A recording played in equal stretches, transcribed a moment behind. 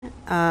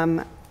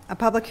A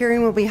public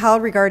hearing will be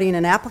held regarding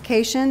an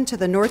application to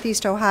the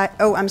Northeast Ohio,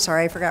 oh, I'm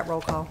sorry, I forgot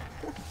roll call.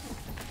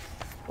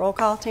 Roll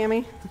call,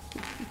 Tammy?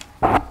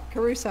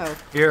 Caruso.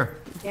 Here.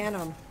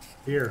 Ganem.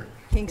 Here.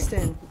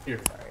 Kingston. Here.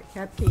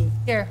 Kepke.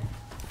 Here.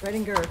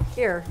 Redinger.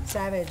 Here.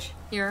 Savage.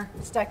 Here.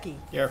 Stuckey.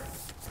 Here.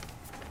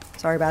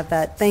 Sorry about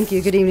that. Thank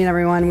you. Good evening,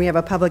 everyone. We have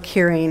a public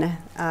hearing.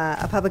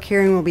 A public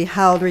hearing will be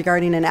held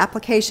regarding an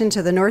application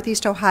to the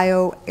Northeast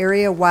Ohio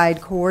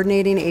Area-Wide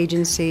Coordinating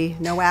Agency,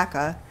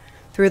 NOACA,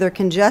 through their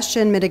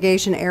Congestion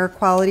Mitigation Air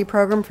Quality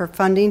Program for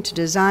funding to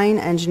design,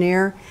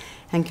 engineer,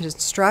 and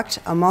construct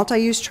a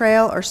multi-use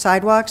trail or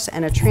sidewalks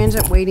and a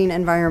transit waiting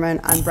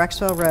environment on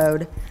Brecksville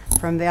Road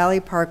from Valley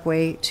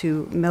Parkway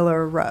to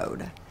Miller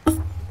Road.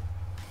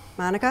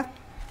 Monica?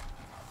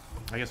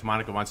 I guess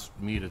Monica wants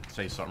me to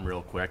say something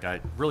real quick.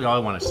 All I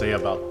want to say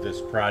about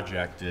this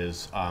project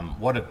is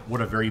what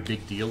a very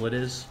big deal it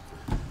is.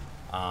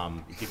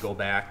 If you go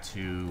back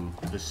to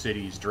the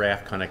city's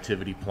draft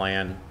connectivity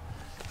plan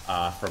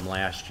from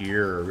last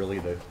year, or really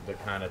the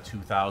kind of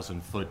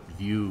 2,000-foot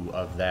view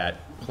of that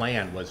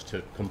plan was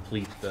to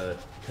complete the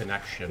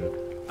connection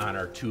on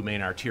our two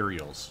main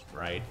arterials,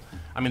 right?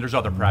 I mean, there's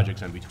other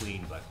projects in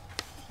between, but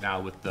now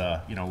with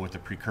the with the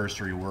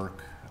precursory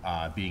work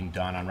being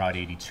done on Route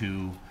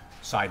 82,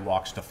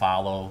 sidewalks to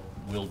follow,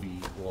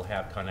 we'll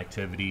have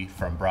connectivity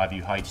from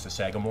Broadview Heights to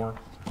Sagamore.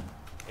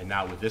 And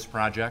now with this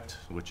project,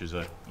 which is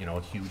a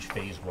huge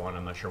phase one,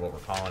 I'm not sure what we're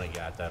calling it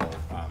yet, that'll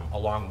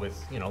along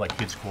with like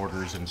kids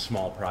quarters and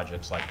small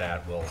projects like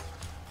that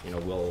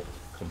will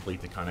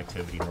complete the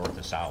connectivity north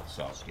to south.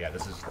 So yeah,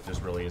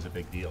 this really is a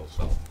big deal.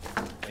 So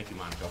thank you,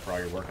 Monica, for all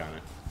your work on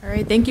it. All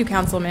right, thank you,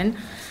 Councilman.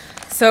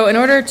 So in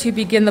order to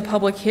begin the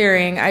public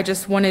hearing, I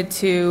just wanted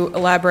to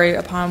elaborate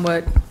upon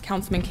what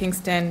Councilman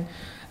Kingston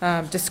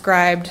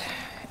described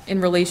in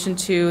relation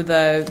to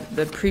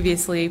the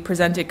previously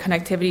presented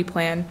connectivity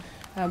plan.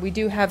 We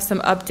do have some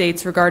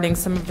updates regarding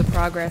some of the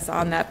progress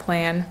on that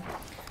plan.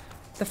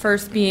 The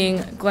first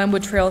being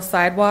Glenwood Trail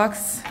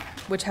sidewalks,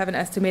 which have an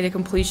estimated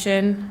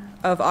completion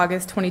of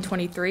August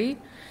 2023.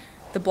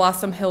 The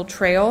Blossom Hill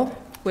Trail,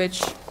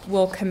 which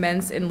will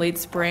commence in late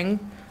spring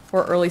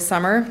or early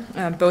summer,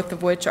 both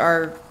of which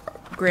are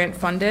grant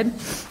funded.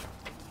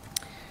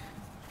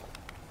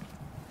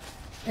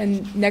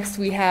 And next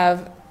we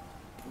have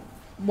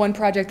one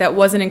project that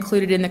wasn't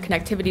included in the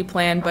connectivity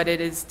plan, but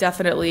it is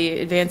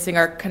definitely advancing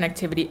our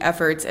connectivity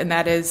efforts, and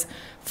that is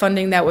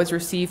funding that was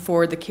received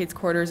for the Kids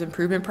Quarters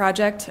Improvement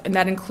Project, and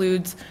that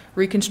includes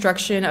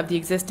reconstruction of the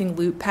existing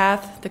loop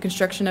path, the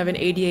construction of an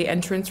ADA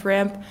entrance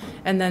ramp,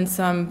 and then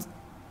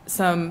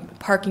some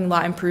parking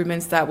lot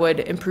improvements that would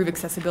improve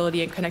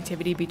accessibility and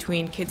connectivity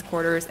between Kids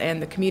Quarters and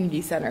the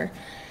community center.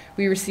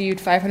 We received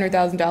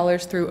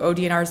 $500,000 through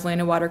ODNR's Land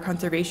and Water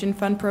Conservation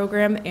Fund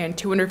program and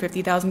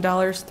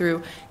 $250,000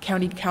 through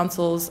County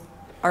Council's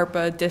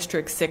ARPA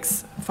District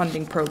 6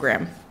 funding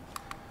program.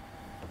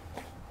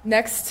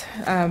 Next,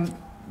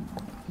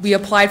 we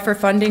applied for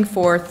funding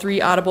for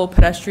 3 audible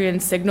pedestrian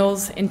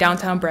signals in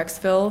downtown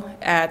Brecksville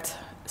at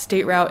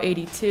State Route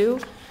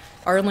 82,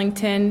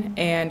 Arlington,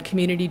 and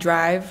Community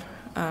Drive,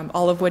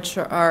 all of which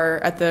are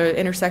at the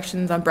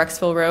intersections on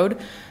Brecksville Road.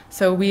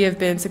 So we have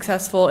been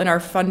successful in our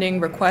funding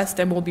request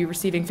and will be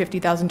receiving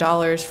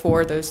 $50,000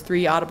 for those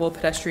 3 audible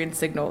pedestrian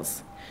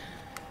signals.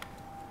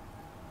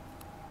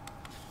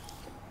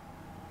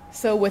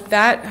 So with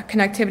that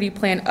connectivity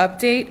plan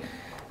update,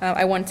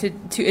 I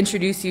wanted to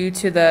introduce you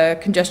to the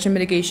Congestion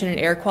Mitigation and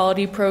Air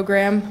Quality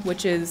Program,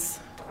 which is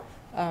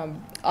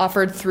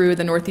offered through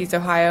the Northeast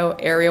Ohio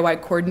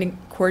Area-Wide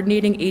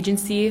Coordinating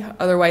Agency,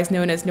 otherwise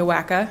known as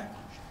NOACA.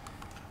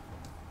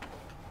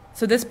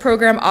 So this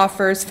program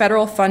offers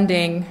federal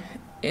funding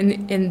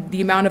in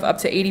the amount of up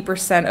to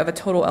 80% of a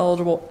total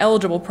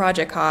eligible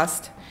project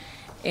cost,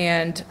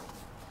 and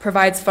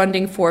provides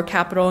funding for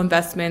capital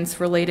investments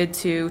related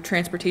to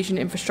transportation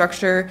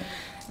infrastructure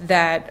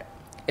that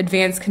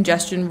advance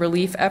congestion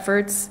relief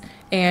efforts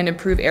and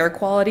improve air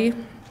quality.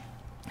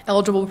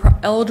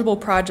 Eligible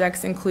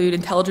projects include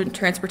intelligent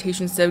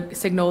transportation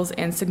signals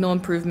and signal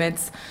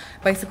improvements,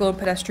 bicycle and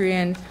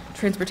pedestrian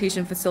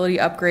transportation facility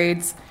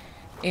upgrades,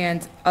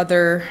 and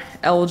other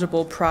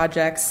eligible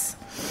projects.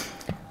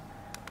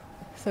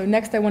 So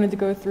next I wanted to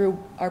go through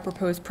our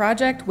proposed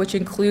project, which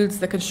includes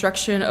the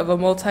construction of a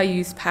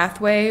multi-use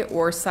pathway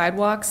or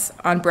sidewalks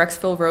on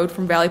Brecksville Road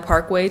from Valley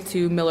Parkway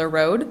to Miller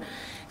Road,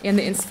 and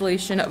the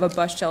installation of a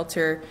bus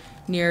shelter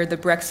near the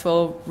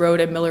Brecksville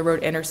Road and Miller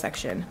Road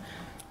intersection.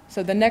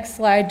 So the next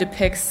slide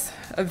depicts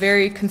a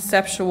very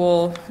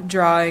conceptual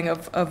drawing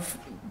of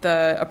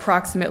the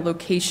approximate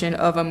location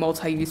of a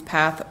multi-use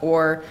path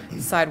or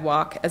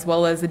sidewalk, as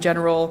well as the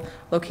general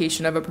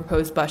location of a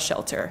proposed bus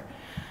shelter.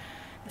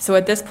 So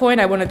at this point,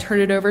 I want to turn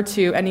it over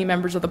to any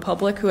members of the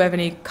public who have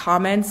any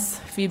comments,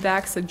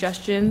 feedback,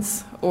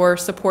 suggestions, or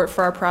support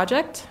for our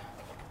project.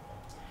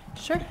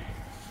 Sure.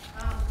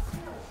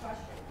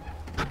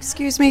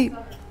 Excuse me.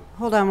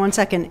 Hold on one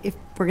second. If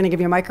we're going to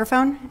give you a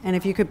microphone, and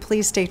if you could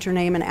please state your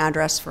name and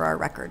address for our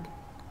record.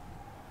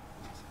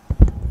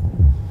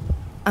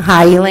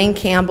 Hi, Elaine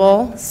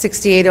Campbell,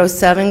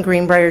 6807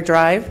 Greenbrier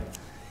Drive.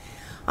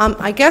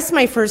 I guess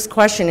my first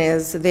question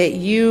is that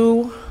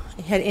you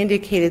had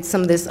indicated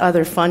some of this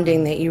other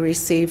funding that you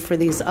received for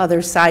these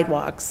other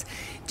sidewalks.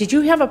 Did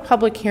you have a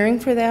public hearing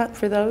for that,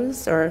 for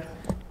those, or?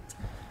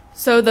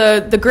 So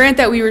the grant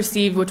that we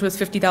received, which was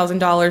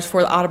 $50,000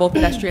 for the audible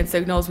pedestrian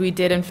signals, we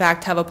did in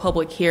fact have a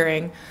public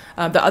hearing.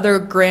 The other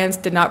grants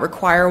did not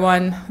require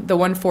one. The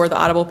one for the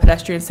audible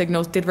pedestrian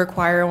signals did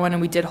require one,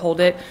 and we did hold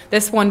it.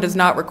 This one does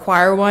not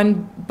require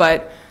one,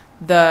 but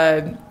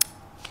the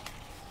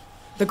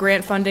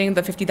grant funding,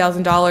 the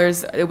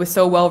 $50,000, it was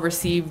so well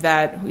received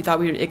that we thought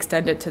we would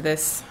extend it to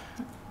this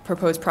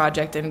proposed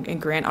project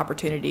and grant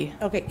opportunity.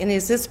 Okay, and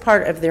is this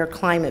part of their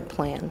climate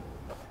plan,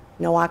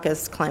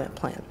 NOACA's climate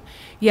plan?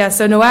 Yeah,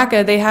 so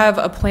NOACA, they have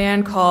a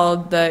plan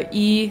called the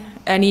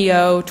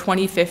ENEO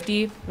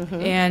 2050,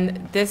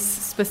 and this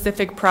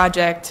specific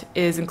project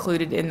is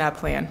included in that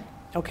plan.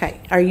 Okay,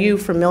 are you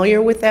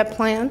familiar with that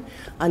plan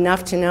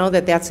enough to know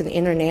that that's an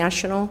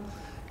international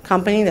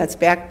company that's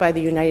backed by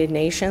the United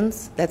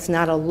Nations, that's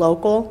not a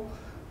local?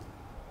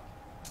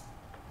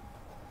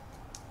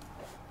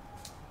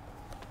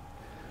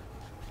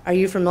 Are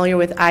you familiar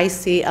with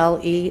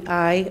ICLEI,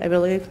 I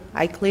believe,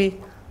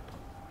 ICLEI?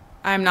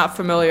 I'm not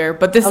familiar,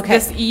 but this Okay.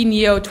 this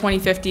ENEO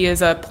 2050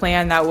 is a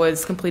plan that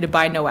was completed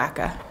by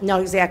NOACA.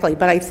 No, exactly,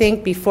 but I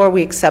think before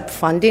we accept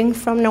funding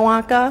from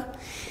NOACA,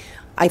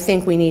 I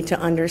think we need to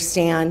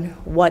understand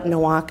what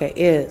NOACA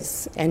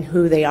is and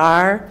who they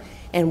are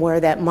and where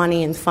that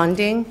money and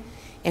funding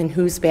and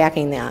who's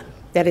backing that.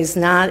 That is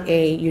not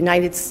a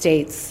United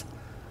States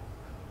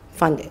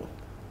funding.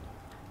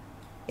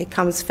 It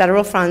comes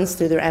federal funds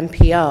through their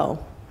MPO,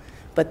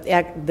 but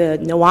the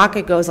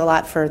NOACA goes a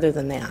lot further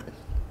than that.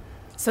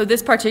 So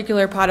this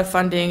particular pot of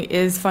funding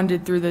is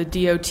funded through the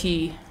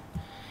DOT,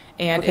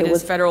 and Okay, it is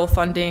with- federal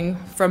funding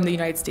from the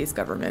United States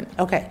government.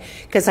 Okay,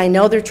 because I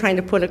know they're trying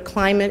to put a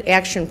climate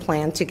action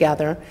plan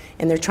together,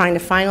 and they're trying to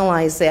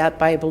finalize that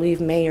by, I believe,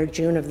 May or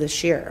June of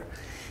this year.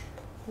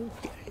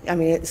 I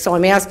mean, so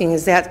I'm asking,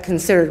 is that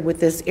considered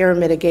with this air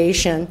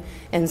mitigation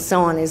and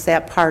so on, is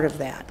that part of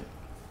that?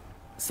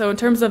 So in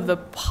terms of the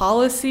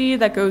policy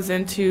that goes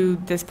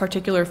into this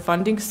particular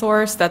funding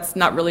source, that's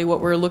not really what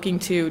we're looking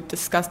to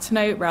discuss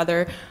tonight,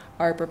 rather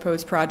our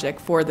proposed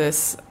project for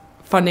this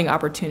funding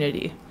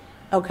opportunity.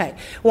 Okay,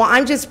 well,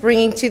 I'm just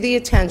bringing to the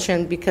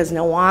attention because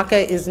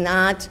NOACA is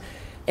not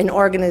an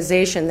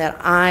organization that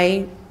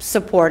I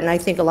support, and I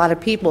think a lot of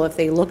people, if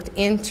they looked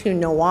into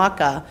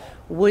NOACA,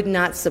 would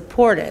not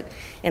support it.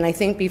 And I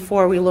think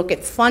before we look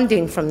at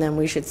funding from them,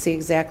 we should see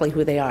exactly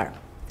who they are.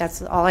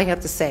 That's all I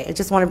have to say. I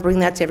just want to bring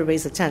that to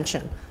everybody's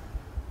attention.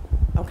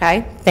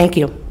 Okay? Thank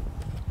you.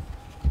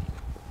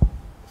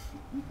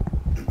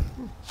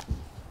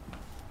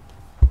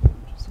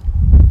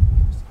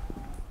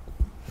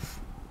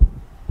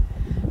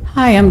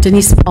 Hi, I'm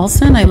Denise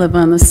Paulson. I live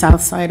on the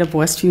south side of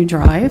Westview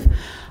Drive.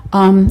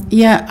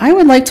 Yeah, I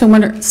would like to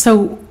wonder,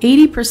 so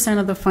 80%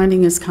 of the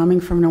funding is coming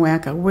from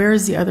NOACA. Where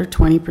is the other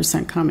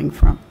 20% coming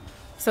from?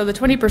 So the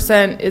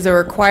 20% is a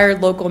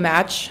required local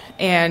match,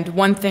 and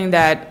one thing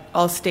that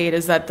I'll state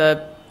is that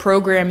the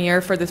program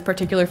year for this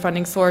particular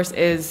funding source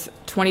is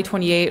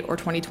 2028 or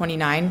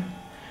 2029,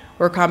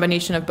 or a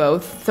combination of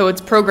both. So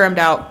it's programmed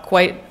out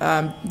quite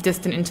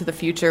distant into the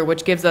future,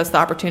 which gives us the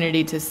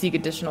opportunity to seek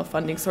additional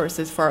funding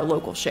sources for our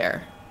local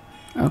share.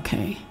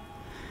 Okay.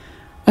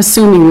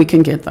 Assuming we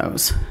can get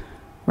those,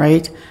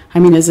 right? I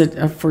mean, is it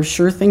a for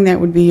sure thing that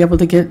would be able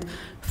to get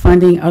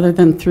funding other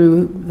than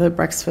through the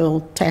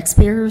Brecksville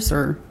taxpayers,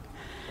 or?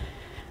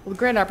 Well,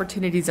 grant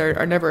opportunities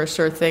are never a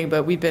sure thing,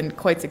 but we've been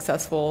quite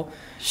successful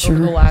Sure.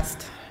 over the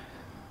last,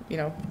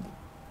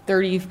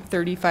 30,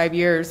 35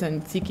 years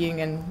in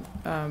seeking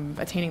and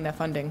attaining that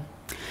funding.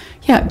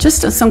 Yeah,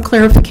 just some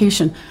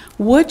clarification.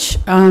 Which,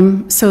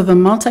 so the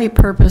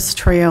multi-purpose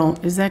trail,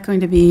 is that going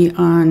to be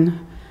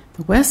on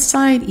the west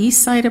side,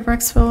 east side of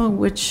Brecksville?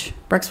 Which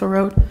Brecksville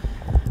Road?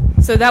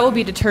 So that will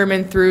be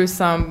determined through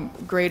some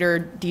greater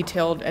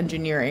detailed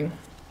engineering,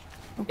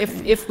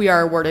 if we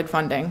are awarded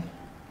funding.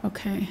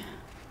 Okay.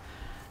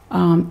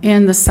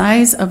 And the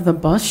size of the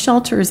bus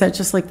shelter, is that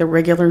just like the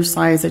regular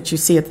size that you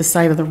see at the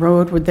side of the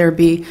road? Would there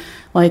be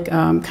like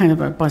kind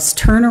of a bus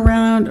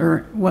turnaround,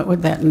 or what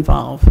would that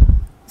involve?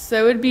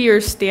 So it would be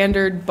your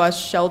standard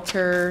bus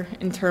shelter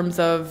in terms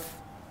of,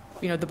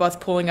 the bus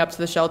pulling up to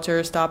the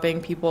shelter, stopping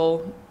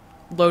people,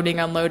 loading,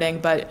 unloading,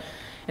 but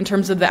in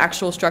terms of the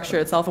actual structure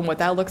itself and what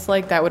that looks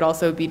like, that would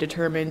also be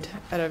determined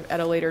at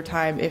a later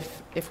time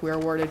if we're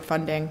awarded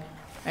funding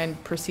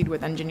and proceed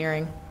with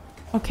engineering.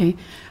 Okay.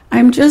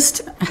 I'm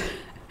just,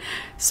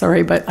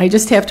 sorry, but I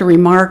just have to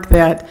remark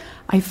that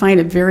I find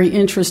it very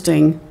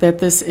interesting that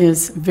this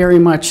is very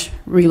much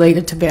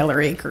related to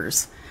Valor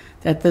Acres,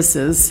 that this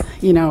is,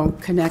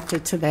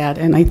 connected to that.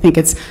 And I think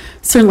it's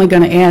certainly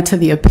going to add to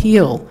the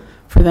appeal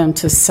for them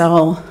to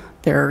sell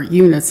their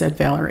units at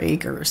Valor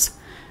Acres,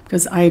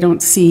 because I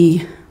don't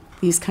see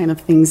these kind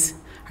of things.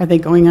 Are they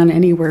going on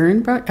anywhere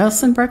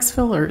else in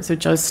Brecksville, or is it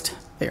just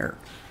there?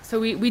 So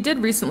we did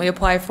recently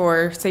apply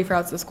for Safe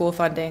Routes to School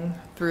funding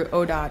through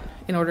ODOT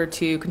in order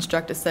to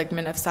construct a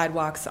segment of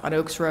sidewalks on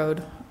Oaks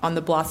Road on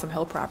the Blossom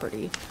Hill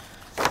property.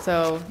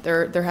 So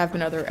there have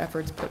been other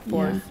efforts put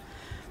forth.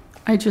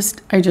 Yeah.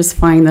 I just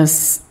find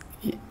this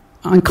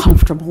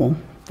uncomfortable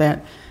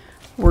that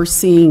we're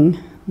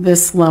seeing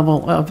this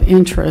level of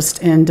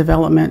interest and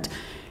development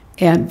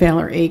at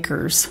Valor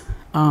Acres.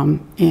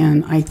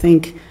 And I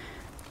think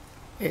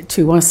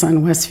to us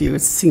on Westview,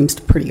 it seems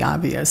pretty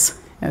obvious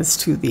as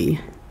to the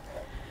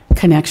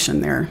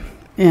connection there.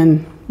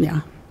 And yeah,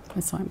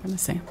 that's all I'm going to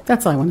say.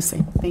 That's all I want to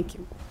say. Thank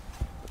you.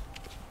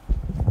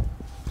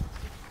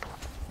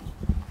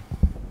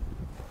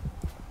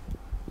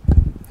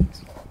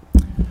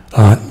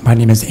 My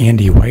name is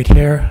Andy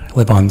Whitehair. I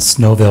live on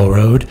Snowville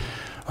Road,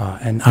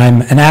 and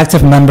I'm an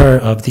active member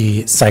of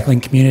the cycling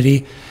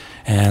community,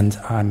 and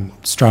I'm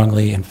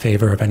strongly in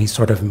favor of any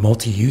sort of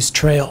multi-use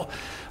trail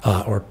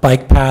or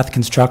bike path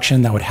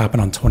construction that would happen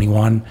on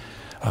 21.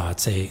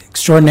 It's a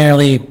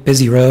extraordinarily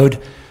busy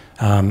road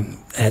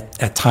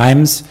at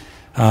times,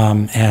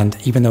 and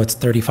even though it's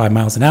 35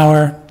 miles an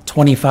hour,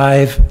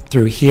 25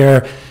 through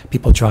here,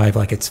 people drive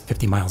like it's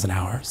 50 miles an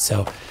hour.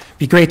 So it'd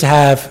be great to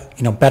have,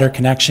 better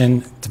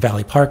connection to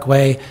Valley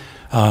Parkway.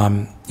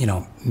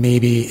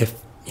 Maybe if,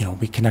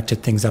 we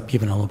connected things up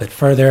even a little bit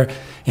further,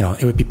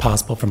 it would be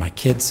possible for my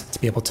kids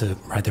to be able to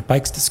ride their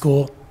bikes to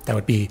school. That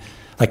would be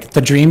like the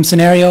dream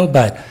scenario,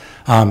 but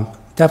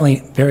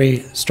definitely very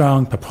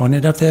strong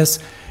proponent of this.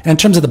 And in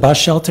terms of the bus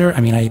shelter,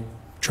 I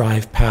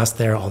drive past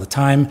there all the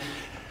time,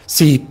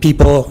 see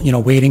people,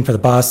 waiting for the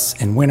bus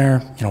in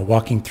winter,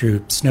 walking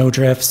through snow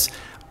drifts.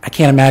 I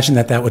can't imagine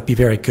that would be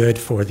very good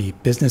for the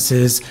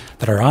businesses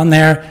that are on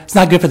there. It's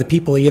not good for the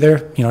people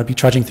either. It'd be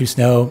trudging through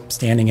snow,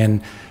 standing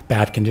in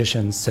bad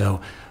conditions. So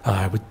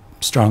I would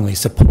strongly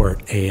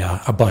support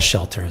a bus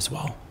shelter as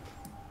well.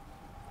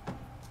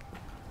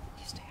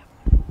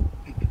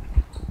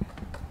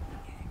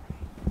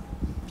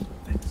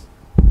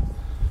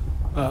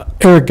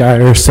 Eric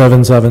Geyer,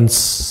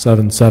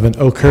 7777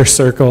 Oakhurst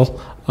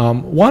Circle.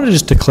 Wanted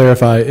just to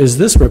clarify, is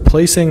this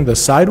replacing the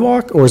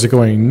sidewalk or is it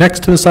going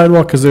next to the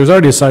sidewalk? Because there's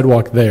already a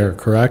sidewalk there,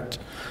 correct?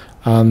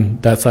 On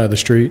that side of the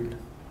street?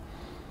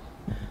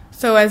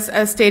 So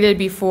as stated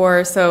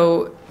before,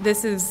 so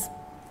this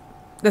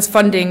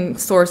funding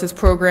source is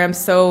programmed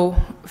so,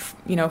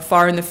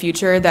 far in the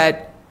future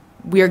that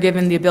we are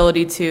given the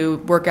ability to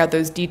work out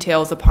those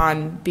details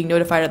upon being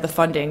notified of the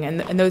funding,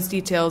 and those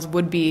details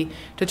would be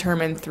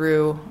determined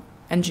through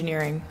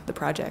engineering the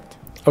project.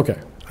 Okay,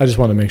 I just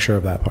want to make sure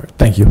of that part.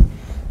 Thank you.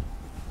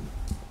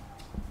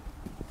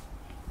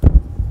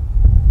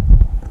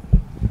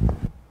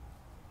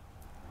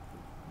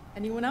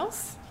 Anyone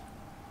else?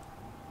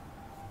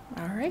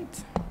 All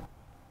right.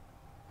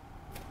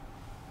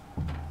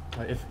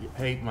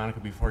 Hey, Monica,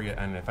 before you,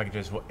 and if I could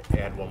just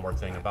add one more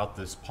thing about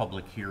this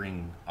public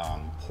hearing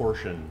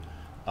portion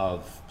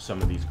of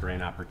some of these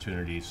grant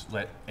opportunities.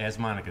 As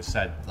Monica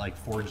said, like,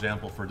 for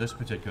example, for this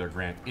particular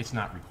grant, it's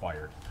not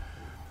required.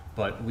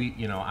 But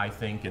I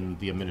think, and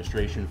the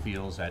administration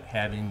feels that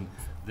having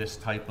this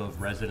type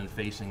of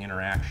resident-facing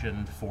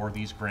interaction for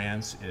these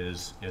grants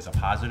is a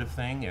positive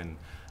thing.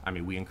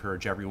 And we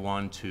encourage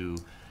everyone to,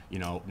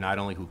 not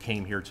only who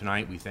came here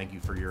tonight, we thank you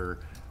for your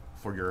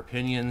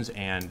opinions,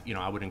 and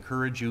I would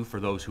encourage you,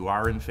 for those who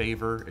are in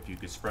favor, if you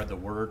could spread the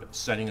word,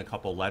 sending a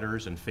couple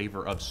letters in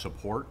favor of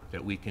support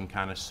that we can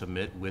kind of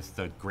submit with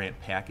the grant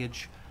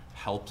package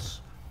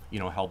helps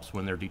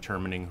when they're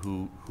determining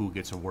who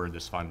gets awarded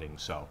this funding.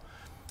 So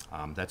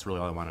that's really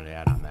all I wanted to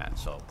add on that.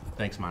 So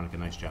thanks, Monica,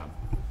 nice job.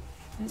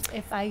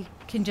 If I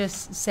can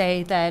just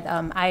say that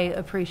I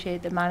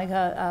appreciate that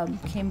Monica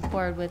came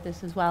forward with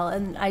this as well,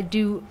 and I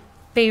do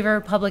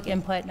favor public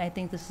input, and I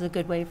think this is a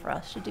good way for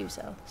us to do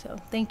so. So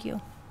thank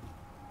you.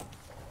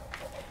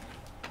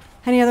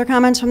 Any other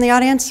comments from the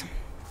audience?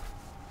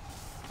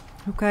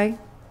 Okay.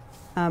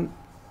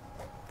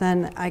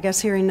 Then I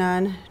guess hearing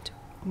none,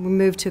 we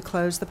move to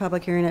close the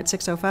public hearing at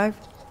 6:05.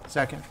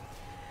 Second.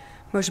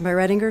 Motion by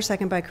Redinger,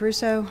 second by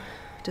Caruso.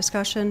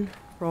 Discussion,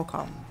 roll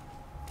call.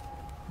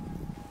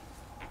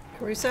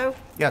 Caruso?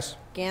 Yes.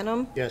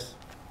 Ganem? Yes.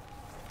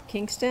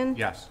 Kingston?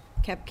 Yes.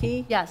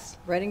 Kepke? Yes.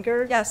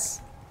 Redinger?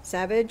 Yes.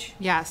 Savage?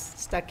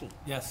 Yes. Stuckey?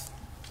 Yes.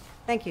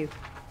 Thank you.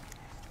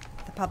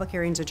 The public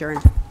hearing's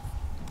adjourned.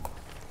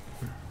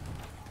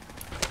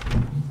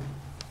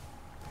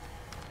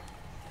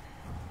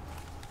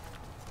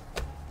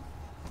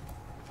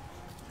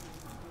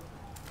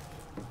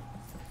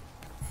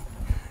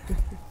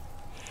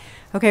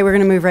 Okay, we're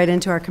going to move right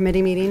into our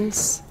committee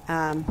meetings.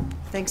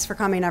 Thanks for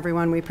coming,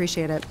 everyone. We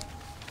appreciate it.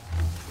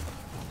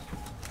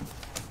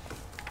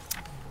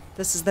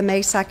 This is the May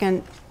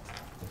 2nd,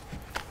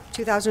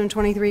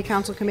 2023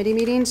 Council Committee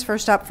meetings.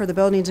 First up, for the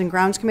Buildings and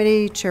Grounds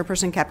Committee,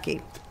 Chairperson Kepke.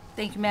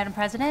 Thank you, Madam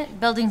President.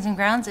 Buildings and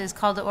Grounds is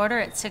called to order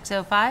at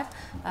 6:05.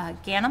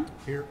 Ganem?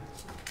 Here.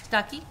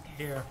 Stuckey?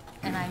 Here.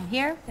 And I'm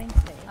here. Thanks,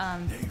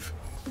 Dave.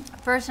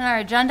 First on our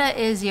agenda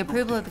is the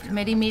approval of the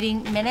committee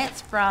meeting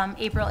minutes from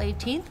April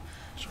 18th.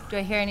 Do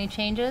I hear any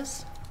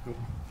changes?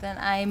 Then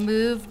I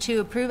move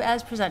to approve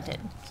as presented.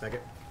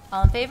 Second.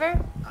 All in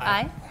favor?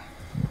 Aye.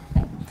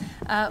 Okay.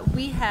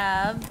 We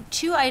have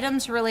two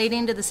items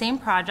relating to the same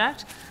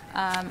project.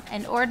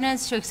 An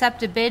ordinance to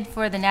accept a bid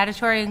for the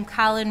Natatorium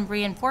Column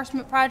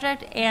Reinforcement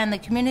Project and the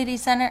Community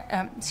Center,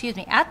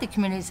 at the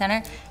Community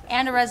Center,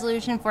 and a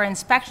resolution for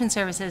inspection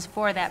services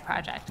for that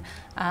project.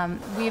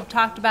 We've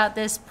talked about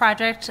this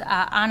project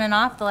on and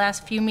off the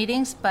last few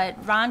meetings, but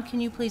Ron, can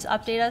you please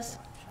update us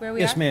where we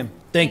are? Yes, ma'am.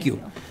 Thank you.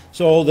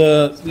 So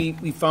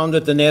we found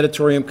that the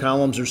natatorium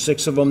columns, are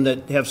 6 of them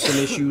that have some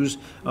issues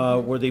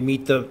where they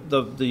meet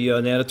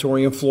the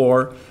natatorium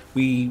floor.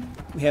 We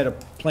had a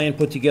plan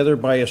put together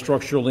by a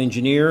structural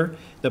engineer.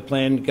 The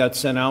plan got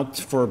sent out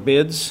for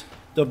bids.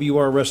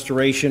 WR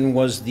Restoration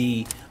was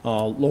the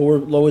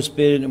lowest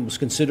bid and was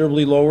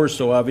considerably lower,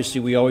 so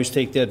obviously we always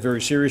take that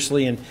very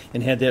seriously and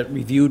had that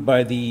reviewed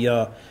by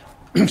the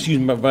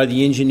by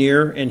the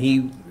engineer, and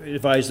he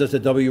advised us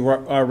that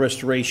WR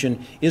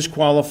Restoration is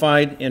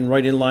qualified and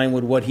right in line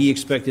with what he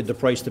expected the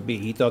price to be.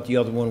 He thought the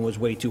other one was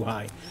way too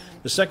high.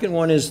 The second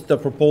one is the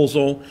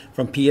proposal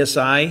from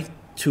PSI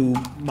to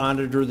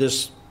monitor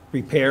this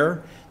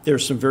repair.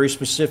 There's some very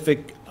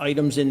specific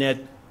items in that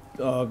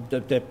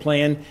that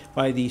plan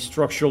by the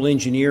structural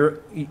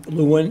engineer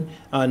Lewin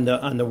on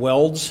the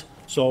welds.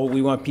 So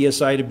we want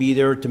PSI to be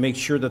there to make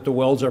sure that the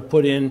welds are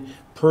put in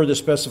per the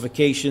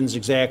specifications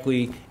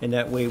exactly, and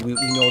that way we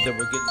know that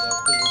we're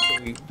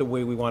getting the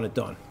way we want it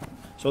done.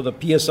 So the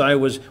PSI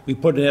we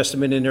put an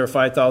estimate in there of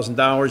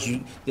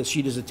 $5,000. The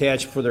sheet is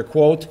attached for their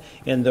quote,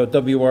 and the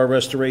WR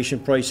Restoration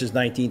price is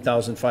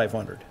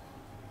 $19,500.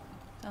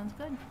 Sounds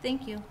good.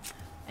 Thank you.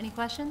 Any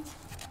questions?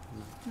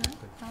 No?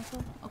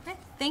 Council? Okay,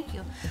 thank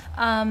you.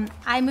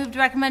 I move to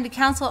recommend to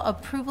council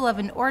approval of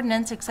an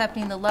ordinance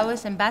accepting the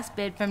lowest and best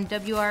bid from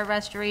WR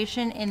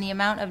Restoration in the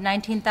amount of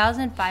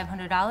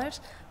 $19,500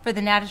 for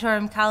the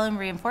Natatorium Column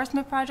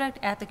Reinforcement Project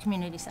at the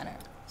Community Center.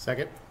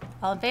 Second.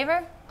 All in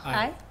favor?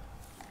 Aye.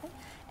 Okay.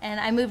 And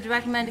I move to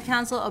recommend to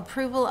council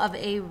approval of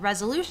a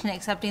resolution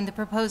accepting the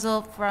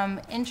proposal from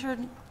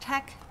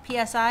Intertech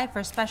PSI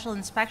for special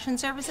inspection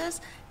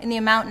services in the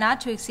amount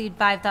not to exceed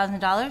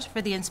 $5,000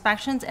 for the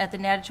inspections at the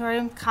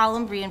Natatorium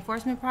Column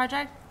Reinforcement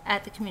Project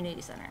at the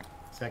Community Center.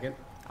 Second.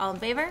 All in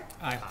favor?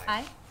 Aye.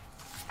 Aye.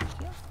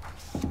 Thank you.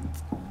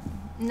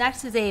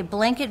 Next is a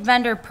blanket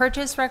vendor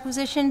purchase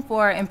requisition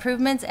for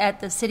improvements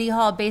at the City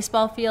Hall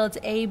baseball fields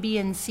A, B,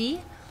 and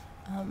C.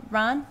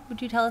 Ron,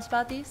 would you tell us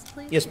about these,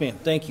 please? Yes, ma'am.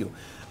 Thank you.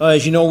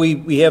 As you know,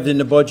 we have in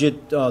the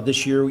budget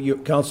this year, your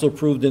council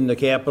approved in the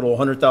capital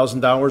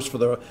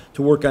 $100,000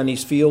 to work on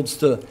these fields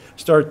to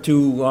start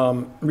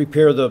to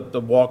repair the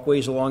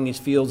walkways along these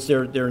fields.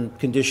 They're in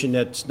condition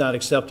that's not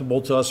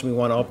acceptable to us, and we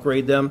want to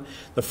upgrade them.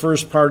 The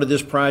first part of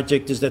this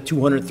project is that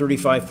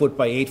 235-foot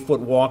by 8-foot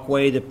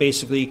walkway that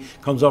basically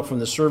comes up from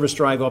the service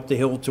drive up the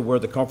hill to where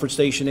the comfort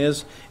station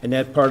is, and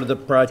that part of the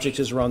project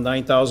is around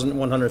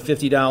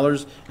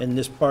 $9,150, and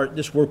this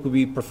work will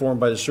be performed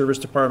by the service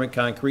department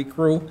concrete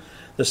crew.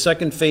 The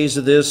second phase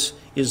of this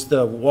is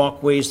the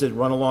walkways that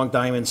run along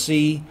Diamond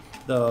C.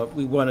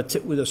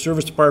 The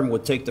service department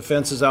would take the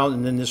fences out,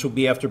 and then this will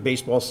be after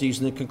baseball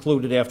season and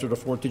concluded after the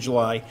 4th of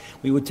July.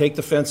 We would take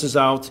the fences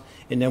out,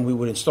 and then we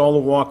would install the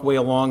walkway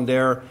along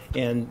there,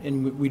 and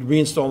we'd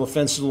reinstall the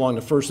fences along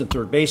the first and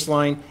third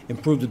baseline,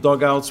 improve the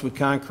dugouts with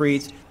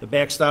concrete. The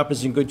backstop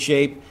is in good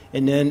shape,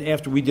 and then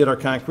after we did our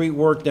concrete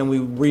work, then we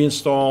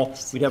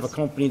reinstall. We'd have a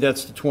company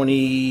that's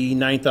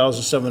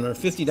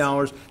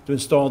 $29,750 to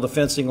install the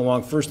fencing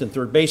along first and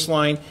third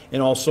baseline,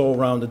 and also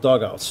around the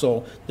dugouts.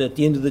 So that at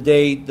the end of the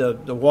day,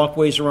 the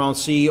walkways around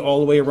C all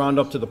the way around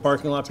up to the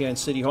parking lot behind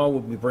City Hall will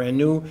be brand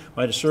new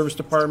by the service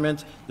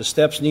department. The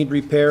steps need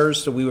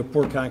repairs, so we would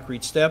pour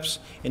concrete steps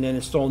and then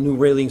install new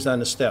railings on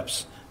the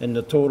steps. And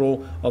the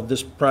total of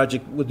this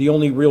project, with the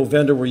only real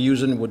vendor we're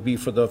using would be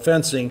for the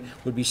fencing,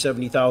 would be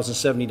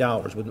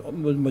 $70,070, with the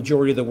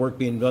majority of the work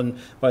being done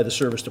by the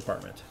service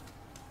department.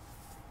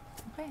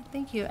 Okay,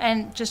 thank you.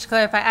 And just to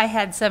clarify, I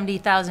had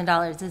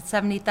 $70,000. It's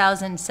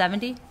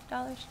 $70,070,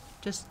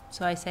 just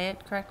so I say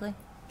it correctly?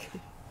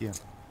 Yeah.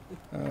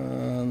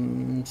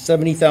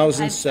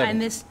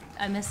 $70,007.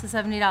 I missed the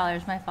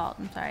 $70. My fault.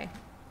 I'm sorry.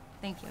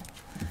 Thank you.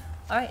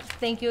 All right.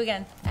 Thank you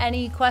again.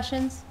 Any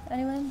questions,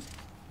 anyone?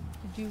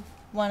 Did you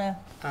want to?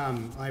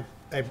 I'm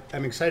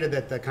excited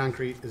that the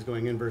concrete is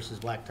going in versus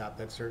blacktop.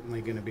 That's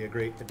certainly going to be a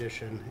great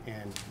addition.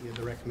 And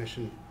the Rec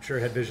Commission sure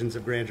had visions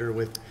of grandeur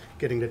with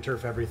getting to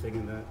turf everything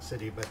in the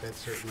city, but that's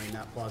certainly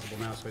not plausible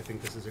now. So I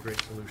think this is a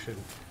great solution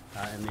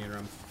in the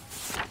interim.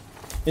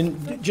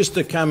 And just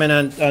to comment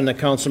on the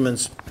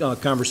councilman's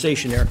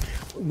conversation there,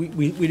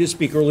 we did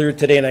speak earlier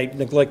today, and I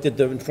neglected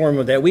to inform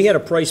him of that. We had a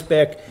price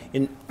back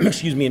in,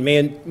 in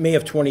May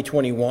of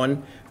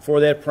 2021 for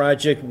that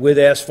project with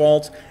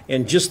asphalt,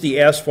 and just the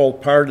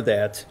asphalt part of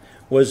that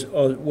was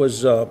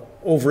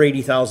over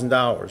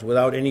 $80,000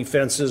 without any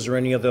fences or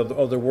any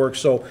other work.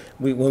 So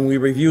when we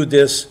reviewed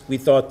this, we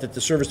thought that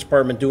the service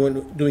department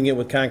doing it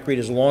with concrete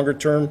is a longer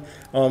term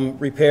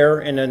repair,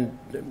 and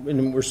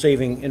we're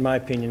saving, in my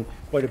opinion,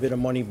 quite a bit of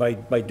money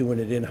by doing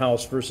it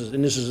in-house versus,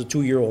 and this is a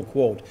 2-year-old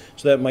quote,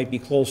 so that might be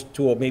close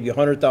to maybe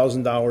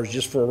 $100,000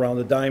 just for around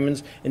the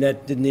diamonds, and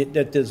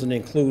that doesn't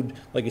include,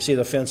 like you say,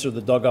 the fence or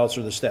the dugouts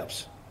or the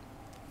steps.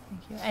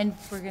 Thank you. And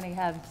we're going to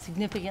have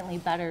significantly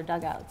better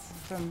dugouts,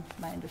 from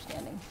my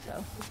understanding.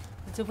 So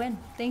it's a win.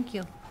 Thank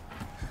you.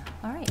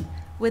 All right.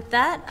 With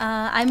that,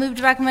 I move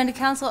to recommend to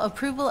council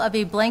approval of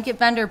a blanket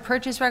vendor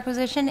purchase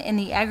requisition in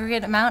the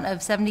aggregate amount of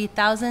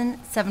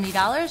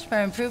 $70,070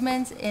 for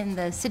improvements in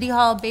the City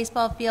Hall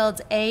baseball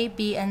fields A,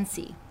 B, and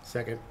C.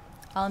 Second.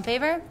 All in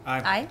favor?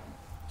 Aye. Thank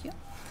you.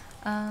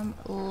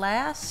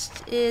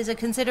 Last is a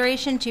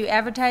consideration to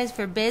advertise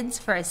for bids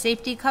for a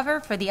safety cover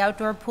for the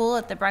outdoor pool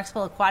at the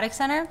Brecksville Aquatic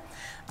Center.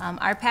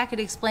 Our packet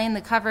explained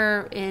the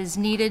cover is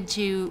needed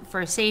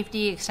for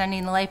safety,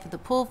 extending the life of the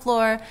pool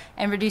floor,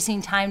 and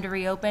reducing time to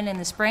reopen in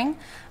the spring.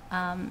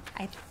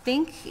 I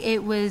think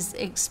it was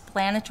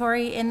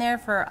explanatory in there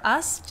for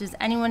us. Does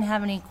anyone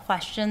have any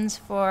questions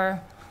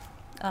for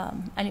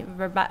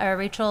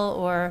Rachel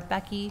or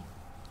Becky?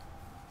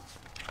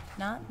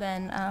 Not,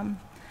 then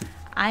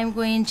I'm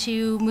going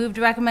to move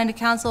to recommend to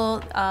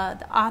council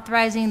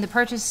authorizing the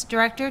purchase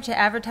director to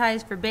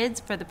advertise for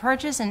bids for the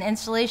purchase and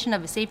installation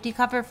of a safety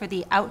cover for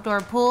the outdoor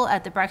pool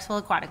at the Brecksville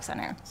Aquatic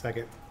Center.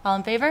 Second. All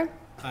in favor?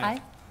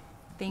 Aye.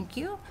 Thank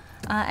you.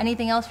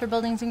 Anything else for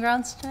buildings and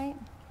grounds tonight?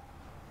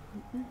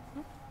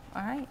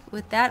 All right.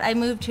 With that, I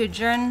move to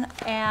adjourn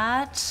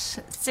at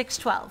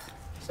 6:12.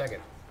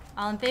 Second.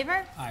 All in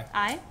favor? Aye.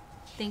 Aye.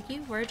 Thank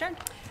you. We're adjourned.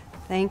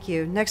 Thank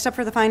you. Next up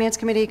for the Finance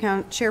Committee,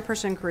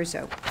 Chairperson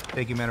Caruso.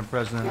 Thank you, Madam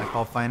President. I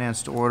call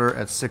Finance to order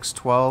at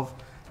 6:12.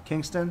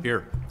 Kingston?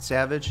 Here.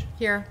 Savage?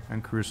 Here.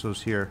 And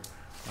Caruso's here.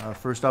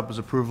 First up is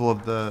approval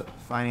of the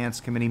Finance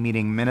Committee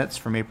meeting minutes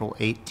from April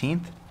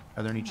 18th.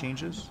 Are there any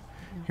changes?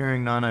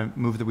 Hearing none, I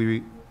move that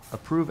we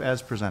approve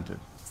as presented.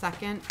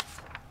 Second.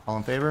 All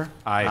in favor?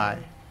 Aye.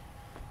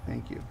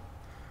 Thank you.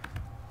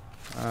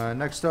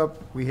 Next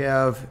up, we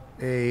have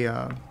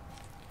a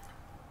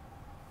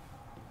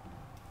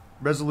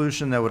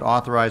resolution that would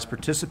authorize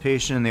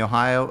participation in the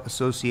Ohio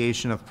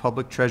Association of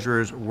Public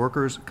Treasurers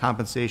Workers'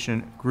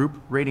 Compensation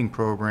Group Rating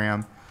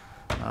Program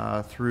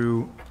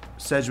through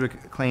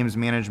Sedgwick Claims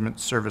Management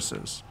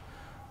Services.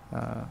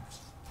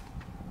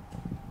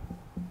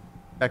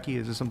 Becky,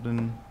 is this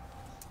something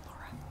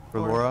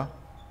for Laura?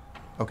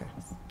 Okay.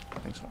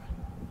 Thanks, Laura.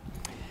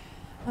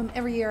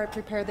 Every year I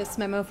prepare this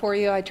memo for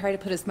you. I try to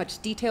put as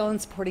much detail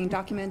and supporting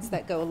documents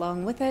that go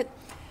along with it.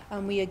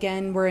 We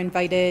again were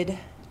invited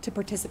to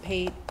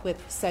participate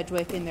with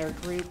Sedgwick in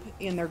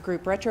their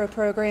group retro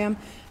program,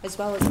 as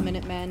well as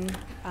Minutemen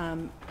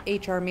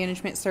HR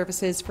management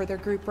services for their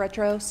group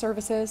retro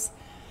services.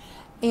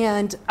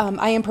 And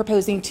I am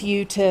proposing to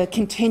you to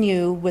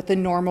continue with the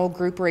normal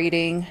group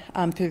rating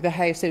through the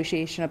Ohio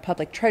Association of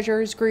Public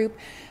Treasurers Group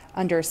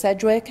under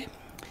Sedgwick.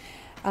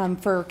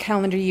 For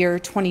calendar year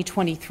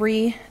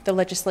 2023, the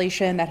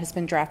legislation that has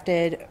been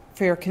drafted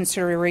for your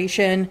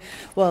consideration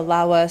will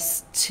allow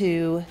us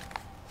to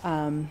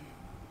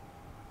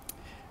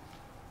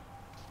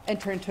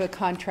enter into a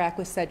contract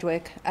with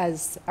Sedgwick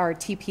as our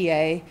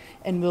TPA,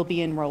 and will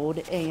be enrolled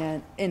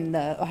in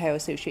the Ohio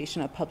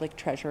Association of Public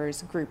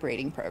Treasurers Group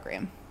Rating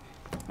Program.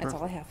 That's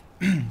all I have.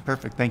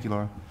 Perfect. Thank you,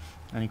 Laura.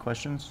 Any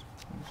questions?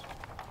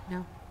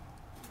 No.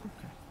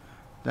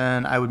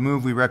 Then I would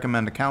move we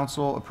recommend to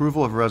council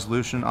approval of a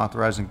resolution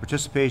authorizing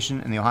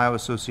participation in the Ohio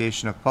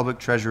Association of Public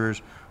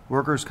Treasurers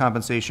Workers'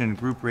 Compensation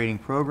Group Rating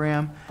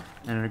Program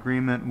and an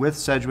agreement with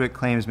Sedgwick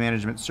Claims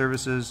Management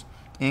Services,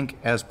 Inc.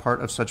 as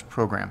part of such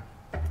program.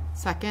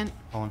 Second.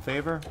 All in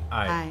favor?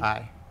 Aye.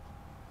 Aye.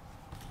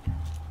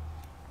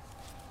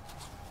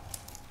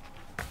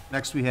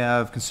 Next, we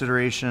have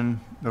consideration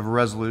of a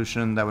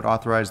resolution that would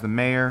authorize the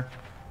mayor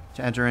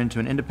to enter into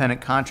an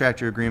independent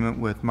contractor agreement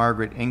with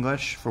Margaret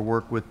English for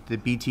work with the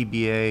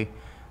BTBA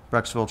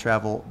Brecksville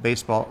Travel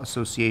Baseball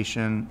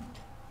Association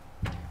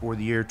for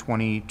the year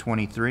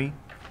 2023.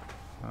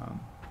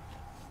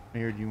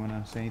 Mayor, do you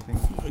want to say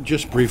anything?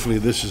 Just briefly,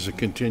 this is a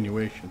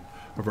continuation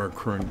of our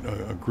current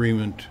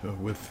agreement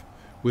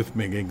with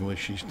Meg English.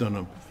 She's done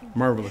a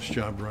marvelous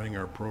job running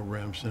our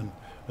programs and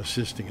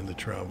assisting in the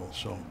travel.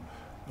 So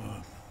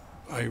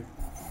I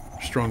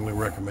strongly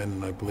recommend,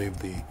 and I believe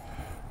the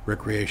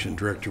Recreation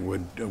Director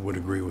would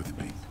agree with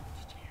me.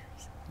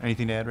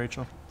 Anything to add,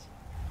 Rachel?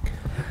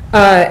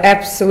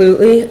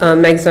 Absolutely.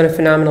 Meg's done a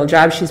phenomenal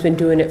job. She's been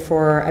doing it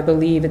for, I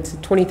believe, it's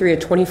 23 or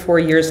 24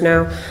 years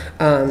now.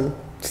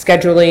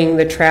 Scheduling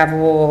the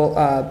travel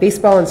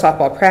baseball and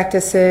softball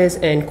practices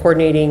and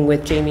coordinating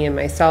with Jamie and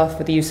myself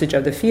with the usage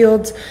of the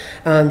fields.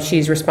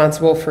 She's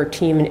responsible for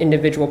team and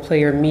individual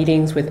player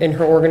meetings within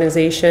her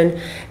organization,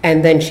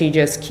 and then she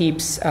just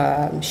keeps,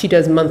 she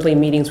does monthly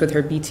meetings with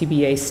her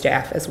BTBA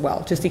staff as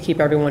well, just to keep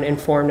everyone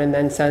informed, and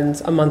then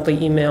sends a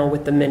monthly email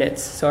with the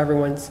minutes, so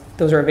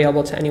those are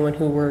available to anyone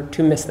who were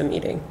to miss the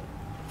meeting.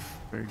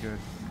 Very good.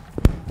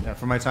 Yeah,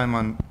 for my time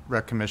on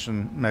Rec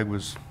Commission, Meg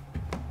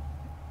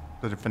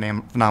did a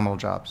phenomenal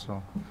job,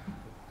 so.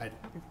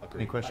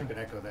 Any question? I could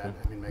echo that.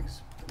 I mean,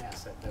 Meg's an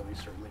asset that we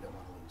certainly don't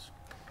want to lose.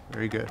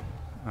 Very good.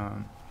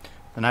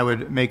 And I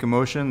would make a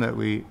motion that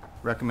we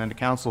recommend to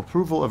council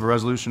approval of a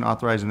resolution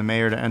authorizing the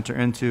mayor to enter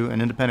into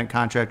an independent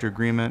contractor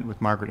agreement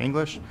with Margaret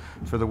English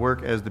for the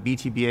work as the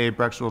BTBA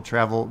Brecksville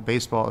Travel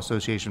Baseball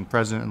Association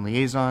President and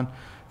Liaison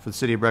for the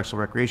City of Brecksville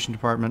Recreation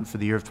Department for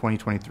the year of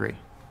 2023.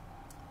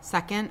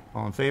 Second.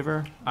 All in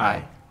favor?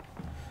 Aye.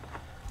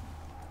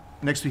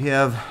 Next, we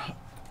have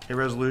a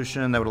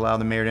resolution that would allow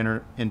the mayor to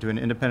enter into an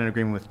independent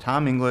agreement with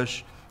Tom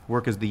English,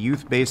 work as the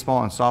Youth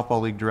Baseball and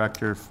Softball League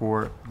Director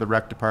for the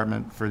Rec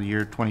Department for the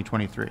year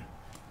 2023.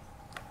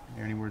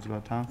 Any words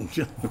about Tom?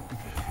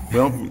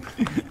 Well,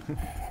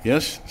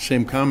 yes,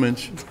 same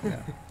comments.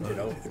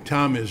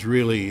 Tom is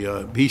really,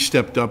 he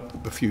stepped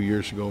up a few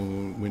years ago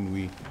when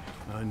we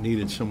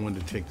needed someone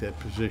to take that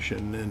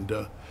position,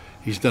 and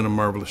he's done a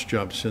marvelous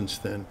job since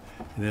then.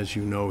 And as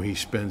you know, he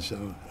spends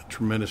a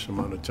tremendous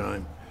amount of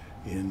time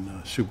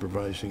in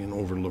supervising and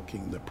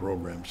overlooking the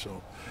program.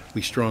 So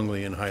we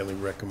strongly and highly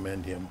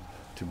recommend him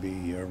to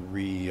be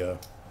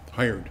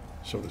rehired,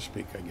 so to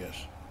speak, I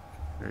guess.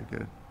 Very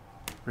good.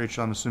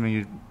 Rachel, I'm assuming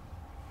you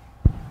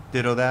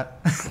ditto that?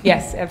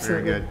 Yes,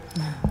 absolutely. Very good.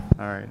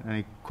 All right.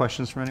 Any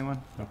questions from anyone?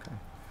 Okay.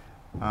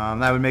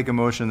 I would make a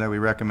motion that we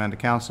recommend to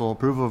council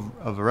approval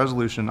of a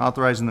resolution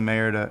authorizing the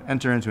mayor to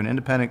enter into an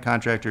independent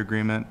contractor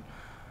agreement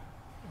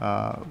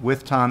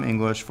with Tom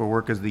English for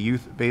work as the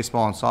Youth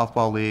Baseball and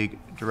Softball League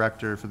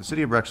Director for the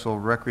City of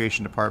Brecksville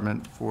Recreation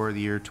Department for the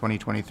year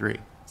 2023.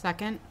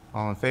 Second.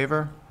 All in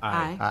favor?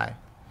 Aye.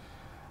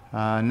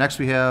 Aye. Next,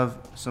 we have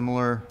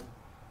similar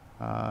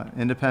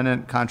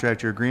independent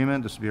contractor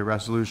agreement. This will be a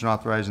resolution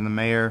authorizing the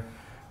mayor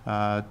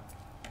to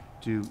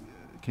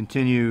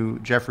continue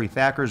Jeffrey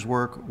Thacker's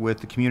work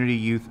with the Community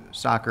Youth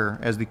Soccer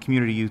as the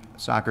Community Youth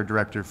Soccer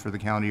Director for the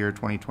calendar year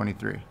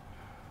 2023.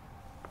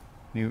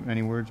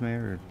 Any words,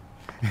 Mayor?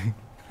 Or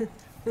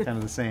kind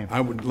of the same.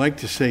 I would like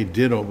to say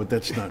ditto, but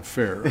that's not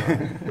fair.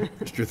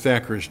 Mr.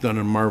 Thacker has done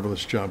a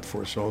marvelous job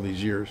for us all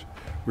these years.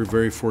 We're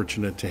very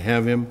fortunate to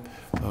have him.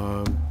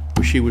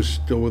 Wish he was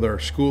still with our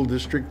school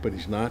district, but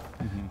he's not.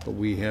 But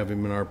we have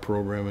him in our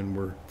program, and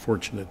we're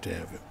fortunate to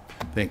have him.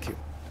 Thank you.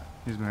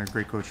 He's been a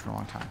great coach for a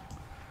long time.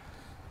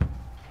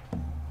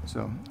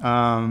 So,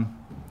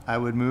 I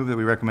would move that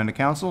we recommend to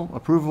council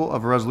approval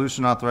of a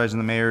resolution authorizing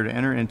the mayor to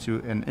enter into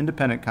an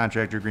independent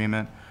contractor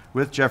agreement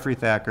with Jeffrey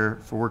Thacker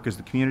for work as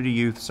the Community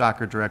Youth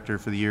Soccer Director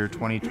for the year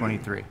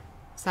 2023.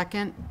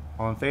 Second.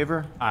 All in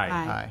favor?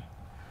 Aye.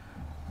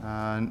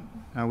 Aye.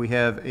 Now we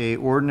have a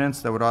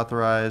ordinance that would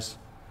authorize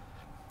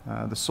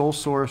the sole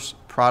source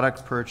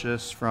product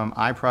purchase from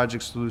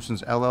iProject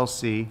Solutions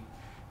LLC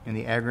in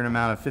the aggregate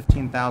amount of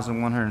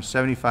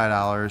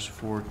 $15,175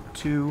 for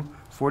two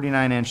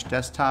 49-inch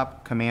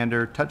desktop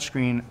Commander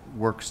touchscreen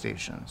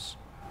workstations.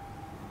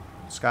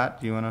 Scott,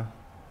 do you want to?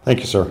 Thank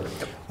you, sir.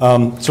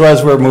 So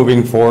as we're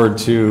moving forward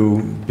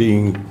to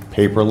being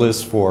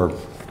paperless for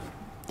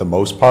the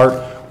most part,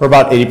 we're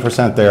about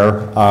 80%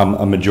 there.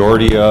 A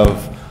majority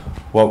of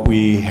what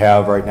we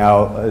have right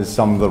now is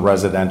some of the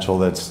residential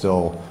that's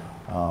still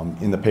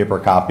in the paper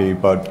copy,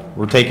 but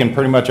we're taking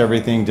pretty much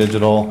everything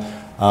digital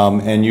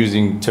and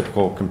using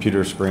typical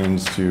computer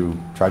screens to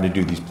try to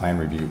do these plan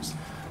reviews.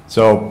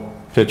 So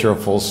picture a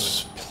full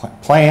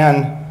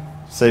plan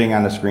sitting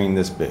on a screen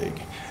this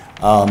big.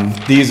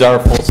 These are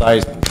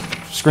full-size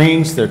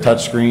screens. They're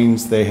touch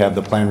screens. They have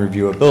the plan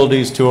review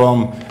abilities to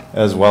them,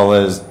 as well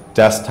as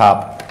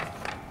desktop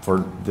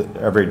for the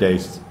everyday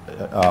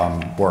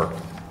work.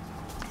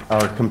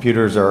 Our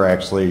computers are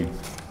actually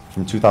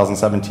from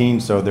 2017,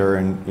 so they're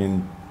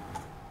in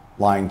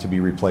line to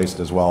be replaced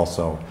as well.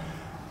 So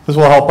this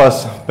will help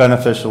us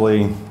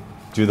beneficially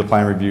do the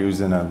plan reviews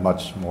in a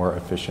much more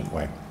efficient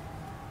way.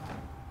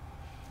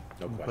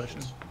 No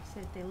questions.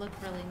 They look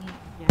really neat.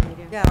 Yeah, they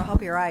do. Yeah, it'll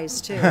help your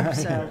eyes too,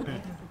 so.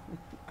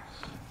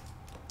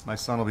 My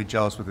son will be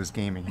jealous with his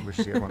gaming. He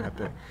wishes he had one that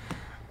big.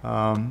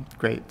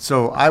 Great.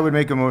 So I would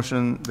make a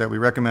motion that we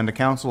recommend to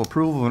council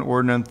approval of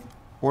an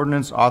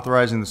ordinance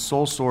authorizing the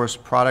sole source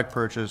product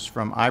purchase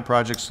from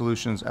iProject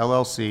Solutions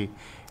LLC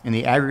in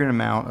the aggregate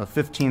amount of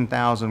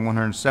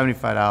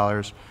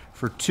 $15,175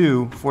 for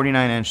two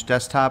 49-inch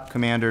desktop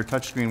Commander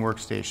touchscreen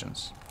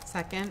workstations.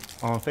 Second.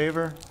 All in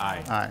favor?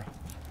 Aye. Aye.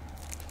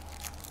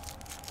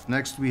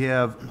 Next, we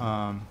have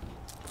a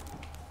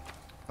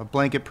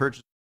blanket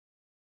purchase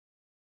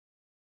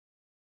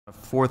of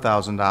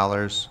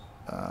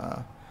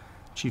 $4,000.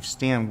 Chief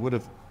Stan would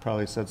have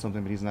probably said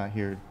something, but he's not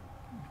here.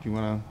 Do you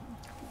want to?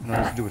 What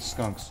has to do with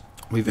skunks?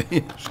 We've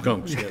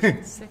skunks,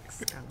 yes. 6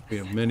 skunks. We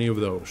have many of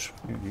those.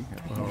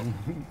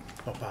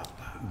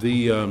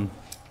 The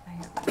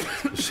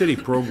city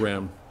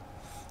program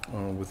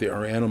with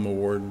our animal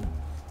warden,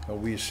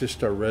 we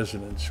assist our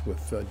residents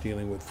with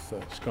dealing with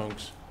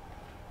skunks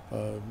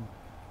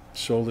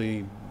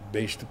solely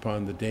based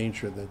upon the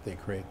danger that they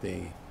create,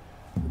 the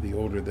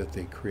odor that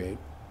they create.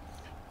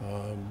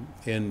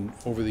 And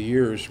over the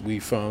years, we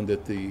found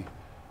that the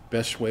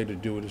best way to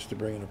do it is to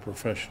bring in a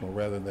professional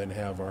rather than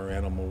have our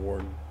animal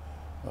warden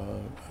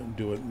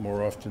do it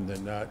more often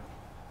than not.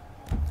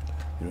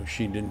 You know,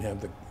 she didn't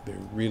have the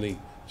really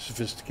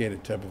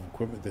sophisticated type of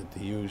equipment that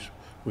they use,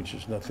 which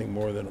is nothing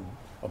more than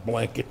a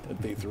blanket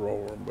that they throw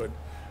over them. But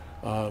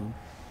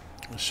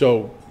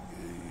so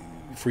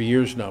for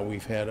years now,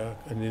 we've had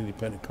an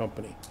independent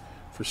company.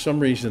 For some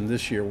reason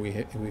this year,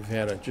 we've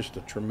had just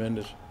a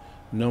tremendous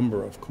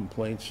number of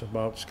complaints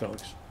about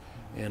skunks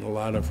and a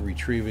lot of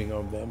retrieving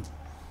of them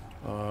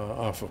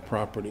off of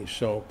property.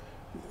 So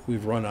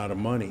we've run out of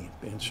money,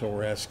 and so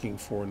we're asking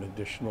for an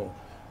additional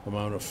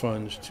amount of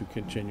funds to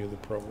continue the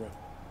program.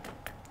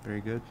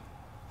 Very good.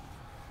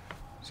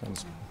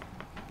 Sounds.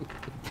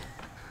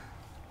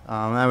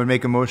 I would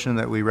make a motion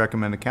that we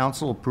recommend to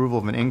council approval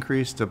of an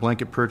increase to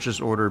blanket purchase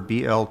order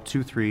BL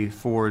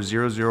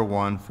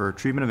 234001 for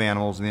treatment of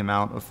animals in the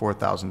amount of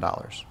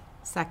 $4,000.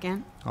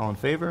 Second. All in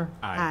favor?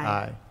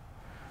 Aye.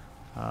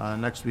 Aye.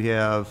 Next, we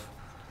have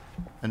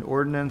an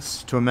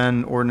ordinance to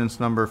amend ordinance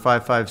number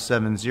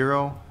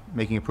 5570,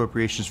 making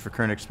appropriations for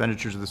current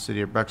expenditures of the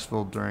city of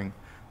Brecksville during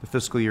the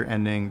fiscal year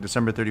ending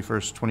December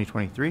 31st,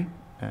 2023.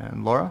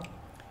 And Laura?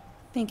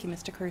 Thank you,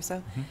 Mr.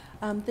 Caruso.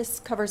 This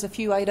covers a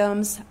few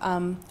items,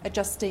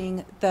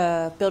 adjusting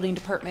the building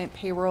department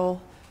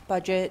payroll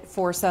budget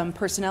for some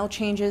personnel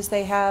changes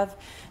they have.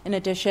 In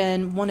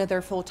addition, one of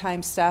their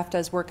full-time staff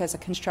does work as a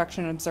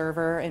construction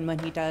observer, and when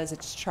he does,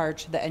 it's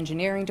charged to the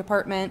engineering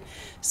department.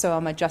 So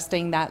I'm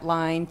adjusting that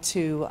line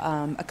to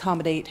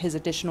accommodate his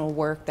additional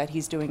work that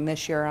he's doing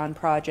this year on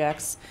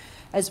projects.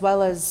 As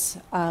well as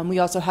we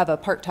also have a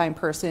part-time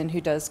person who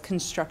does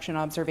construction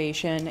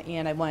observation,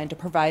 and I wanted to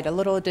provide a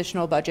little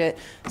additional budget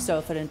so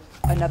if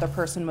another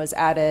person was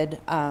added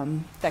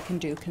that can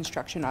do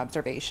construction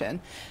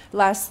observation.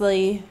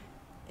 Lastly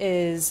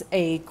is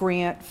a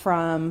grant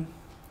from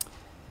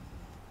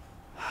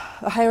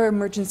Ohio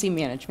Emergency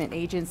Management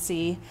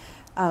Agency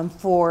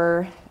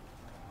for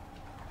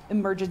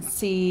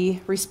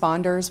emergency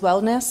responders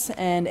wellness,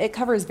 and it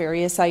covers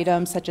various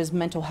items such as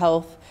mental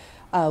health,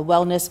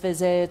 wellness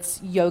visits,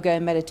 yoga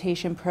and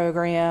meditation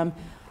program,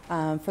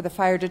 for the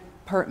fire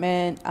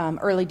department,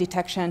 early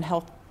detection,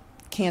 health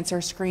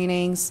cancer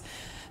screenings.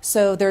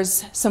 So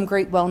there's some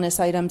great wellness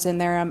items in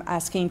there. I'm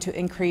asking to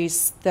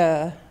increase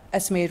the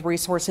estimated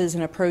resources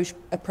and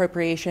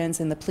appropriations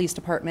in the police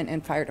department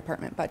and fire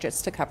department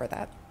budgets to cover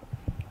that.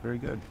 Very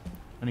good.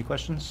 Any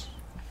questions?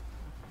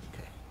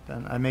 Okay.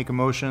 Then I make a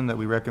motion that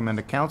we recommend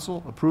to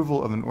council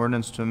approval of an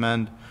ordinance to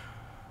amend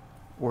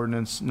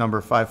ordinance number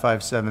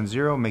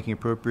 5570, making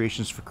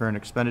appropriations for current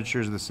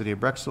expenditures of the city of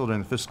Brecksville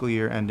during the fiscal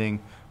year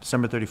ending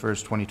December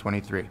 31st,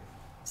 2023.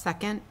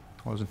 Second.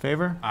 All those in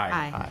favor?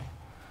 Aye. Aye.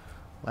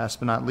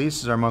 Last but not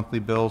least is our monthly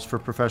bills for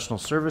professional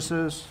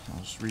services. I'll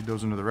just read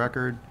those into the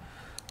record.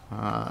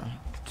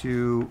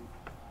 To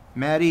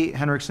Maddie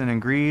Henriksen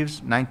and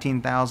Greaves,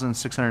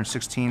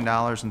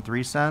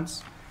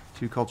 $19,616.03.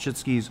 To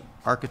Kolchitsky's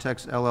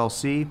Architects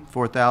LLC,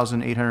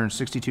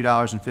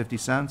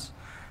 $4,862.50.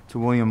 To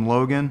William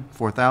Logan,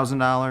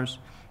 $4,000.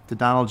 To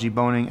Donald G.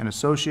 Boning and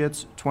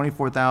Associates,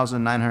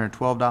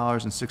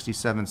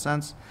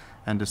 $24,912.67.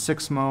 And to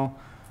Sixmo,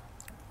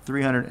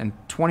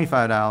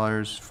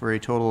 $325 for a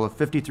total of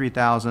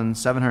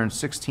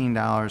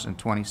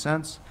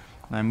 $53,716.20.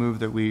 And I move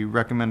that we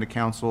recommend to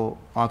council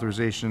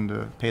authorization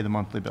to pay the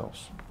monthly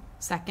bills.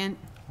 Second.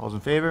 All those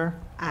in favor?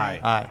 Aye.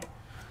 Aye.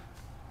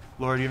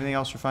 Laura, do you have anything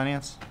else for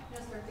finance? No,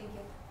 sir, thank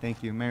you.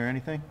 Thank you. Mayor,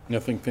 anything?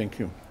 Nothing, thank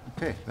you.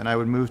 Okay, then I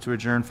would move to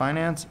adjourn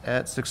finance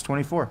at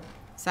 6:24.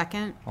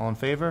 Second. All in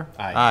favor?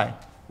 Aye. Aye.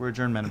 We're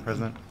adjourned, Madam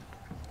President.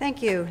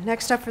 Thank you.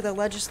 Next up for the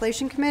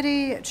Legislation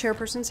Committee,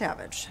 Chairperson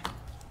Savage.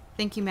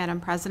 Thank you,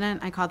 Madam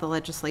President. I call the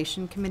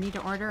Legislation Committee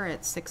to order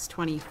at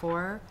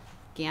 6:24.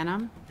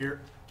 Ganem. Here.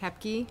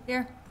 Kepke.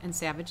 Here. And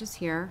Savage is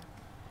here.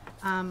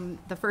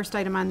 The first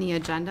item on the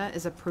agenda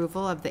is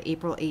approval of the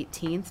April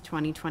 18th,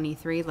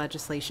 2023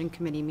 Legislation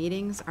Committee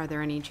meetings. Are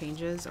there any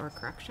changes or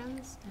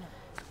corrections?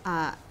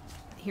 No.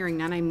 Hearing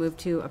none, I move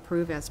to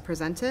approve as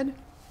presented.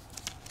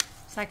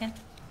 Second.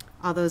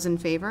 All those in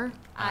favor?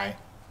 Aye.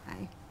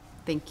 Aye.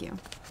 Thank you.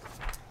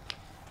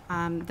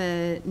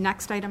 The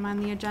next item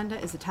on the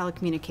agenda is a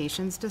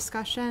telecommunications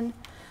discussion.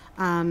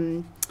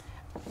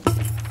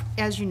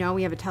 As you know,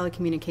 we have a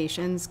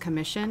telecommunications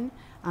commission.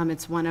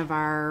 It's one of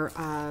our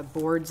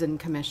boards and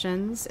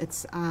commissions.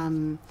 It's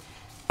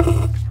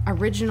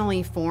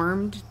originally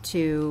formed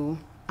to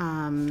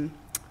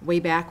way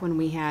back when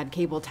we had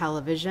cable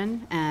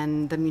television,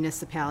 and the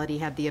municipality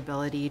had the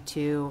ability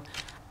to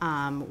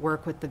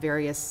work with the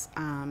various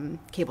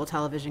cable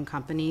television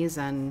companies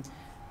and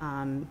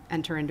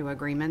enter into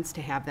agreements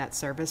to have that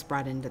service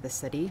brought into the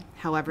city.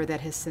 However,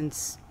 that has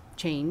since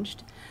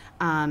changed,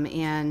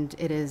 and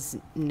it is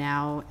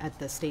now at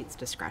the state's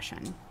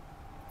discretion.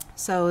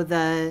 So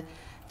the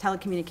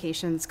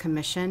Telecommunications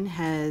Commission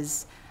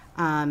has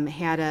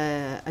had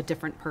a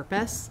different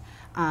purpose,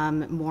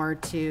 more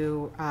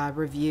to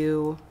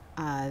review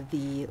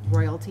the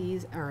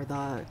royalties or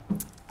the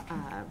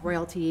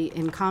royalty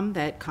income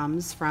that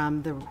comes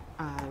from the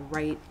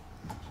right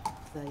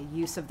the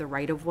use of the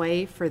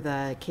right-of-way for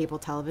the cable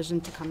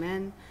television to come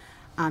in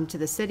to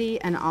the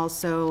city, and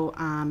also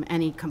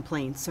any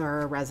complaints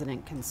or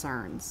resident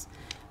concerns,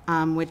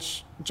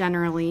 which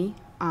generally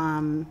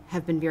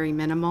have been very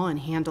minimal and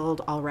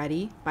handled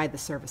already by the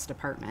service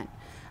department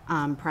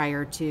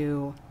prior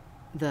to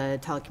the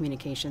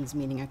telecommunications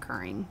meeting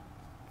occurring.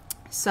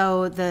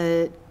 So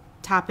the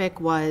topic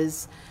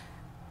was,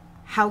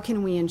 how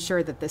can we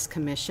ensure that this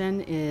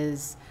commission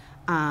is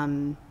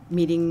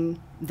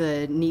meeting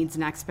the needs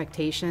and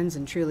expectations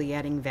and truly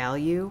adding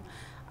value?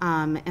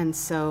 And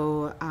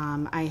so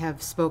I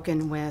have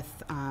spoken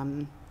with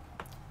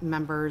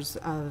members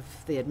of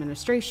the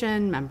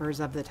administration,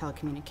 members of the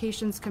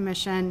Telecommunications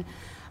Commission,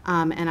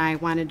 and I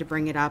wanted to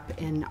bring it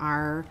up in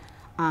our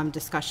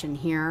discussion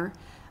here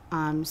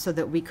so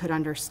that we could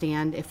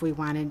understand if we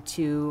wanted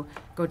to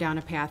go down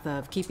a path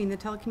of keeping the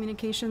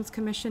Telecommunications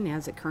Commission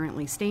as it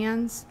currently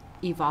stands,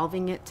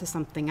 evolving it to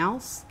something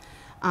else,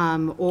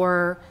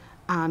 or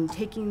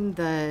taking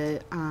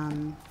the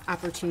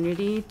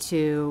opportunity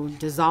to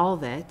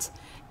dissolve it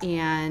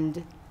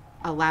and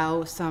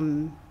allow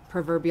some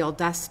proverbial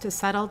dust to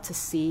settle to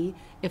see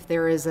if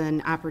there is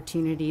an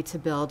opportunity to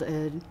build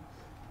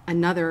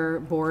another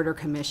board or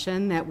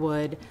commission that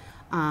would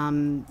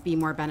be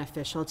more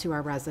beneficial to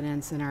our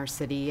residents in our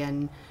city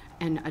and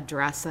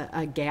address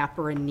a gap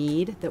or a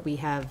need that we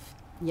have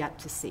yet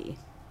to see.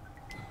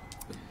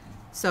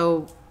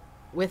 So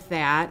with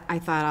that, I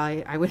thought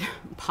I would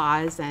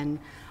pause and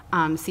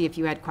see if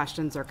you had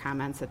questions or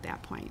comments at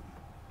that point.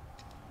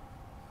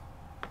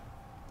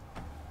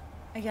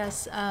 I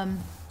guess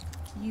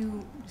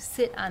you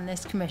sit on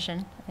this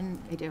commission,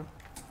 and I do.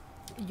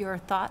 Your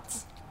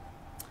thoughts?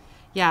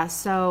 Yeah,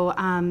 so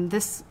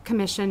this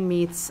commission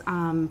meets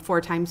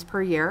 4 times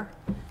per year.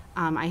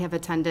 I have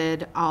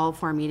attended all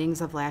 4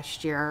 meetings of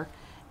last year,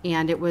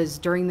 and it was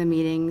during the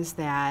meetings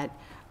that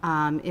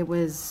it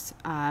was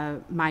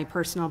my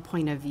personal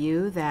point of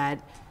view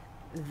that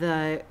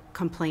the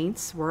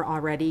complaints were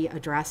already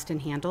addressed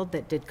and handled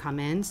that did come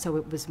in, so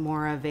it was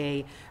more of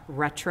a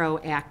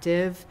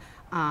retroactive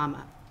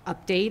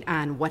update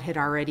on what had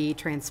already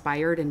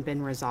transpired and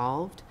been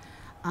resolved.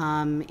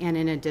 And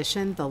in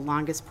addition, the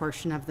longest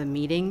portion of the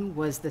meeting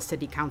was the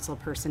city council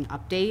person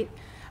update,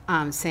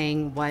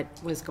 saying what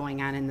was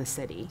going on in the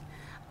city.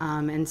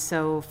 And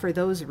so for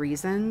those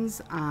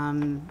reasons,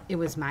 it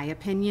was my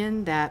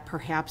opinion that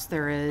perhaps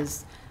there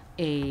is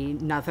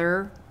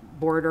another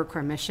board or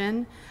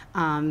commission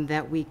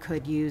that we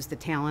could use the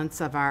talents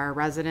of our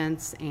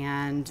residents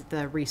and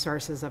the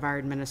resources of our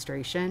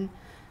administration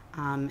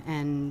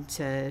and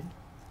to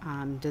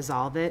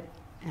dissolve it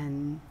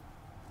and,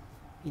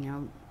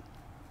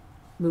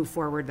 move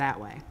forward that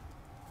way.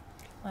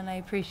 And I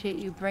appreciate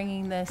you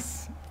bringing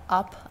this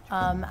up.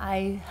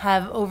 I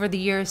have, over the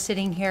years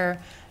sitting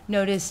here,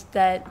 noticed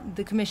that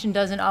the commission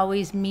doesn't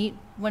always meet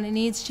when it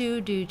needs to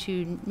due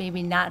to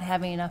maybe not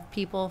having enough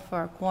people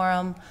for a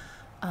quorum,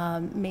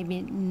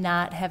 maybe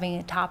not having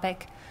a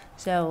topic.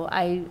 So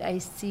I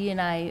see and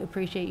I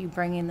appreciate you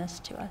bringing this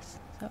to us.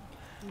 So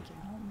Thank you.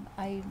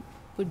 I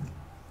would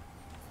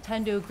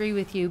tend to agree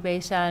with you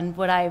based on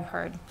what I've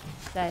heard,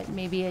 that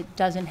maybe it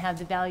doesn't have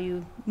the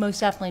value, most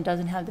definitely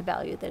doesn't have the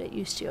value that it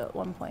used to at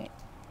one point.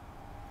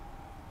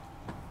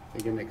 I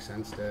think it makes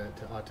sense to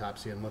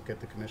autopsy and look at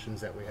the commissions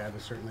that we have,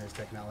 certainly as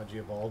technology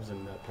evolves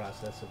and the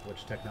process of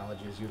which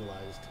technology is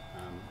utilized.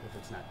 If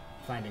it's not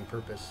finding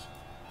purpose,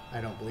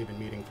 I don't believe in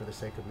meeting for the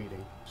sake of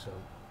meeting, so.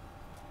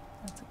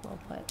 That's well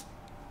put.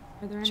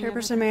 Are there any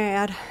Chairperson, may I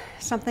add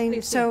something?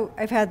 Please do. So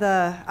I've had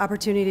the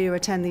opportunity to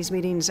attend these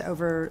meetings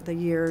over the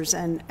years,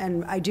 and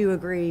I do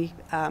agree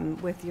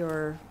with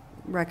your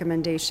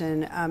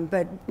recommendation.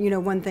 But,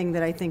 one thing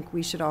that I think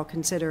we should all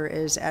consider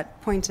is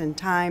at points in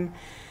time,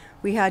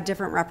 we had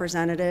different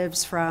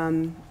representatives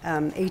from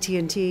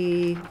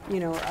AT&T,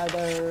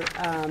 other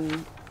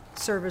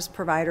service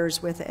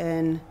providers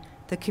within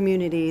the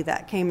community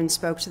that came and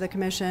spoke to the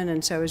commission.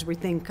 And so as we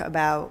think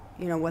about,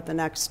 what the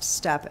next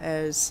step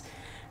is,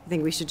 I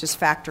think we should just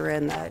factor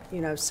in that,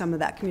 some of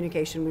that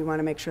communication, we want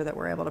to make sure that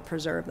we're able to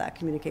preserve that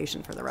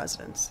communication for the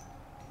residents.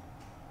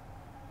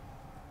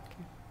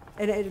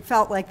 And it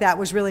felt like that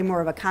was really more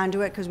of a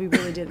conduit because we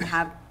really didn't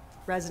have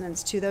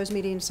residents to those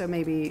meetings. So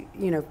maybe,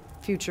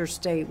 future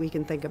state, we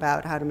can think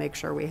about how to make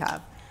sure we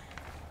have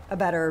a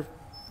better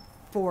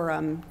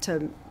forum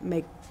to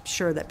make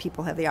sure that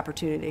people have the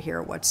opportunity to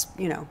hear what's,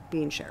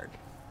 being shared.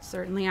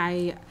 Certainly,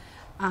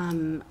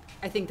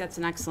 I think that's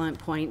an excellent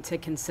point to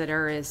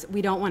consider. Is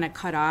we don't want to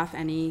cut off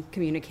any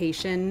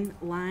communication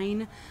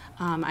line.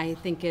 I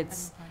think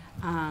it's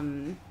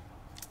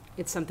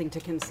something to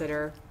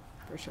consider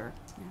for sure.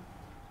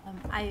 Yeah.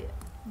 I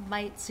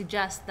might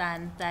suggest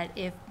then that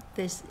if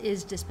this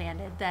is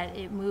disbanded, that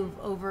it move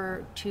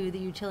over to the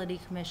Utility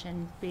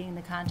Commission being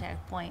the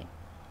contact point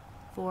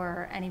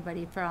for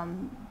anybody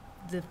from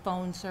the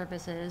phone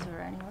services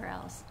or anywhere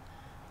else,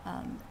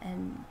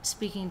 and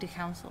speaking to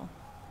council.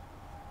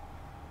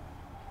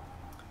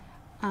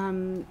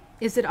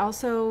 Is it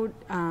also,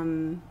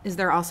 is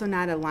there also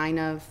not a line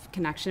of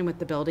connection with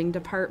the building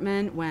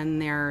department when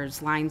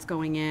there's lines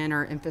going in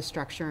or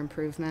infrastructure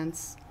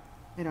improvements?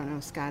 I don't know,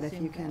 Scott, if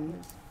you can.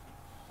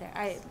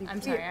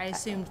 I'm sorry, I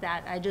assumed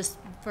that. I just,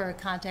 for a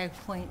contact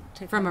point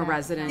to. From come a back.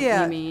 resident,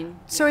 Yeah. you mean?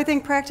 So I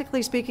think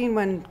practically speaking,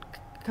 when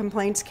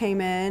complaints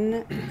came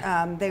in,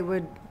 they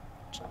would,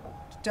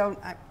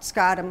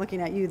 Scott, I'm looking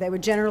at you, they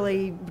would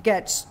generally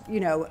get,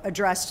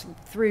 addressed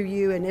through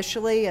you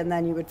initially, and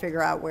then you would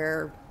figure out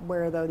where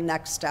the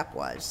next step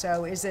was.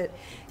 So is it?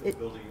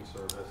 Building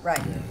service.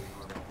 Right.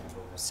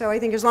 So I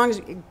think as long as,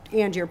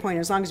 and to your point,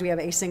 as long as we have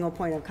a single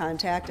point of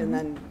contact, and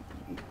then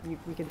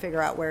we can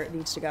figure out where it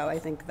needs to go, I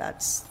think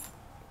that's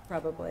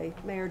probably.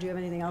 Mayor, do you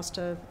have anything else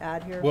to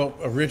add here? Well,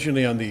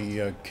 originally on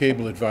the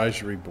Cable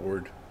Advisory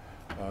Board,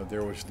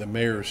 there was the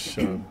mayor's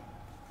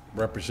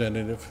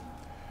representative,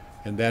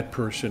 and that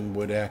person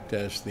would act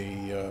as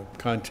the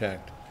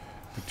contact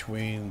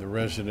between the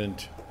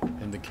resident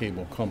and the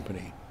cable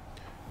company,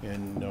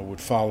 and would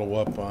follow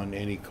up on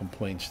any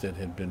complaints that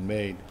had been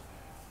made.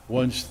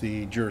 Once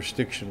the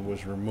jurisdiction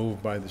was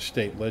removed by the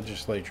state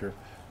legislature,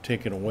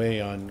 taken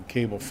away on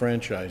cable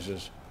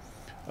franchises,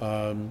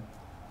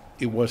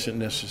 it wasn't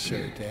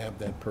necessary to have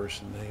that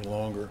person any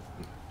longer.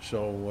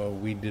 So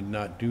we did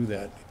not do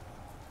that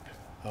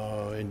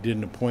and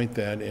didn't appoint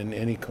that, and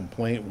any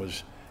complaint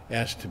was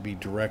asked to be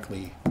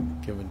directly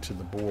given to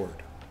the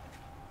board.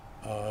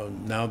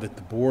 Now that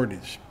the board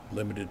is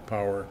limited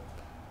power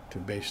to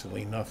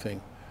basically nothing,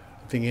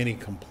 I think any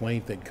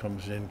complaint that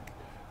comes in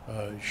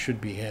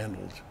should be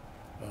handled.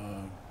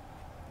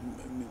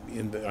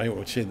 I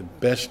would say the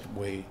best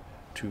way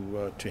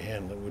to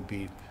handle it would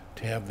be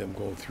to have them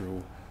go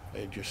through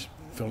just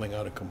filling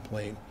out a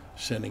complaint,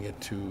 sending it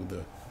to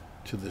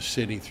the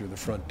city through the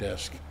front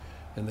desk,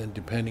 and then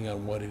depending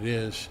on what it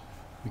is,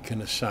 we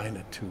can assign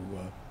it to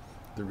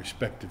the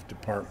respective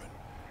department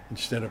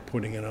instead of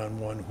putting it on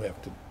one who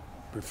have to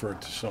refer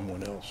it to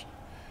someone else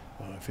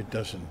if it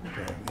doesn't,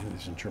 it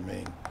isn't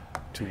germane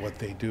to what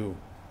they do.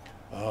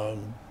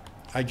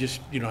 I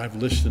just, I've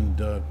listened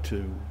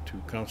to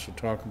council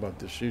talk about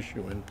this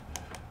issue, and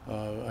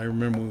I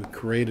remember when we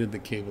created the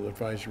Cable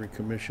Advisory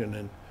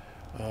Commission,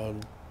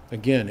 and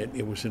again,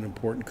 it was an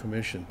important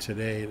commission.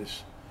 Today,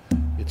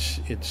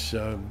 it's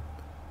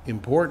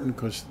important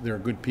because there are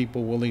good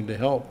people willing to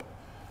help,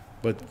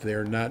 but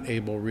they're not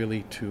able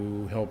really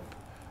to help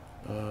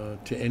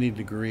to any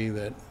degree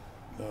that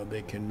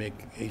they can make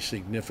a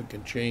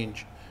significant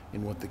change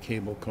in what the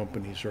cable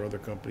companies or other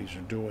companies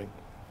are doing.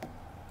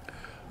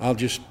 I'll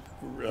just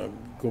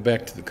go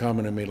back to the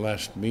comment I made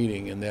last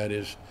meeting, and that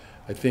is,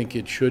 I think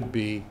it should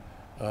be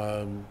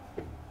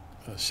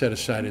set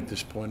aside at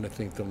this point. I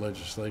think the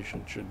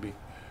legislation should be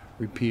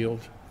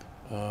repealed,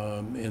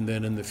 and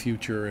then in the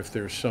future, if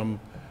there's some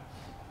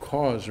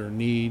cause or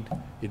need,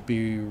 it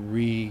be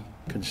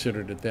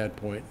reconsidered at that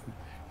point,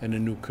 and a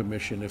new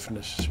commission, if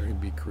necessary,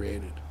 be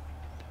created.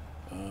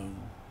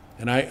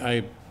 And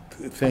I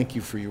thank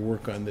you for your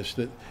work on this.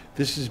 That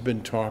this has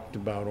been talked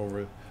about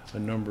over a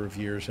number of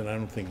years, and I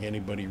don't think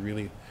anybody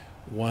really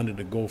wanted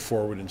to go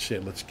forward and say,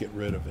 let's get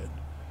rid of it.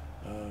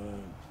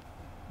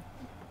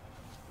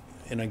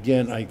 And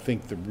again, I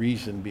think the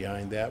reason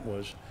behind that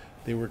was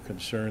they were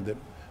concerned that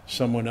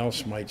someone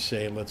else might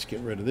say, let's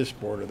get rid of this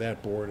board or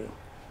that board.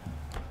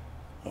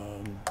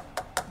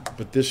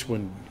 But this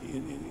one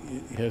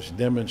it has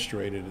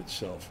demonstrated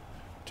itself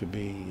to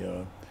be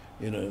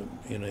in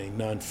a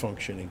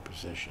non-functioning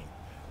position.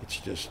 It's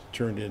just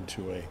turned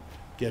into a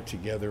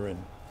get-together,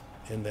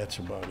 and that's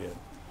about it,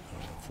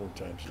 4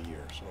 times a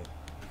year. So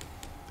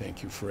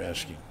thank you for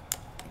asking.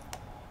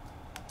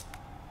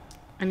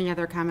 Any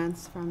other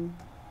comments from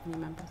any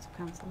members of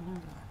council?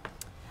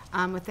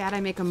 No. With that,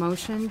 I make a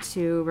motion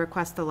to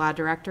request the law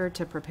director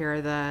to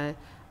prepare the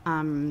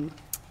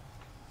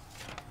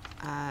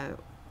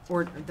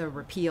the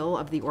repeal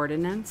of the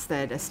ordinance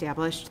that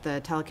established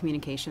the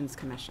Telecommunications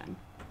Commission.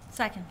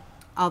 Second.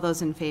 All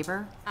those in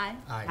favor? Aye.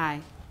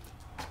 Aye.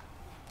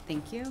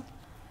 Thank you.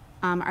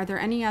 Are there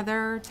any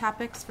other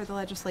topics for the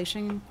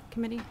legislation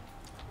committee?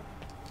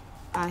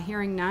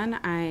 Hearing none,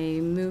 I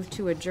move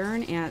to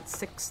adjourn at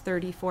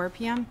 6:34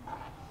 p.m.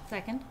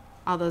 Second.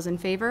 All those in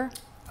favor?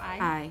 Aye.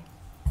 Aye.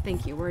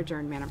 Thank you. We're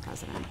adjourned, Madam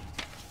President.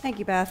 Thank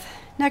you, Beth.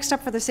 Next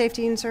up for the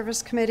Safety and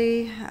Service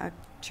Committee,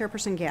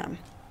 Chairperson Ganem.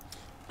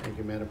 Thank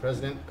you, Madam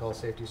President. Call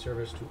safety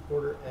service to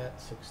order at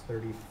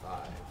 6:35.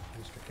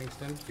 Mr.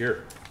 Kingston?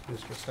 Here.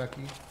 Mr.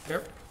 Stuckey?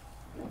 Here.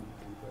 Madam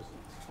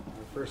President.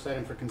 Our first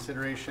item for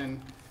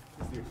consideration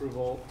is the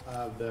approval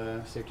of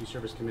the Safety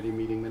Service Committee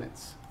meeting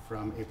minutes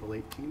from April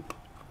 18th,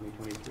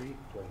 2023. Do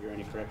I hear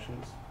any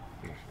corrections?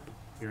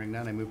 Hearing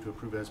none, I move to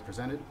approve as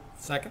presented.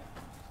 Second.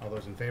 All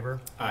those in favor?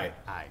 Aye.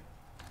 Aye.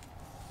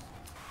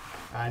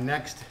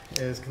 Next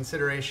is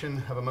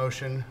consideration of a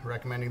motion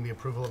recommending the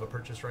approval of a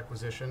purchase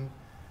requisition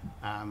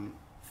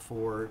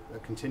for a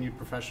continued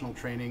professional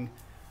training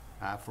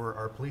for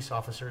our police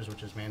officers,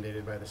 which is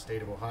mandated by the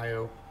state of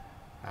Ohio.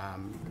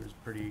 There's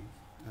pretty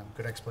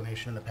good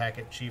explanation in the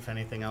packet. Chief,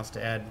 anything else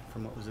to add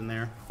from what was in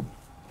there?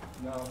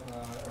 No,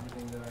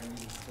 everything that I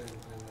needed to say was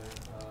in there.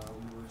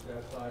 We were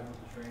satisfied with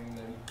the training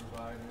that he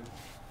provided.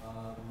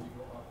 The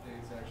legal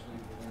updates, actually,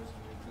 there's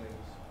some new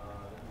things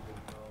that we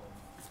didn't know.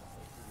 That's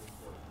pretty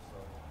important, so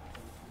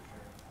thanks for your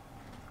training.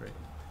 Great.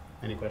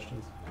 Any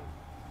questions?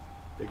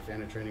 Big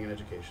fan of training and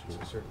education, so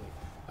certainly.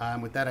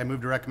 With that, I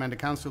move to recommend to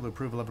council the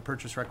approval of a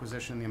purchase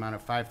requisition in the amount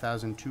of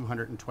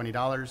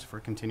 $5,220 for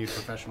continued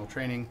professional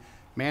training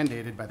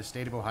mandated by the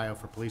state of Ohio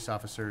for police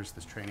officers.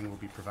 This training will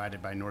be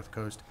provided by North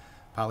Coast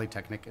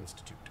Polytechnic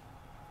Institute.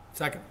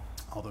 Second.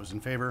 All those in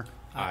favor?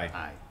 Aye.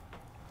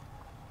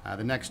 Aye.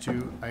 The next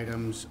two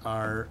items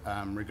are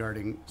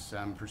regarding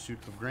some pursuit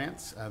of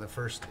grants. The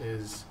first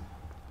is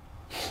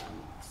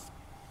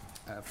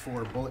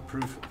for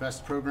Bulletproof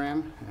Vest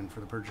Program and for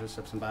the purchase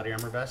of some body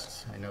armor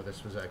vests. I know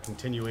this was a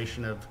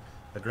continuation of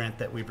a grant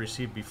that we've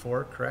received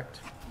before,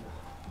 correct?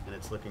 And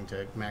it's looking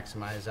to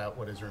maximize out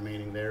what is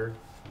remaining there.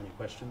 Any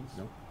questions?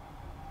 No.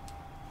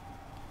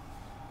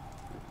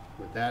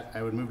 With that,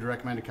 I would move to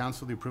recommend to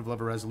council the approval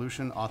of a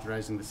resolution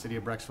authorizing the city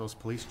of Brecksville's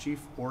police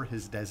chief or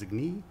his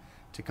designee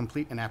to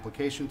complete an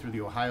application through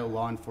the Ohio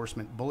Law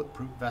Enforcement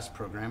Bulletproof Vest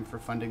Program for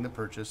funding the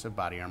purchase of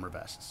body armor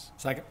vests.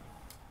 Second.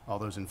 All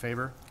those in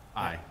favor?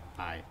 Aye.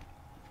 Aye.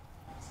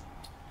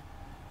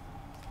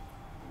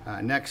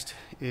 Next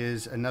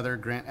is another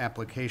grant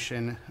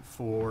application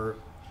for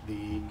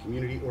the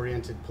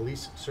Community-Oriented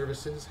Police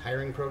Services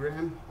Hiring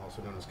Program,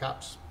 also known as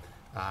COPS,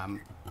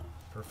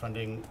 for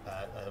funding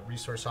a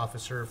resource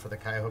officer for the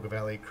Cuyahoga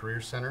Valley Career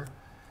Center.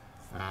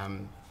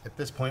 At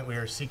this point, we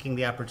are seeking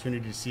the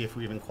opportunity to see if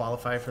we even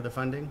qualify for the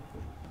funding,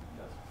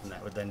 and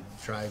that would then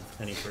drive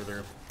any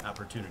further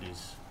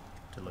opportunities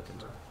to look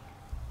into.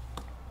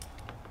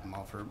 I'm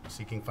all for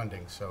seeking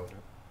funding, so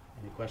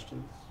any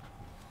questions?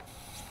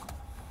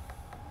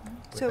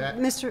 So,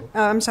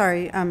 I'm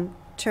sorry,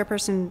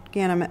 Chairperson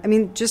Ganem, I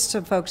mean, just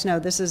so folks know,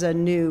 this is a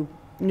new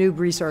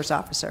resource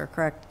officer,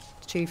 correct,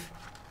 Chief?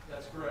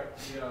 That's correct.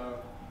 The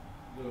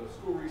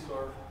school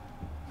resource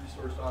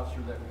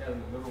officer that we had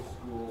in the middle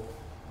school,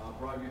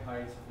 Broadview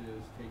Heights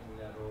is taking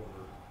that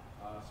over.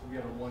 So we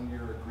have a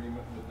 1-year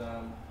agreement with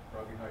them.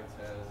 Broadview Heights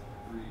has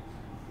agreed to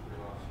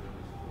bring officer in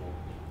the school.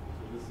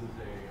 So this is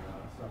a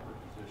separate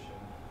position,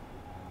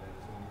 and that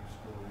is a new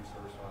school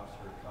resource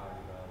officer at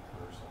Cuyahoga Valley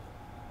Career Center.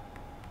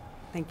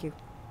 Thank you.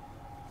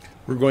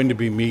 We're going to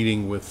be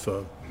meeting with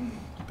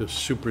the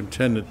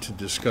superintendent to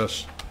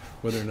discuss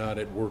whether or not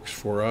it works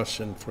for us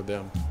and for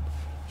them.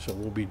 So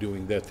we'll be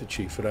doing that, the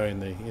chief and I,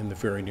 in the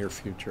very near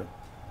future.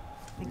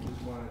 Thank you. We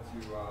just wanted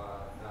to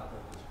not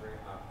let this great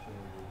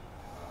opportunity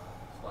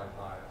slide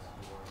by us.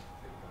 We wanted to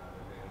take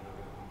advantage of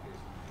it in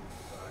case we do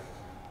decide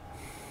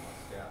to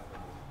staff the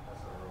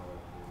SRO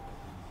at the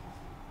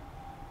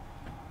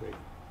BCC. Great.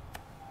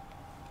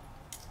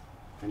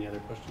 Any other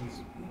questions?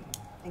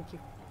 Thank you.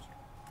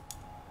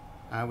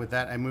 With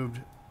that, I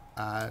moved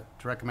to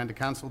recommend to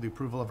council the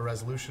approval of a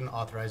resolution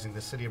authorizing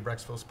the city of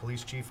Brecksville's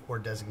police chief or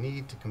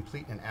designee to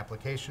complete an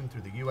application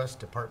through the U.S.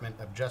 Department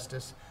of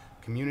Justice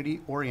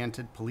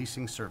Community-Oriented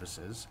Policing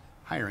Services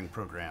Hiring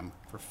Program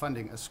for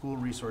funding a school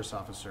resource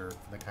officer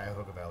for the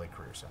Cuyahoga Valley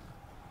Career Center.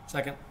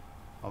 Second.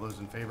 All those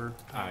in favor?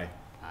 Aye.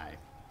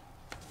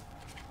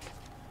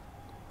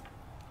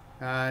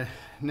 Aye.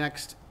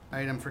 Next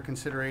item for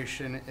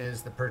consideration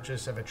is the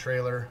purchase of a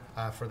trailer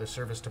for the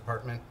service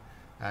department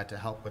to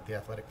help with the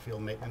athletic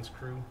field maintenance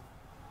crew.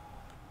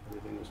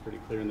 Everything was pretty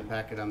clear in the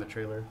packet on the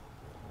trailer.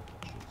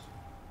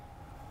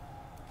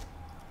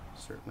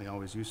 Certainly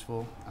always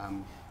useful.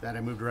 That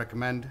I move to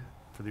recommend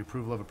for the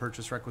approval of a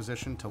purchase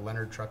requisition to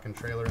Leonard Truck and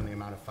Trailer in the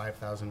amount of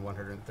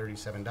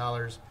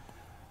 $5,137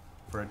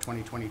 for a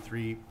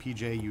 2023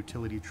 PJ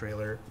utility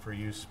trailer for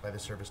use by the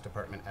service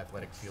department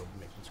athletic field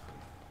maintenance crew.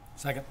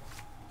 Second.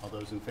 All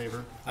those in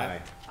favor? Aye.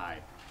 Aye.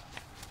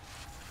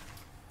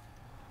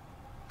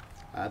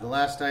 The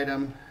last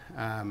item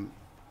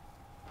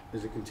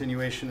is a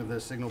continuation of the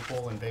signal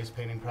pole and base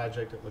painting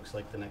project. It looks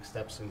like the next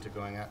steps into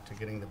going out to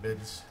getting the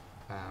bids,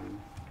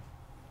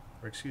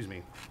 or excuse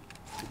me,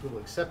 people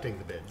accepting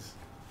the bids.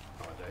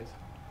 Apologize.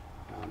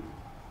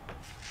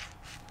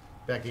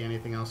 Becky,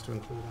 anything else to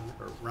include on it?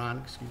 Or Ron,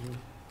 excuse me?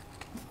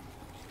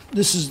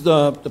 This is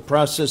the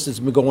process that's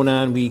been going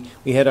on. We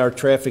had our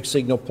traffic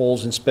signal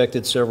poles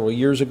inspected several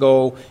years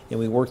ago, and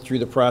we worked through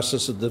the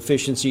process of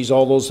deficiencies.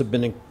 All those have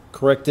been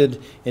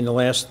corrected, and the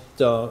last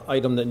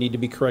item that needed to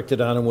be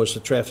corrected on them was the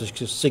traffic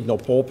signal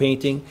pole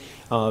painting.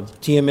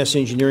 TMS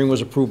Engineering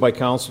was approved by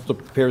council to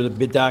prepare the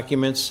bid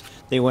documents.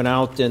 They went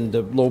out, and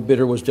the low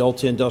bidder was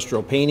Delta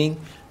Industrial Painting.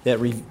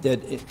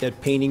 That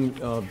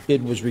painting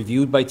bid was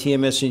reviewed by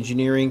TMS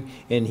Engineering,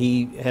 and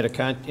he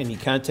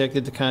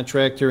contacted the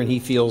contractor, and he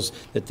feels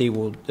that they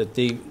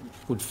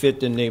would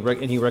fit, and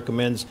he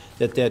recommends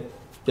that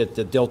that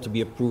the Delta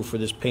be approved for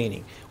this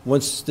painting.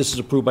 Once this is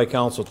approved by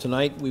council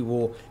tonight, we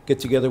will get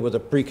together with a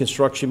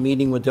pre-construction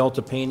meeting with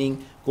Delta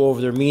Painting, go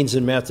over their means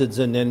and methods,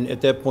 and then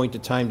at that point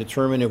in time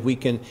determine if we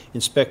can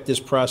inspect this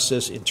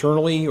process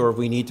internally or if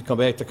we need to come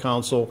back to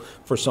council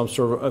for some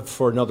sort of,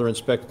 for another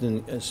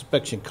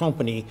inspection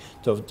company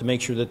to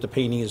make sure that the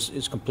painting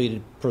is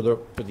completed per the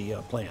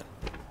plan.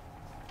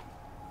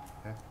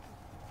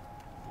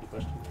 Any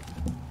questions?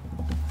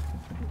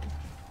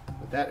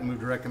 With that, I move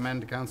to recommend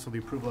to council the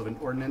approval of an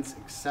ordinance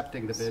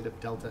accepting the bid of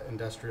Delta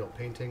Industrial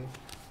Painting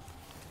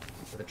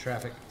for the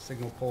traffic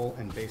signal pole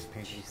and base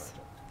painting project.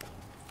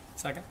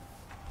 Second.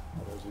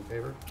 All those in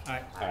favor?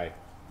 Aye. Aye.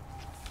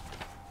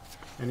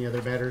 Any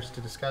other matters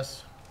to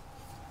discuss?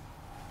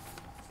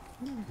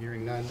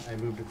 Hearing none, I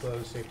move to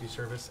close safety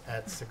service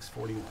at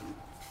 6:41.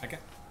 Second.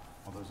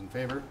 All those in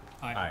favor?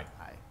 Aye. Aye.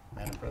 Aye.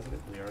 Madam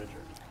President, we are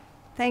adjourned.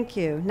 Thank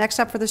you. Next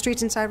up for the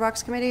Streets and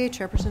Sidewalks Committee,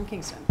 Chairperson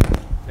Kingston.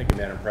 Thank you,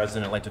 Madam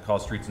President. I'd like to call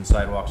Streets and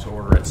Sidewalks to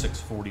order at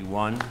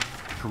 6:41.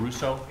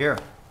 Caruso? Here.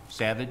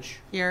 Savage?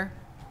 Here.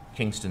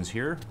 Kingston's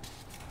here.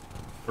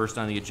 First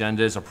on the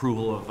agenda is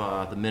approval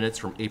of the minutes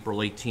from April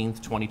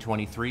 18th,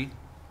 2023.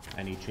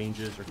 Any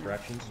changes or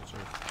corrections?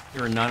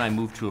 Hearing none, I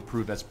move to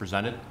approve as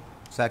presented.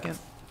 Second.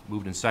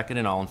 Moved and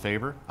seconded. All in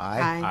favor? Aye.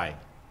 Aye.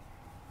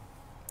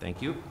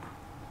 Thank you.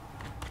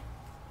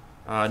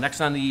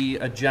 Next on the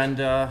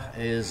agenda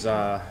is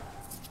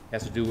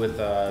has to do with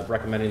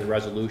recommending the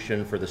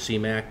resolution for the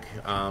CMAQ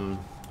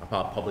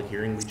about public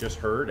hearing we just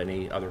heard.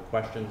 Any other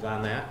questions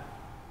on that?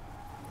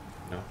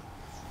 No.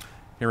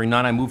 Hearing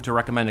none, I move to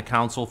recommend to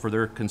council for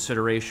their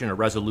consideration a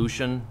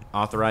resolution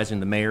authorizing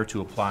the mayor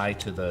to apply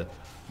to the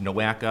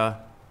NOACA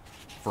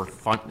for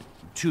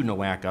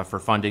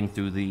funding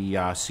through the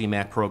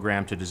CMAQ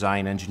program to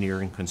design, engineer,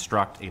 and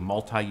construct a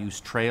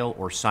multi-use trail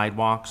or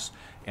sidewalks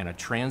and a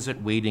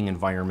transit waiting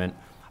environment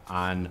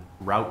on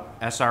Route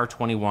SR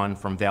 21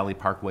 from Valley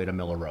Parkway to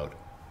Miller Road.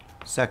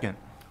 Second.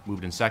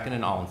 Moved and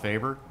seconded. All in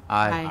favor?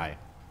 Aye. Aye.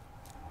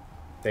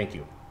 Thank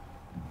you.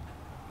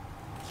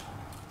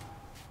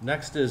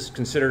 Next is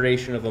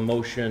consideration of a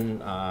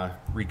motion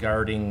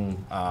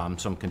regarding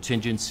some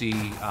contingency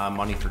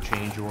money for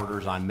change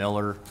orders on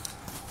Miller.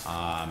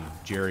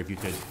 Jerry, if you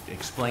could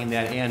explain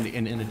that, and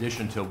in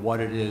addition to what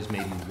it is,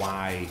 maybe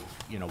why,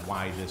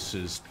 why this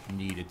is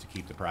needed to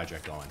keep the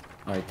project going.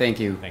 All right, thank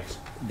you. Thanks.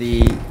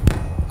 The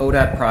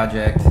ODOT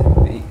project,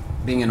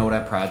 being an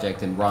ODOT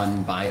project and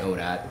run by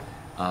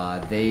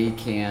ODOT, they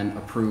can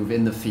approve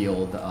in the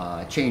field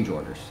change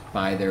orders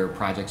by their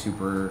project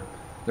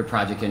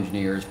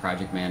engineers,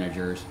 project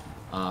managers.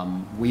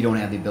 We don't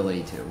have the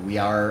ability to. We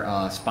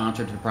are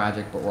sponsored to the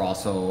project, but we're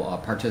also a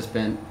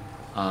participant.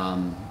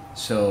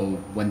 So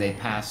when they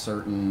pass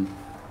certain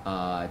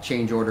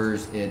change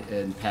orders, it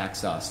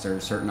impacts us. There are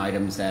certain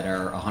items that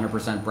are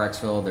 100%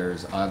 Brecksville.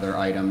 There's other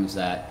items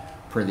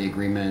that, per the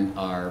agreement,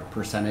 are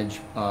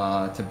percentage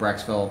to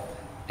Brecksville,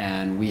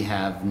 and we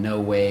have no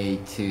way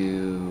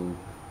to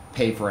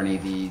pay for any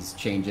of these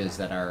changes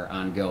that are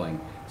ongoing.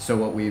 So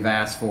what we've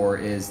asked for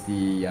is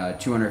the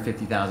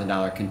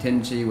 $250,000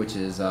 contingency, which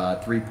is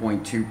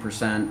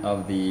 3.2%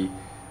 of the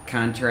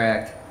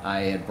contract.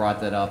 I had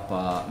brought that up,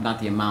 not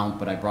the amount,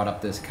 but I brought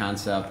up this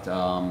concept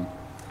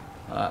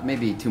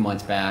maybe 2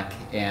 months back,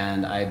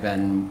 and I've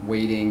been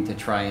waiting to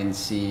try and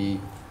see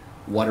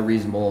what a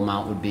reasonable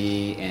amount would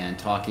be, and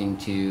talking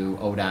to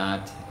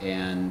ODOT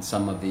and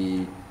some of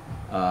the,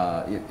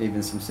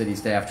 even some city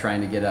staff,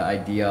 trying to get an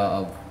idea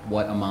of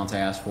what amounts I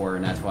asked for,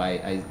 and that's why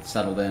I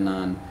settled in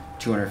on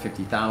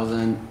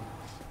 $250,000.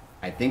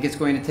 I think it's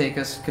going to take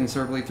us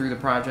considerably through the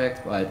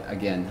project, but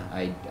again,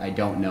 I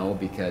don't know,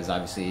 because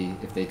obviously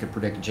if they could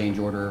predict a change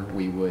order,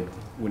 we wouldn't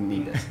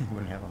need this.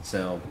 Wouldn't have them.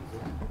 So,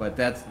 but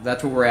that's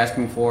what we're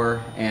asking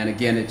for, and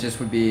again, it just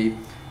would be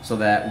so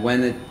that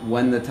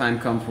when the time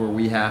comes where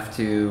we have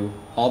to,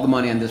 all the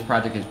money on this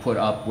project is put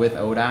up with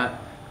ODOT.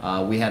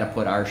 We had to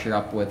put our share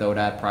up with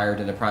ODOT prior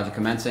to the project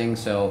commencing,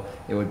 so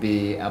it would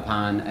be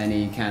upon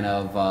any kind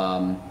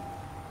of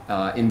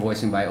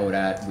invoicing by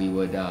ODOT, we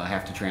would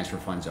have to transfer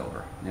funds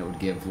over. And it would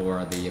give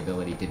Laura the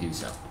ability to do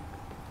so.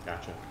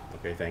 Gotcha.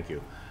 Okay, thank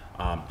you.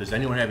 Does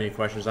anyone have any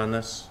questions on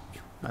this?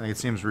 I think it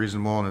seems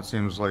reasonable, and it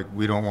seems like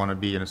we don't want to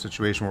be in a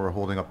situation where we're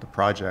holding up the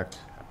project.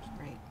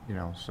 Right.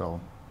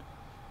 So,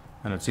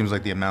 and it seems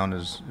like the amount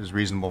is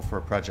reasonable for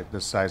a project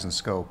this size and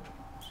scope,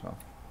 so.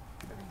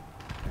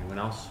 Anyone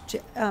else?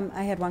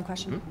 I had one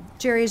question.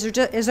 Jerry,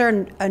 is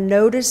there a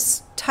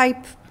notice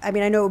type? I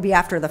mean, I know it would be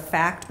after the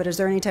fact, but is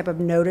there any type of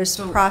notice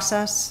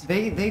process?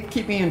 They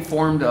keep me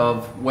informed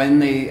of when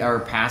they are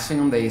passing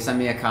them. They send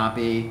me a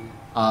copy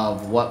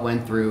of what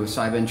went through.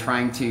 So I've been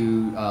trying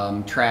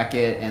to track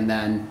it, and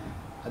then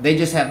they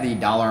just have the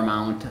dollar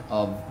amount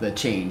of the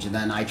change, and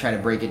then I try to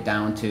break it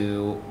down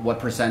to what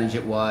percentage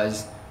it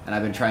was, and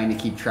I've been trying to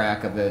keep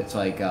track of it. It's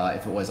like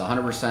if it was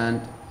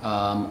 100%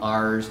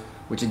 ours,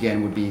 which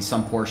again would be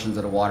some portions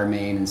of the water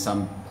main and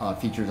some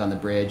features on the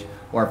bridge,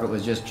 or if it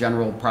was just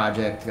general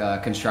project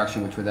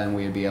construction, which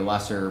would be a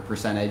lesser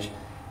percentage.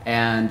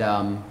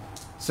 And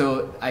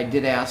So I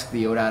did ask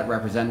the ODOT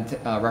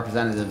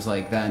representatives,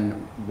 like, then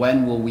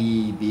when will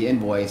we be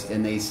invoiced?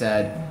 And they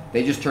said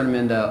they just turn them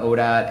into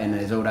ODOT, and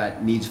as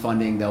ODOT needs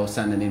funding, they'll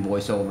send an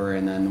invoice over,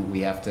 and then we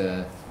have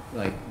to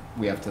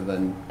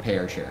then pay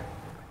our share.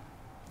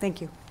 Thank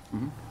you.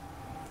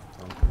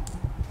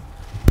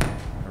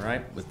 All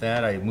right, with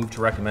that, I move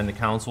to recommend to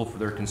council for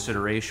their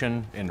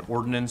consideration an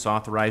ordinance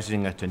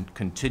authorizing a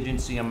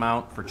contingency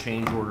amount for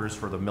change orders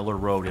for the Miller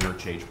Road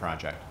interchange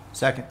project.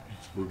 Second.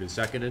 Moved and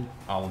seconded.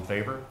 All in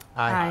favor?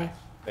 Aye.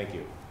 Thank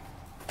you.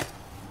 And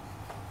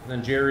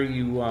then Jerry,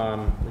 you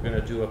we're going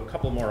to do a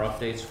couple more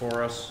updates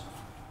for us.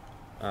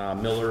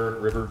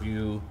 Miller,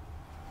 Riverview.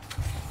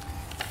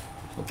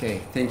 Okay,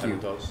 thank you.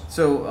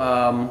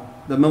 So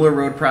the Miller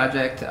Road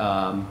project,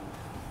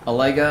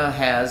 Allega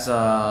has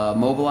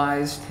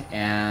mobilized,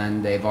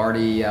 and they've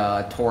already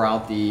tore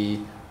out the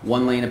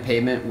one lane of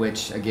pavement,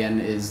 which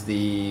again is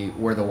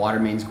where the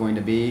water main is going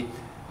to be.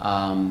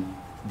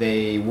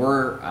 They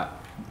were.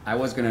 I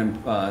was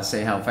going to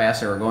say how fast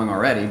they were going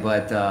already,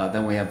 but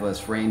then we have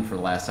this rain for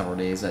the last several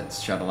days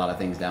that's shut a lot of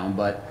things down.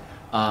 But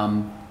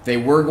they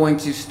were going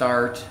to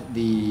start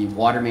the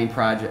water main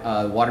project,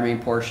 water main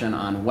portion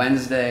on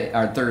Wednesday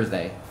or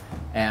Thursday,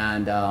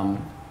 and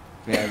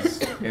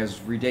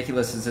as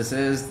ridiculous as this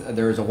is,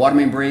 there is a water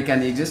main break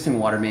on the existing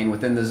water main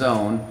within the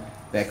zone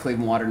that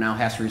Cleveland Water now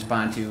has to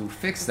respond to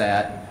fix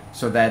that,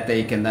 so that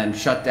they can then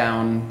shut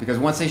down. Because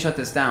once they shut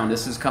this down,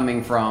 this is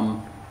coming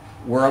from.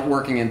 We're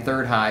working in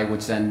Third High,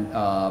 which then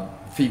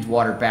feeds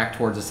water back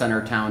towards the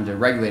center of town to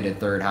regulated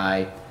Third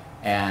High,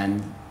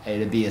 and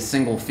it'd be a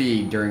single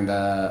feed during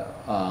the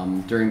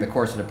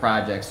course of the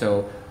project.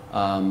 So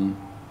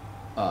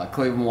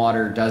Cleveland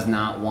Water does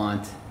not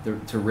want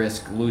to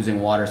risk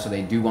losing water, so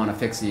they do want to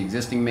fix the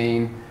existing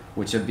main,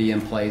 which would be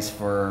in place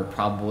for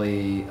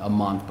probably a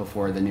month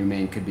before the new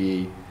main could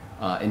be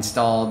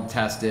installed,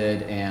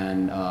 tested,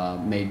 and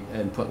made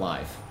and put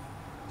live.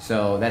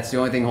 So that's the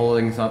only thing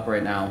holding us up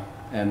right now.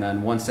 And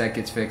then once that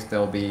gets fixed,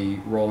 they'll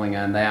be rolling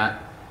on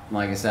that. And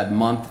like I said,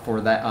 month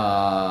for that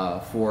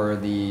for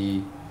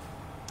the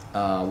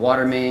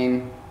water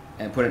main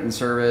and put it in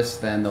service.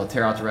 Then they'll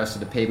tear out the rest of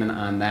the pavement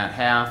on that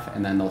half,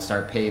 and then they'll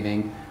start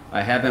paving.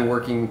 I have been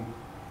working,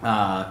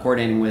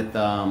 coordinating with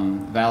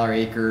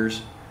Valerie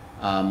Acres.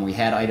 We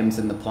had items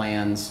in the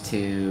plans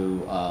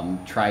to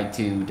try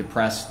to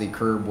depress the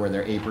curb where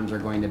their aprons are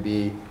going to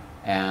be.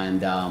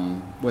 And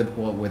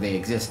where they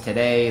exist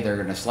today, they're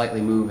going to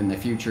slightly move in the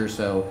future.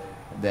 So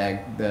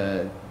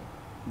the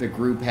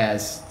group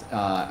has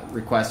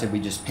requested we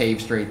just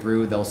pave straight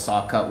through. They'll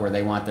saw cut where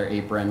they want their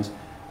aprons.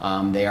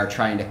 They are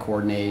trying to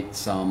coordinate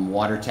some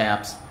water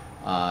taps.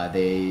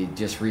 They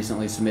just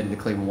recently submitted to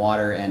Cleveland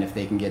Water, and if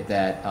they can get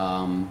that,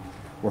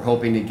 we're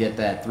hoping to get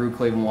that through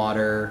Cleveland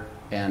Water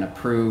and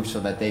approved, so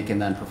that they can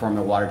then perform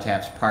the water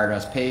taps prior to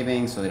us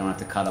paving, so they don't have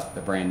to cut up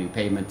the brand new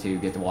pavement to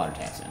get the water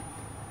taps in.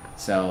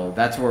 So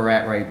that's where we're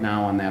at right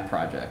now on that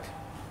project.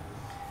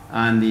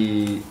 On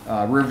the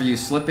Riverview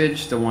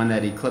slippage, the one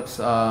that Eclipse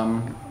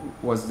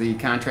was the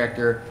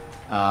contractor,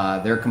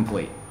 they're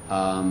complete.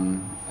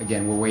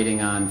 Again, we're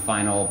waiting on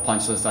final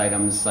punch list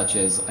items, such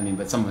as,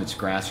 but some of it's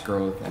grass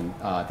growth and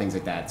things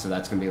like that. So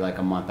that's going to be like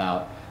a month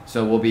out.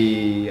 So we'll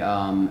be,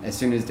 as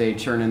soon as they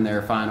turn in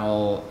their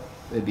final,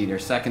 it'd be their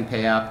second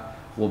pay up,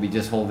 we'll be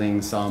just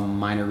holding some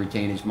minor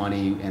retainage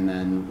money and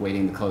then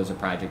waiting to close the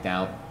project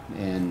out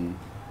in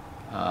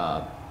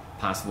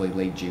possibly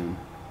late June.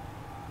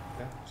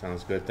 Okay,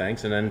 sounds good,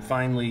 thanks. And then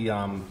finally,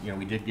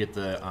 we did get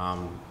the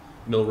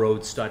Mill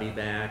Road study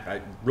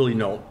back. Really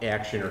no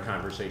action or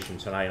conversation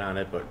tonight on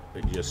it, but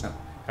it just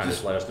kind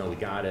of let us know we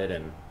got it.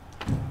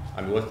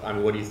 And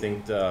what do you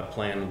think the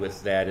plan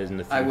with that is in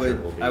the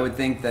future? I would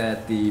think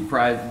that the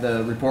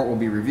report will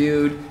be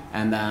reviewed,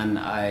 and then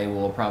I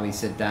will probably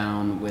sit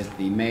down with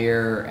the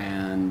mayor,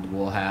 and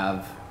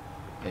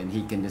and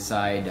he can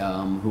decide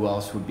who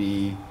else would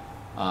be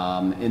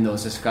in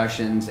those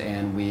discussions,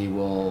 and we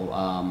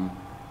will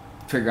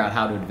figure out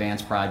how to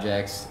advance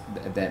projects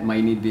that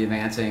might need to be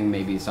advancing,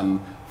 maybe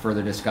some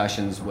further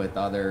discussions with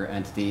other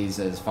entities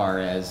as far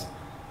as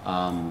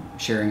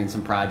sharing in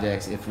some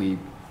projects if we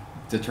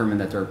determine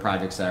that there are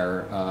projects that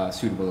are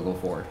suitable to go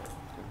forward.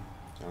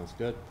 Sounds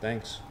good,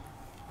 thanks.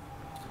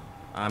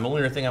 The only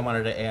other thing I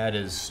wanted to add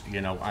is,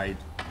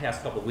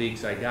 past couple of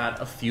weeks, I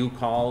got a few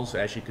calls,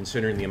 actually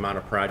considering the amount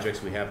of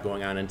projects we have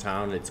going on in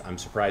town. I'm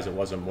surprised it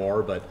wasn't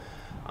more, but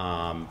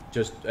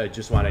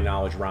just want to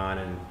acknowledge Ron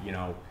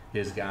and,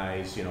 his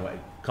guys. A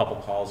couple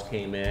calls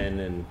came in,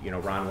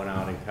 and, Ron went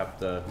out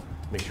and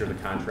make sure the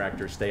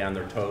contractors stay on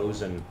their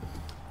toes, and,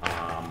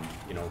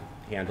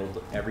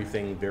 handled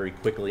everything very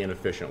quickly and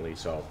efficiently.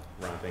 So,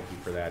 Ron, thank you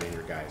for that and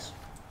your guys.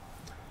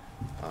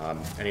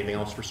 Anything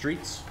else for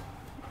streets?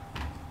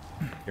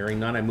 Hearing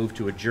none, I move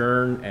to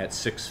adjourn at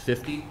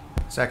 6:50.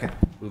 Second.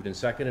 Moved and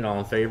seconded, all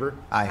in favor?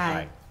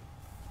 Aye.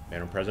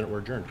 Madam President, we're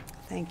adjourned.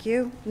 Thank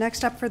you.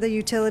 Next up for the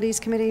Utilities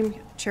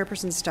Committee,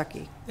 Chairperson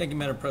Stuckey. Thank you,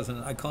 Madam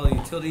President. I call the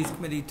Utilities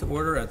Committee to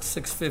order at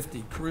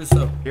 6:50.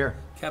 Caruso. Here.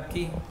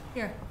 Kepke.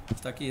 Here.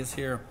 Stuckey is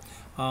here.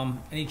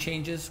 Any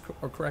changes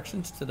or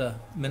corrections to the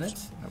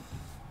minutes? Nope.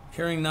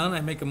 Hearing none, I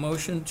make a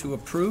motion to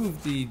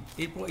approve the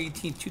April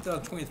 18,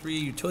 2023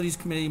 Utilities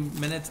Committee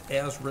minutes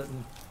as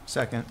written.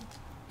 Second.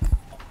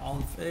 All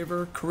in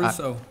favor?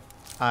 Caruso.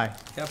 Aye.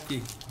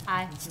 Kepke.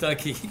 Aye.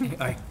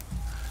 Stuckey. Aye.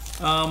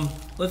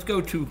 Let's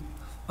go to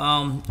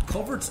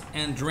culverts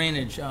and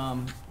drainage.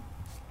 Ron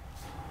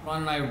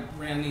and I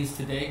ran these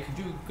today. Could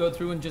you go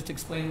through and just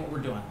explain what we're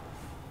doing?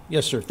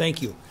 Yes, sir, thank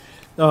you.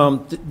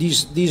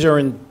 These are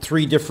in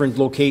 3 different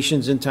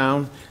locations in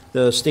town.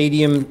 The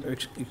Stadium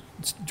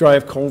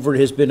Drive culvert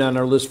has been on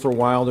our list for a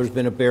while. There's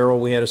been a barrel,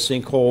 we had a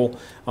sinkhole.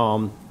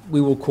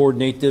 We will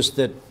coordinate this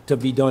to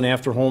be done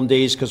after home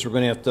days because we're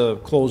going to have to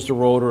close the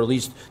road or at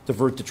least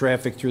divert the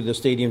traffic through the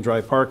Stadium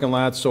Drive parking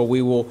lot. So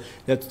we will,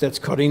 that's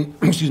cutting,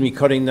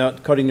 cutting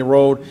the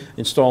road,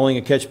 installing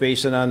a catch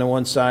basin on the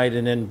one side,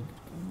 and then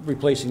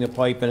replacing the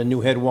pipe and a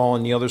new head wall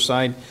on the other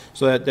side.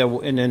 So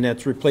and then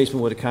that's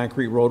replacement with a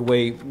concrete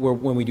roadway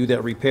when we do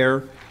that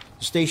repair.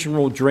 The Station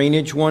Road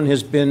drainage one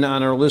has been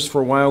on our list for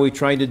a while. We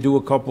tried to do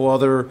a couple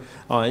other,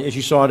 as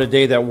you saw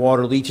today, that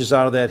water leaches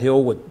out of that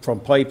hill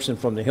from pipes and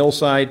from the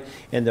hillside,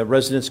 and the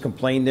residents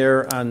complained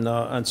there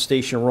on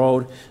Station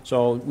Road.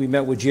 So we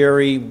met with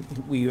Jerry.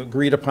 We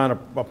agreed upon a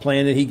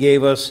plan that he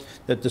gave us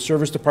that the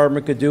service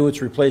department could do.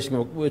 It's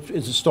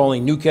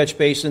installing new catch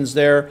basins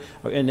there,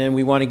 and then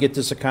we want to get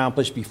this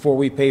accomplished before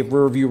we pave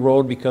Riverview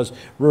Road, because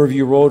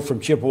Riverview Road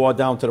from Chippewa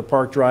down to the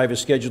Park Drive is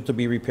scheduled to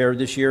be repaired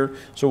this year.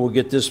 So we'll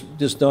get this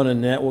done,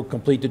 and that will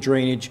complete the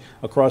drainage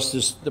across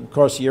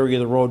the area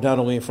of the road, not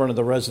only in front of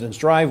the residents'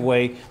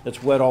 driveway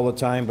that's wet all the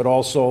time, but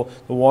also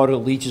the water that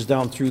leaches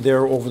down through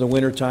there over the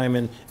wintertime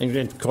and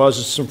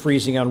causes some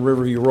freezing on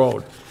Riverview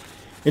Road.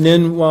 And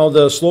then while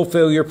the slope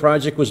failure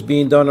project was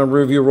being done on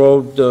Riverview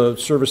Road, the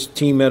service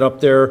team met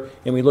up there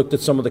and we looked at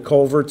some of the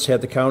culverts,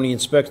 had the county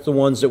inspect the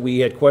ones that we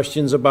had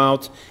questions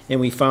about, and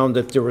we found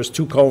that there was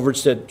 2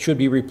 culverts that should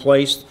be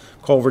replaced.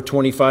 Culvert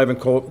 25 and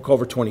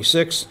culvert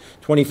 26.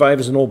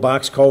 25 is an old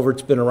box culvert.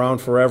 It's been around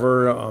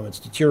forever. It's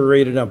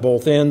deteriorated on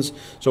both ends.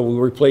 So we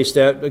replaced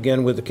that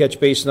again with a catch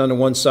basin on the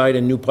one side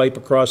and new pipe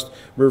across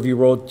Riverview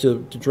Road to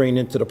drain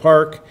into the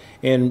park.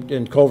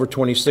 And culvert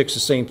 26, the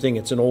same thing.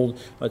 It's an old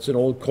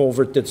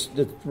culvert that's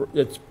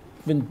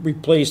been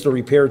replaced or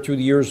repaired through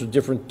the years with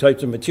different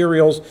types of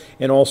materials,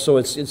 and also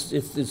it's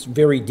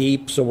very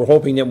deep. So we're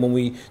hoping that when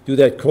we do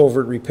that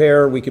culvert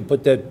repair, we can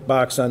put that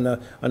box on the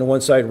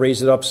one side,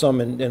 raise it up some,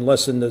 and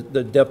lessen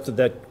the depth of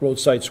that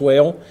roadside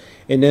swale.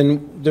 And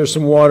then there's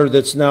some water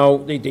that's now,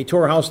 they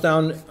tore a house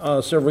down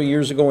several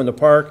years ago in the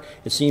park.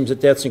 It seems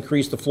that that's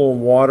increased the flow of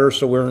water,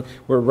 so we're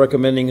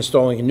recommending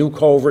installing a new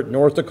culvert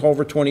north of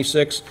culvert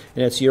 26,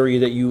 and that's the area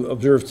that you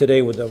observed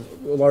today with a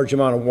large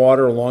amount of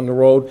water along the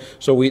road.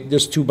 So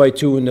this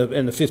 2x2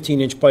 and the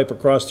 15-inch pipe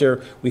across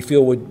there, we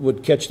feel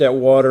would catch that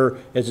water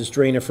as it's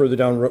draining further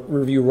down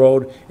Riverview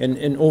Road.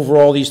 And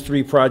overall, these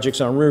 3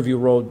 projects on Riverview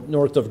Road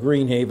north of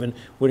Greenhaven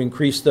would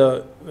increase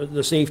the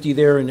safety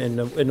there and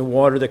the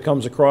water that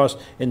comes across,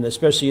 and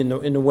especially in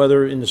the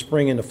weather in the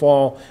spring and the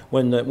fall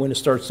when it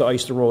starts to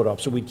ice the road up.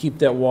 So we'd keep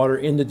that water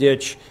in the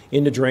ditch,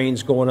 in the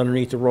drains, going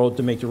underneath the road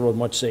to make the road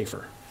much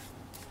safer.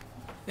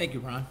 Thank you,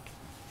 Ron.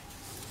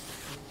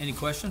 Any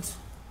questions?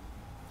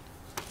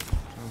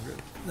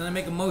 Then I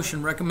make a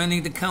motion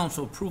recommending to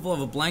council approval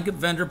of a blanket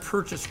vendor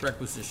purchase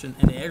requisition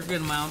in the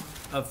aggregate amount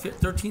of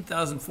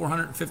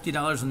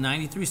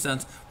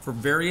 $13,450.93 for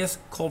various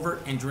culvert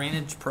and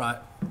drainage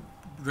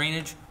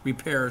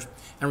repairs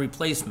and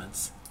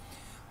replacements.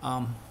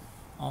 All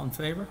in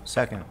favor?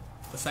 Second.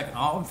 A second.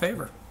 All in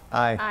favor?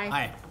 Aye.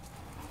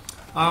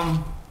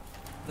 Aye.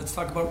 Let's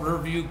talk about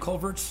Riverview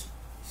culverts,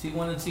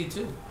 C1 and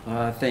C2.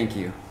 Thank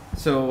you.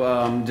 So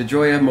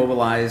DeJoya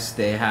mobilized,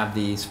 they have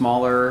the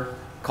smaller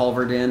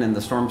culvert in and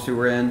the storm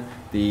sewer in.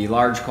 The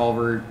large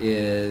culvert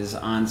is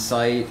on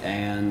site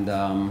and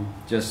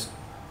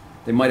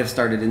they might have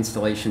started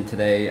installation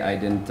today. I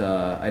didn't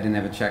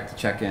have a chance to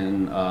check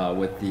in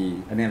with the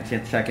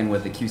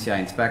QCI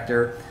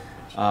inspector.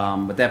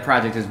 But that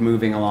project is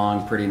moving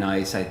along pretty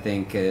nice. I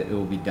think it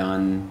will be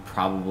done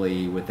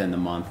probably within the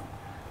month,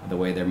 the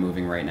way they're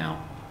moving right now.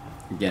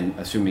 Again,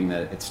 assuming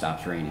that it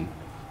stops raining.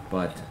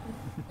 But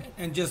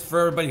and just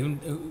for everybody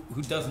who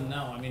doesn't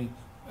know, I mean,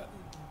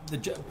 the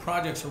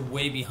projects are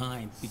way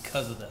behind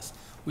because of this.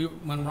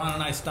 When Ron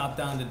and I stopped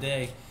down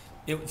today,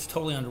 it was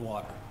totally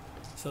underwater.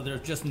 So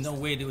there's just no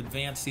way to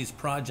advance these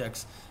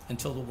projects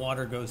until the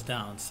water goes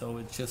down. So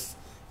it's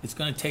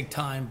going to take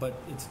time, but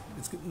it's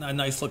a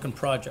nice looking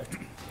project.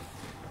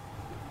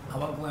 How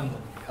about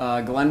Glenwood?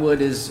 Glenwood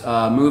is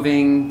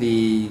moving.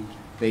 They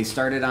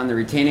started on the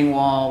retaining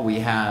wall. We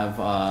have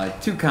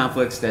 2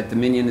 conflicts that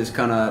Dominion is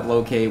going to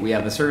locate. We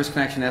have a service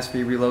connection that has to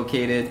be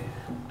relocated,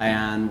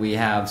 and we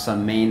have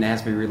some main that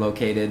has to be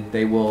relocated.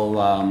 They will.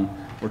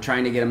 We're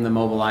trying to get them to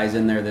mobilize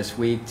in there this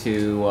week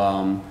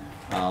to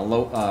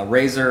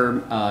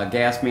Razor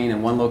gas main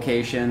in one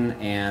location,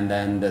 and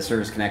then the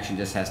service connection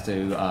just has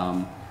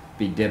to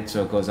be dipped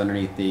so it goes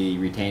underneath the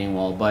retaining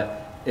wall.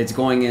 But it's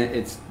going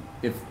in.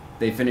 If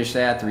they finish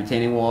that, the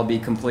retaining wall will be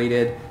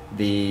completed.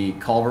 The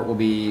culvert will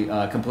be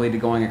completed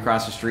going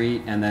across the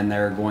street, and then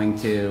they're going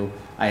to.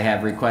 I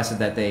have requested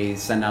that they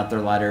send out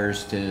their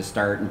letters to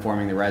start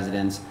informing the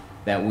residents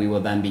that we will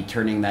then be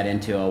turning that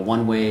into a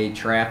one-way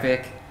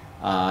traffic.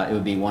 It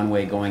would be one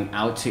way going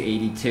out to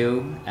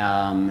 82,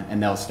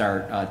 and they'll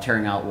start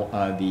tearing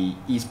out the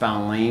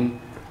eastbound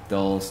lane.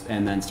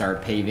 And then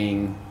start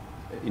paving.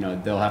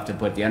 They'll have to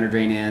put the under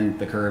drain in,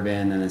 the curb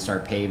in, and then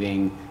start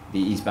paving the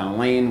eastbound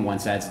lane.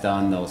 Once that's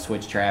done, they'll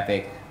switch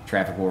traffic.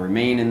 Traffic will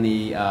remain in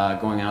the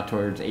going out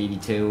towards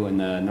 82 in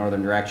the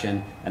northern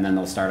direction, and then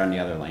they'll start on the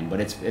other lane. But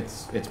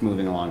it's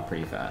moving along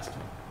pretty fast.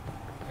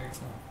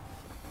 Excellent.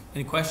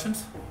 Any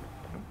questions?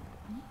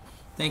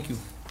 Thank you.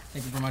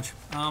 Thank you very much.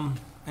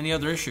 Any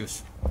other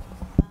issues?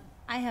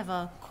 I have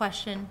a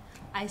question.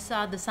 I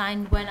saw the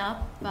sign went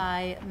up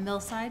by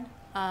Millside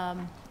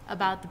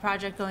about the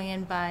project going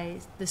in by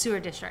the sewer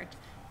district.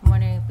 I'm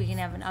wondering if we can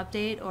have an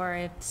update, or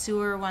if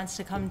sewer wants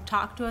to come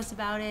talk to us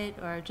about it,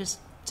 or just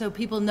so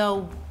people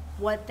know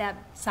what that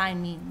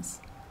sign means.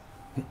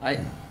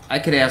 I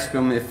could ask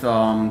them if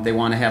they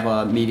want to have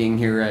a meeting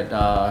here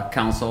at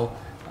council.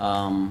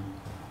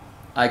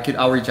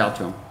 I'll reach out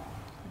to them.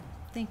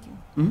 Thank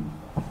you. Mm-hmm.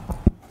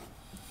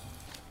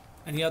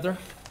 Any other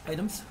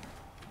items?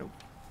 Nope.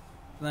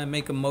 Then I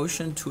make a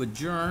motion to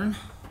adjourn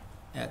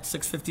at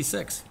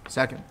 6:56.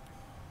 Second.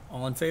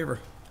 All in favor?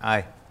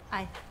 Aye.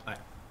 Aye. Aye.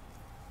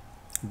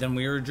 Then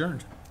we are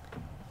adjourned.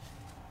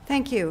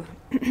 Thank you.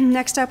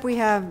 Next up, we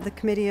have the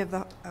Committee of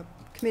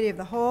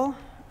the Whole.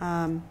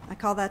 I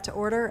call that to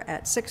order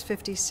at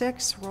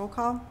 6:56. Roll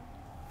call.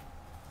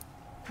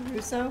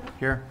 Caruso.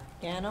 Here.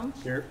 Ganem.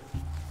 Here.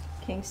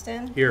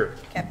 Kingston. Here.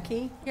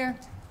 Kepke. Here.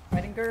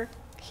 Redinger.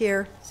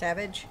 Here.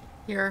 Savage.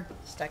 Here.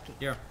 Stuckey.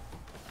 Here.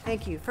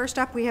 Thank you. First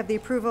up, we have the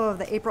approval of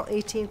the April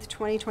 18th,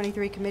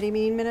 2023 committee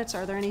meeting minutes.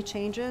 Are there any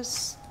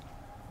changes?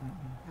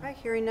 All right,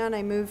 hearing none,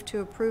 I move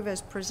to approve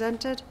as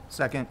presented.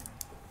 Second.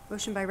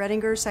 Motion by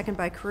Redinger, second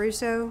by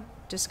Caruso.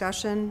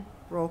 Discussion,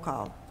 roll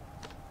call.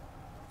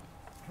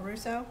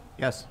 Caruso.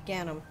 Yes.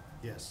 Ganem.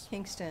 Yes.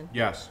 Kingston.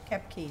 Yes.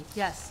 Kepke.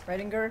 Yes.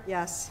 Redinger.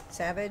 Yes.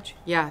 Savage.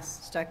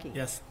 Yes. Stuckey.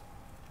 Yes.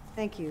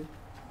 Thank you.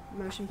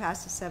 Motion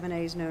passes 7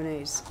 ayes, no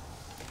nays.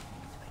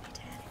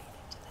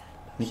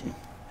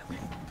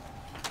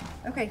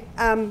 Okay,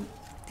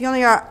 the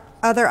only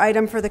other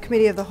item for the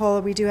Committee of the Whole,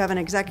 we do have an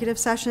executive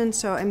session,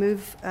 so I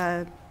move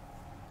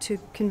to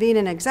convene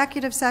an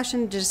executive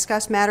session to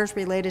discuss matters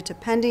related to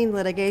pending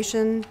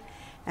litigation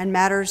and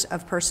matters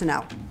of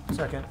personnel.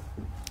 Second.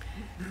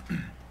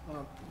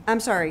 I'm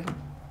sorry.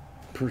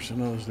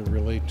 Personnel that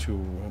relate to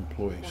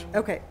employees.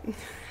 Okay,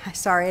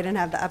 sorry, I didn't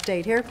have the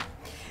update here.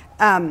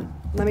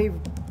 Let me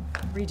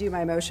redo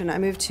my motion. I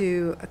move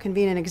to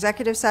convene an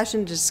executive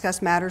session to discuss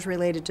matters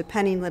related to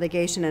pending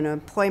litigation and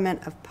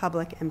employment of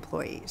public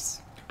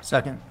employees.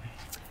 Second.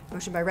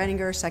 Motion by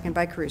Redinger, second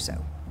by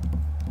Caruso.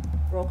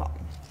 Roll call.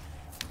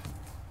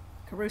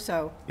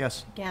 Caruso.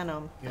 Yes.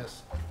 Ganem.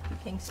 Yes.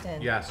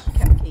 Kingston. Yes.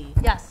 Kepke.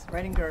 Yes.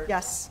 Redinger.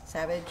 Yes.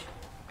 Savage.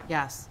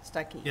 Yes.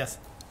 Stuckey. Yes.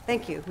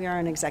 Thank you. We are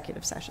in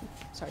executive session.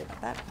 Sorry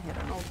about that. I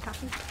had an old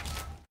copy.